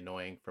going to be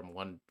annoying from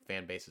one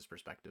fan base's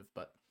perspective.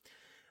 But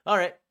all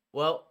right,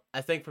 well,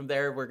 I think from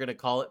there we're going to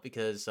call it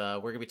because we're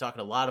going to be talking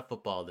a lot of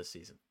football this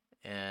season,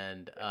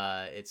 and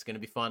it's going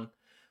to be fun.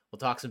 We'll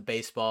talk some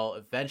baseball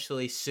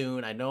eventually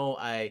soon. I know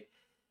I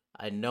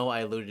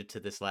alluded to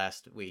this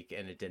last week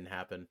and it didn't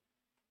happen,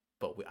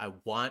 but I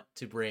want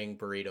to bring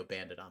Burrito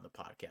Bandit on the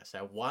podcast.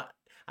 I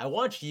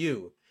want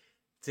you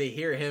to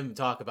hear him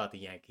talk about the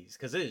Yankees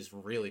because it is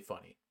really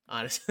funny,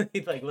 honestly.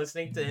 Like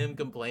listening to him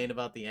complain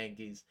about the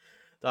Yankees,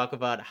 talk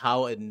about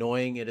how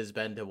annoying it has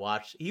been to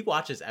watch. He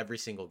watches every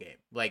single game,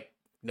 like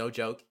no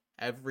joke,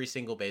 every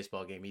single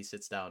baseball game. He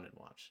sits down and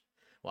watches.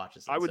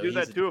 I would do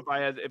that too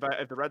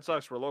if the Red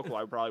Sox were local.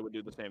 I probably would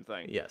do the same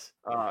thing. Yes.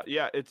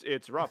 Yeah,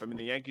 it's rough. I mean,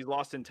 the Yankees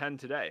lost in 10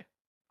 today.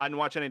 I didn't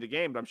watch any of the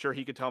game, but I'm sure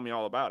he could tell me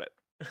all about it.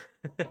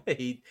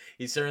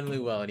 he certainly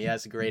will, and he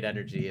has great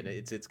energy, and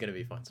it's going to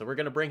be fun. So we're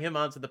going to bring him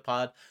onto the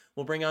pod.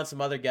 We'll bring on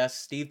some other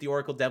guests. Steve the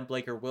Oracle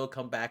Demblaker will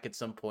come back at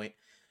some point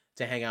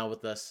to hang out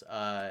with us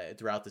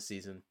throughout the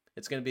season.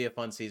 It's going to be a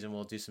fun season.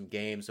 We'll do some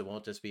games. It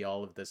won't just be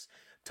all of this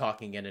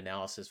talking and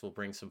analysis. We'll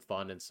bring some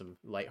fun and some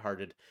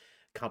lighthearted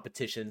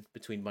competition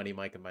between Money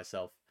Mike and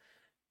myself.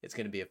 It's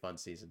going to be a fun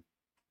season.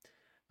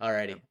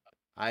 Alrighty.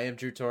 I am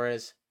Drew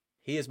Torres.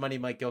 He is Money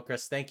Mike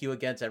Gilchrist. Thank you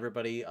again to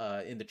everybody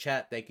in the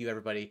chat. Thank you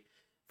everybody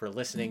for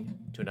listening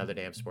to another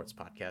Damn Sports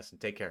podcast, and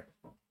take care.